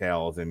the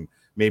details and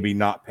maybe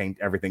not paint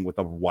everything with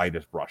the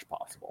widest brush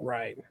possible.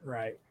 Right.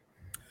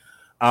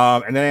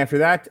 And then after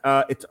that,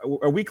 it's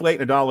a week late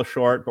and $1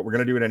 short, but we're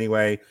going to do it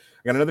anyway. I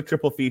got another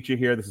triple feature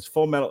here. This is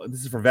Full Metal.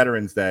 This is for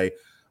Veterans Day.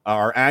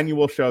 Our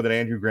annual show that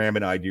Andrew Graham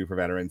and I do for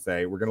Veterans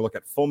Day. We're going to look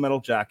at Full Metal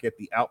Jacket,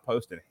 The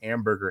Outpost, and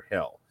Hamburger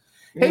Hill.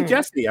 Hey,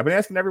 Jesse, I've been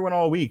asking everyone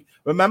all week.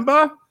 Do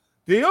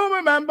you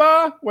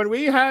remember when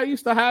we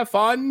used to have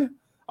fun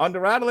on the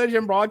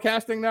Rattlegion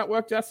Broadcasting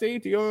Network, Jesse?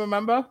 Do you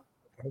remember?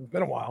 It's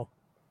been a while.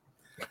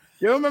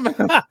 Do you remember?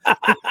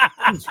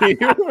 Do you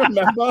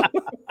remember?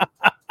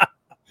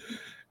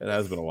 It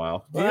has been a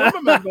while. Do you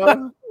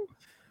remember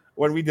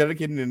when we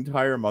dedicated an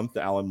entire month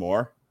to Alan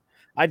Moore?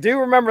 I do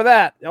remember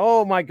that.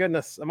 Oh, my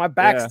goodness. My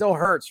back still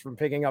hurts from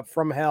picking up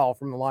From Hell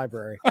from the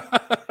library.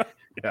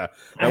 Yeah,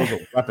 that was a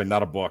weapon,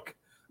 not a book.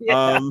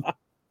 Yeah.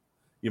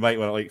 You might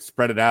want to like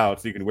spread it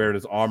out so you can wear it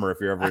as armor if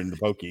you're ever in the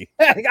pokey.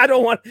 I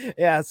don't want.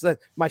 Yeah, it's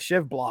my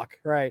shiv block,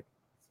 right?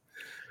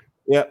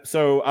 Yeah.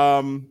 So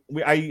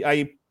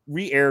I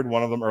re-aired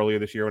one of them earlier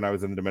this year when I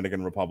was in the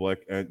Dominican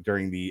Republic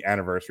during the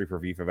anniversary for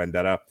V for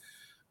Vendetta.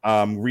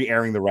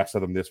 Re-airing the rest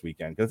of them this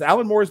weekend because it's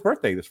Alan Moore's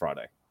birthday this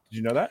Friday. Did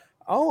you know that?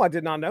 Oh, I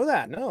did not know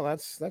that. No,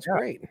 that's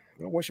great.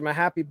 I wish him a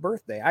happy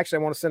birthday. Actually,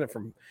 I want to send it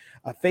from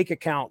a fake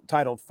account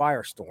titled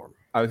Firestorm.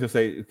 I was going to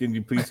say, can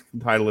you please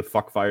title it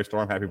Fuck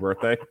Firestorm, Happy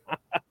Birthday?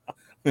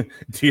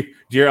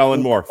 Dear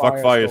Alan Moore, Fuck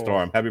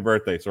Firestorm, Happy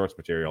Birthday, source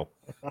material.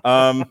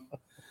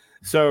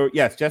 So,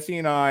 yes, Jesse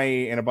and I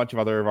and a bunch of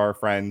other of our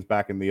friends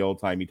back in the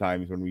old-timey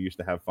times when we used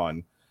to have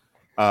fun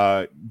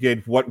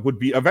did what would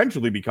be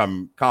eventually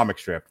become Comic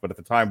Strip, but at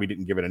the time we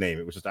didn't give it a name.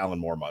 It was just Alan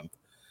Moore Month.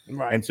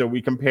 Right. And so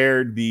we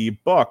compared the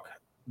book,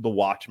 The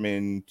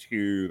Watchmen,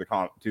 to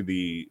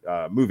the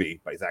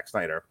movie by Zack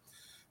Snyder.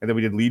 And then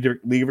we did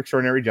League of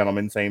Extraordinary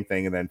Gentlemen, same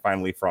thing. And then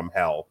finally From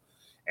Hell.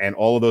 And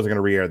all of those are going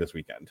to re-air this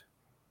weekend.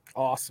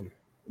 Awesome.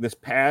 This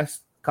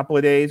past couple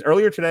of days,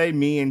 earlier today,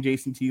 me and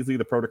Jason Teasley,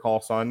 the Protocol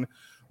Son,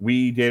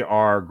 we did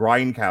our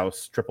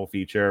Grindhouse triple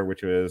feature,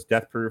 which was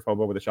Death Proof,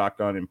 Hobo with a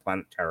Shotgun, and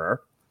Planet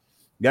Terror.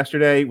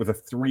 Yesterday was a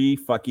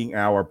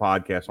 3-fucking-hour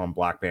podcast on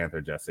Black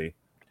Panther, Jesse.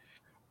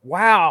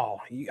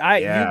 Wow. You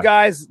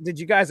guys, did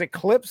you guys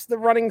eclipse the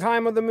running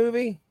time of the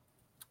movie?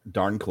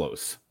 Darn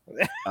close.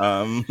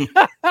 Oh,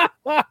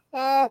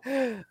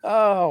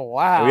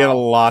 wow. We had a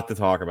lot to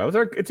talk about.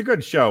 It's a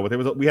good show,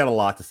 but we had a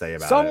lot to say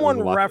about it.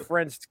 Someone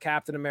referenced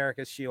Captain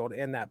America's shield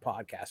in that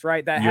podcast,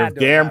 right? You're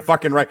damn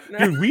fucking right.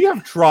 Dude, we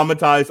have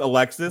traumatized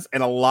Alexis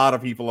and a lot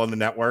of people on the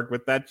network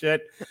with that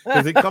shit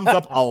because it comes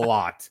up a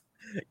lot.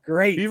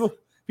 Great.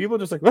 People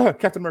just like,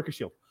 Captain America's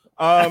shield.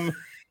 So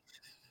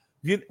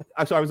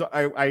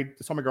I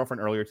saw my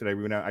girlfriend earlier today.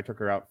 We went out. I took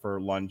her out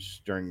for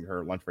lunch during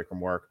her lunch break from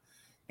work,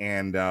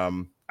 and I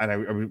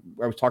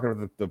was talking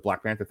about the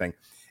Black Panther thing,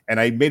 and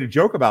I made a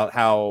joke about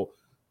how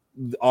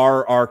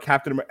our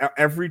Captain America,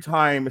 every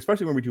time,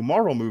 especially when we do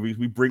Marvel movies,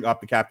 we bring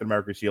up the Captain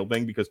America shield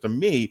thing because to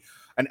me,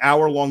 an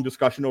hour-long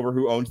discussion over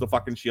who owns the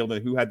fucking shield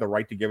and who had the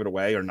right to give it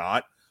away or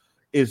not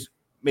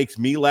makes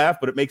me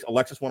laugh, but it makes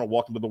Alexis want to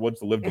walk into the woods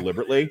to live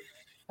deliberately.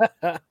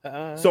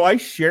 So I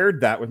shared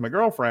that with my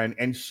girlfriend,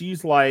 and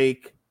she's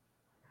like,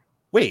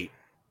 "Wait,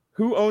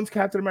 who owns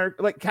Captain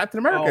America? Like Captain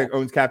America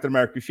owns Captain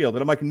America's shield."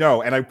 And I'm like,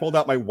 "No." And I pulled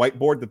out my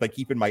whiteboard that I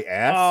keep in my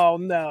ass. Oh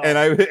no! And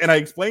I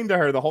explained to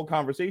her the whole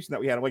conversation that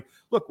we had. I'm like,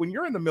 "Look, when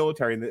you're in the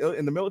military, and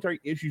the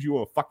military issues you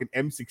a fucking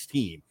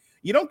M16,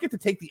 you don't get to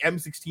take the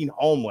M16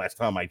 home. Last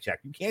time I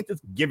checked, you can't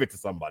just give it to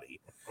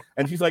somebody."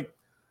 And she's like,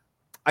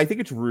 "I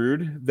think it's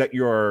rude that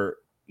you're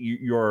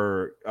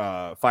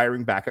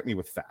firing back at me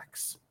with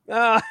facts."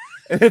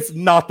 It's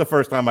not the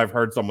first time I've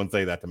heard someone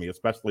say that to me,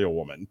 especially a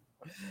woman.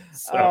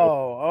 So.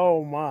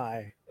 Oh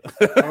my.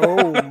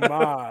 Oh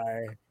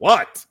my.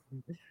 What?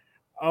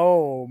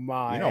 Oh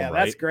my. You know, yeah, right?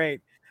 That's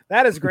great.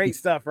 That is great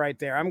stuff right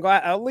there. I'm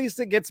glad at least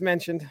it gets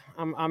mentioned.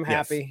 I'm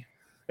happy.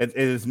 Yes. It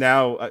is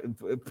now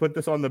put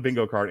this on the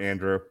bingo card,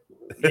 Andrew.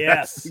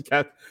 Yes.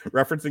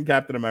 Referencing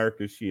Captain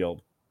America's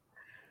shield.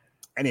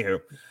 Anywho.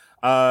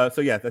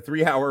 So yeah, the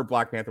 3-hour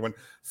Black Panther one,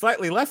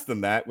 slightly less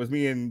than that, was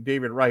me and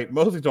David Wright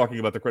mostly talking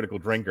about The Critical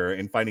Drinker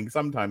and finding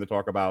some time to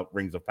talk about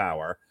Rings of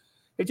Power.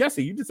 Hey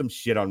Jesse, you did some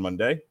shit on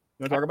Monday. You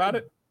want to talk about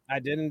it? I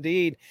did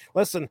indeed.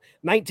 Listen,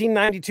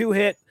 1992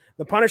 hit.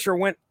 The Punisher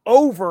went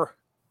over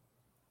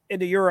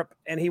into Europe,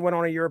 and he went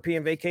on a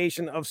European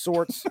vacation of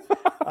sorts.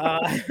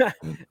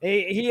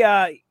 He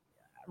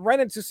ran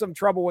into some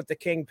trouble with the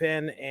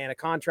Kingpin and a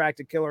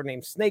contracted killer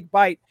named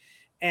Snakebite,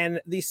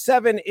 and the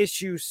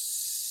 7-issue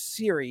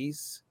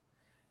series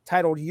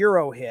titled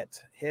Euro hit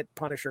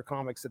Punisher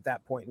Comics at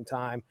that point in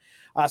time.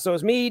 So it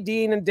was me,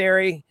 Dean, and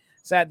Derry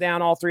sat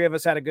down. All three of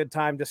us had a good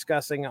time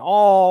discussing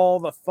all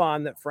the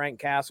fun that Frank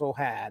Castle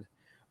had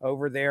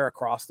over there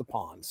across the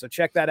pond. So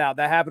check that out.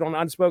 That happened on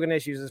Unspoken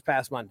Issues this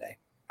past Monday.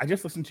 I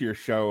just listened to your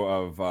show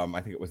of I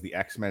think it was the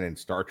X-Men and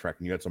Star Trek,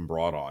 and you had some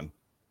broad on.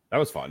 That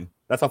was fun.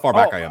 That's how far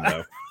back I am,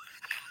 though.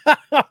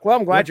 Well,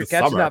 I'm glad you're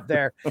catching up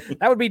there.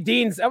 That would be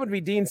Dean's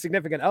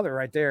significant other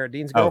right there.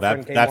 Dean's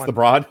girlfriend came on. That's the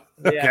broad?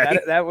 Yeah,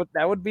 okay.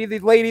 that would be the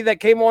lady that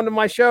came on to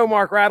my show,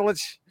 Mark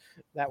Radulich.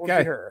 That would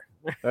be her.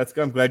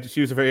 I'm glad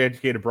she was a very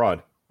educated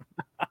broad.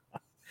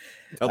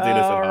 Tell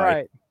Dana all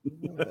right.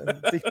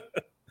 This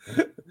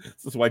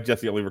is why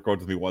Jesse only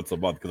records with me once a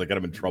month, because I get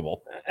him in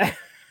trouble.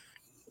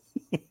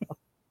 You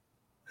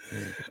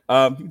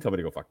can tell me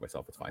to go fuck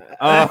myself. It's fine.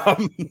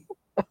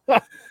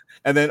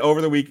 And then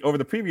over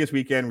the previous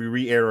weekend, we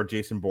re-aired our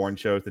Jason Bourne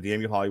shows, the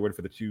DMU Hollywood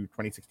for the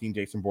 2016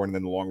 Jason Bourne, and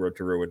then the Long Road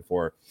to Ruin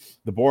for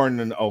the Bourne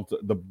and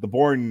the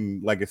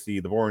Bourne Legacy,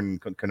 the Bourne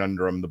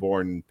Conundrum, the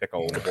Bourne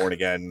Pickle, the Bourne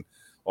Again,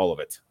 all of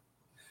it.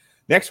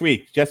 Next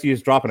week, Jesse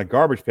is dropping a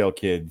Garbage Pail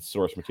Kids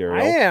source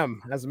material. I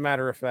am, as a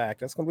matter of fact.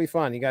 That's going to be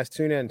fun. You guys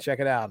tune in, check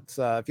it out.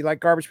 If you like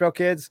Garbage Pail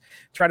Kids,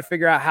 try to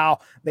figure out how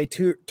they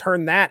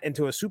turn that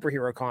into a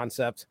superhero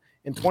concept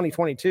in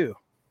 2022.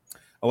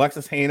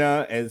 Alexis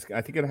Hana is, I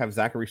think, going to have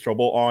Zachary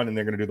Strobel on, and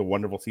they're going to do the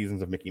Wonderful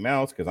Seasons of Mickey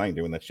Mouse, because I ain't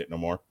doing that shit no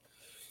more.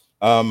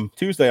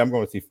 Tuesday, I'm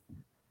going to see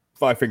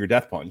Five Finger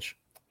Death Punch.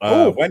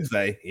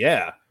 Wednesday,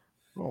 yeah.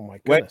 Oh, my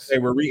goodness. Wednesday,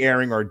 we're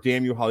re-airing our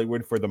Damn You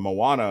Hollywood for the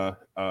Moana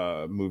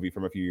movie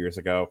from a few years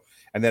ago.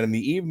 And then in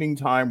the evening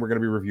time, we're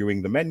going to be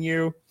reviewing The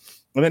Menu.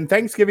 And then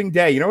Thanksgiving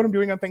Day. You know what I'm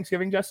doing on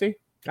Thanksgiving, Jesse?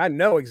 I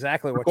know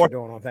exactly what you're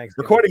doing on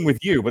Thanksgiving. Recording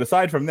with you. But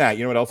aside from that,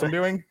 you know what else I'm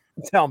doing?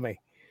 Tell me.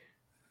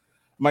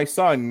 My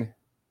son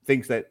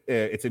thinks that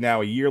it's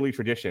now a yearly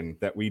tradition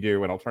that we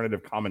do an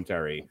alternative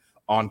commentary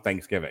on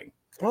Thanksgiving.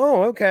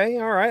 Oh, okay.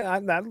 All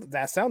right.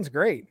 That sounds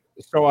great.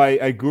 So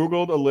I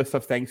Googled a list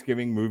of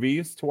Thanksgiving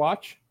movies to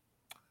watch,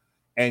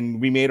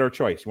 and we made our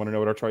choice. You want to know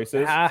what our choice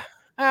is?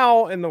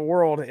 How in the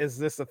world is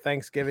this a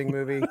Thanksgiving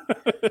movie?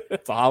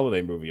 It's a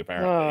holiday movie,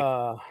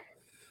 apparently.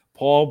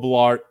 Paul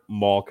Blart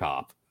Mall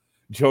Cop.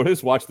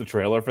 Jonas watched the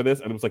trailer for this,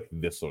 and it was like,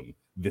 this one.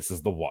 This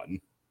is the one.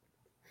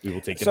 We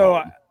will take it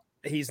home.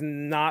 He's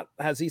not.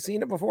 Has he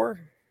seen it before?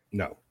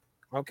 No.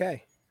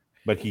 Okay.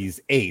 But he's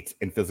 8,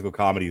 and physical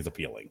comedy is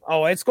appealing.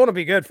 Oh, it's going to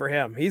be good for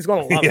him. He's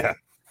going to love it.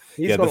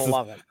 He's going to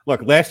love it.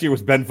 Look, last year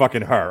was Ben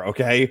fucking Hur.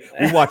 Okay,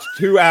 we watched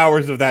 2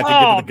 hours of that to get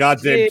to the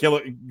goddamn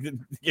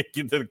get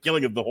to the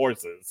killing of the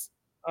horses.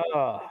 We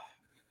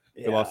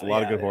lost a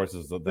lot of good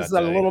horses. This is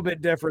a little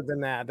bit different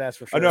than that. That's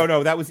for sure. Oh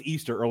no, that was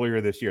Easter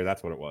earlier this year.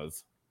 That's what it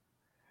was.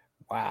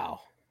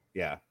 Wow.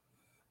 Yeah.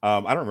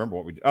 I don't remember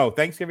what we did. Oh,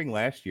 Thanksgiving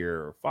last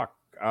year. Fuck.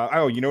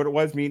 You know what it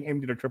was? Me and him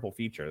did a triple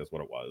feature. That's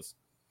what it was.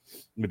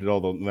 We did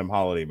all them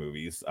holiday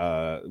movies.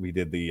 We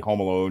did the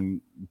Home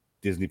Alone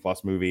Disney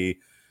Plus movie.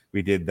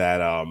 We did that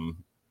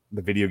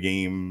the video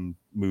game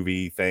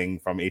movie thing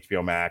from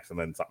HBO Max, and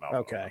then something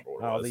else. Okay.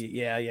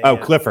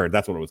 Clifford.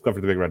 That's what it was.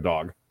 Clifford the Big Red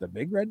Dog. The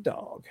Big Red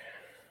Dog.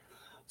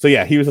 So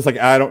yeah, he was just like,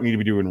 I don't need to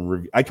be doing a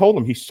review. I told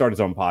him he should start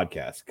his own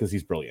podcast because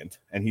he's brilliant.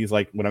 And he's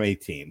like, when I'm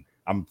 18,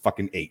 I'm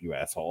fucking 8, you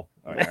asshole.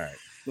 All right.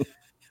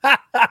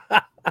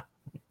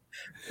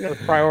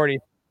 Priority.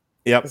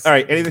 Yep. All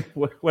right. Anything?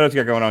 What else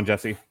you got going on,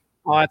 Jesse?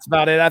 Oh, that's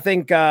about it. I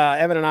think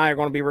Evan and I are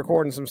going to be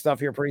recording some stuff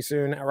here pretty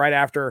soon, right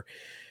after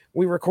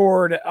we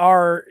record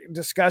our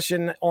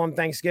discussion on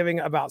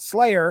Thanksgiving about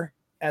Slayer,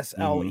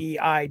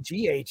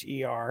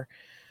 Sleighher.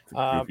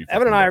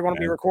 Evan and I are going to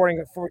be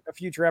recording a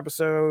future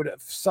episode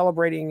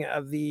celebrating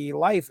the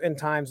life and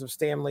times of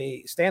Stan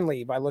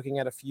Lee by looking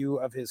at a few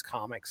of his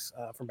comics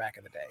from back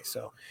in the day.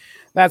 So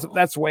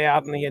that's way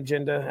out in the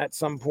agenda at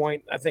some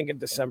point, I think in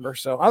December.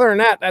 So other than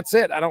that, that's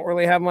it. I don't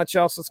really have much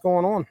else that's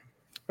going on.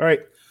 All right,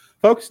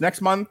 folks,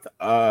 next month,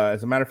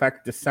 as a matter of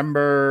fact,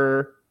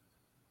 December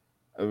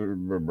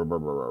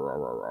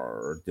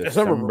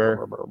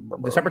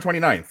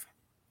 29th.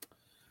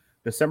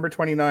 December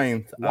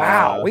 29th.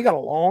 Wow, we got a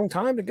long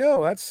time to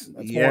go. That's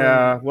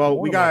yeah.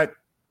 We got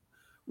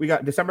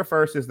December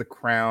 1st is The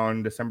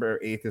Crown. December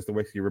 8th is the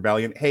Whiskey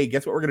Rebellion. Hey,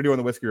 guess what we're gonna do on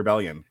the Whiskey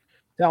Rebellion?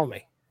 Tell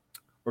me.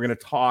 We're gonna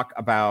talk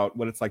about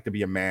what it's like to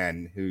be a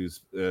man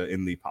who's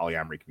in the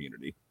polyamory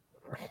community.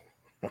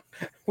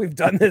 We've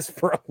done this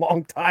for a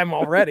long time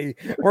already.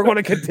 We're going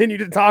to continue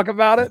to talk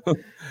about it.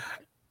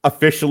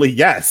 Officially,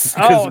 yes.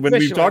 Because when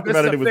we talked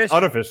about it, it was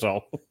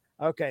unofficial.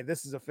 Okay,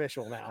 this is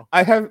official now.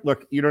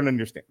 Look, you don't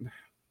understand.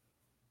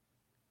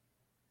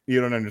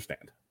 You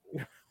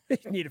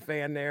need a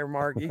fan there,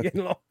 Mark. You getting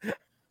a little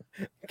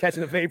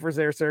catching the vapors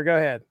there, sir. Go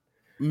ahead.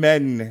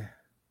 Men,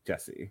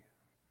 Jesse,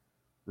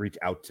 reach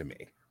out to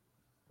me.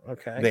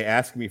 Okay. They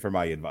ask me for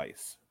my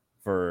advice,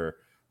 for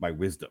my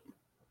wisdom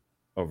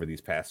over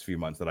these past few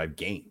months that I've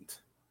gained.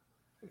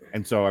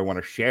 And so I want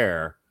to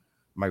share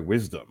my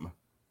wisdom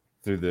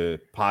through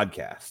the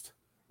podcast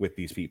with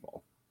these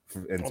people.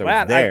 And so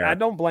it's there. I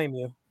don't blame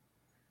you.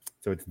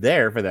 So it's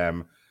there for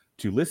them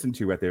to listen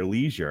to at their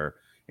leisure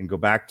and go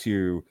back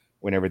to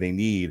whenever they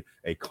need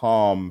a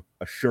calm,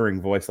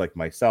 assuring voice like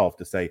myself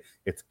to say,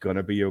 it's going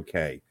to be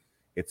okay.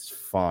 It's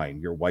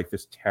fine. Your wife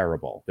is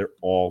terrible. They're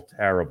all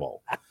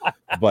terrible.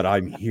 But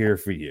I'm here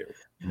for you.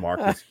 Mark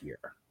is here.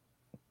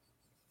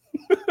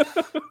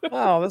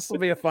 Oh, this will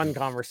be a fun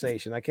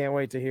conversation. I can't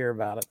wait to hear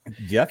about it.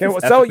 Jeff,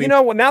 okay, so you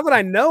know, now that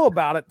I know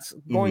about it's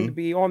going to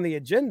be on the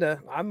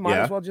agenda, I might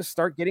as well just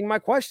start getting my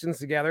questions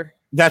together.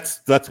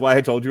 That's why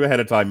I told you ahead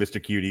of time,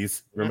 Mr.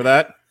 Cuties. Remember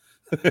that?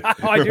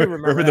 I do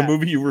remember the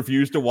movie you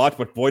refused to watch,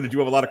 but boy, did you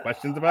have a lot of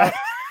questions about?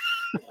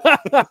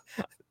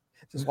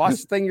 Just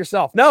watch the thing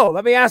yourself. No,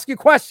 let me ask you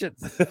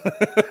questions.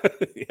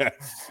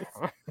 Yes.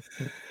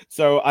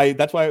 So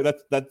that's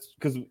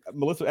because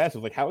Melissa asked,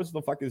 was like, how is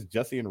the fuck is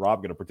Jesse and Rob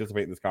going to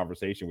participate in this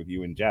conversation with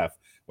you and Jeff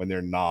when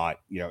they're not,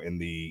 in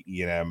the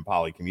E&M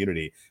poly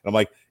community? And I'm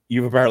like,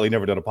 you've apparently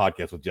never done a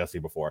podcast with Jesse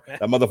before.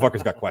 That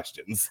motherfucker's got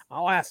questions.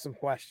 I'll ask some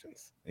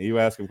questions. And you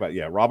ask him,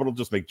 yeah. Robin will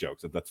just make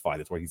jokes. That's fine.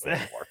 That's what he's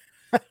there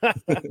for.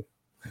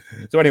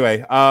 So anyway,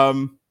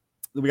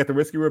 we got the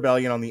Risky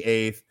Rebellion on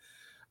the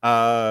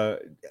 8th.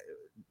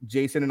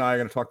 Jason and I are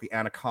going to talk the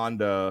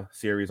Anaconda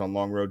series on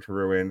Long Road to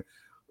Ruin.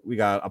 We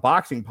got a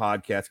boxing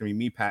podcast. It's going to be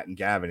me, Pat, and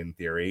Gavin in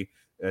theory.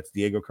 That's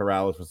Diego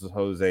Corrales versus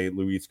Jose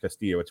Luis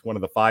Castillo. It's one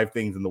of the 5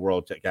 things in the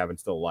world that Gavin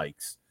still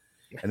likes.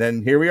 And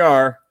then here we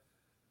are,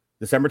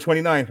 December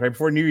 29th, right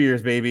before New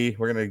Year's, baby.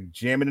 We're going to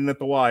jam it in at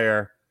the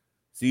wire.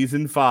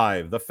 Season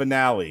 5, the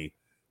finale.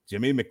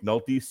 Jimmy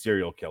McNulty's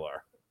Serial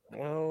Killer.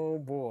 Oh,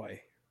 boy.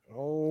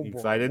 Oh,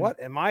 excited? Boy.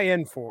 What am I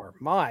in for?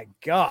 My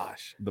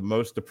gosh. The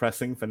most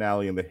depressing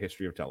finale in the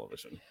history of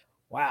television.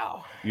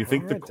 Wow. You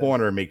think the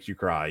corner makes you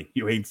cry.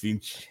 You ain't seen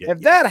shit.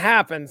 If that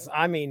happens,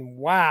 I mean,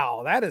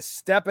 wow, that is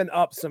stepping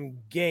up some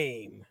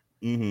game.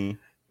 Mm-hmm.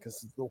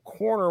 Because the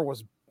corner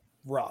was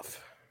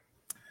rough.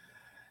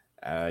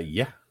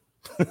 Yeah.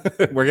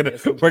 we're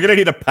gonna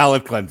need a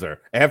palate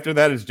cleanser. After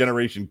that is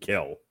Generation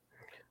Kill.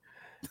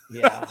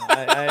 Yeah.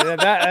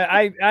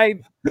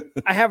 I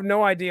have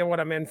no idea what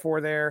I'm in for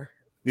there.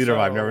 Neither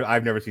have I.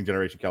 I've never seen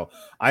Generation Kill.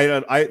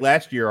 I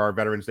last year our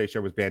Veterans Day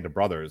show was Band of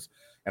Brothers,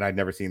 and I'd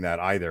never seen that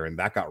either, and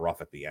that got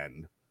rough at the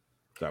end.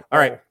 So, all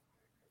right,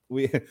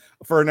 we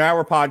for an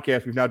hour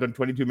podcast, we've now done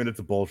 22 minutes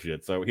of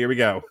bullshit. So here we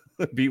go.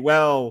 Be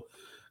well,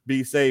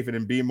 be safe, and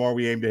in Be More,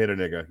 we aim to hit a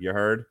nigga. You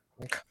heard?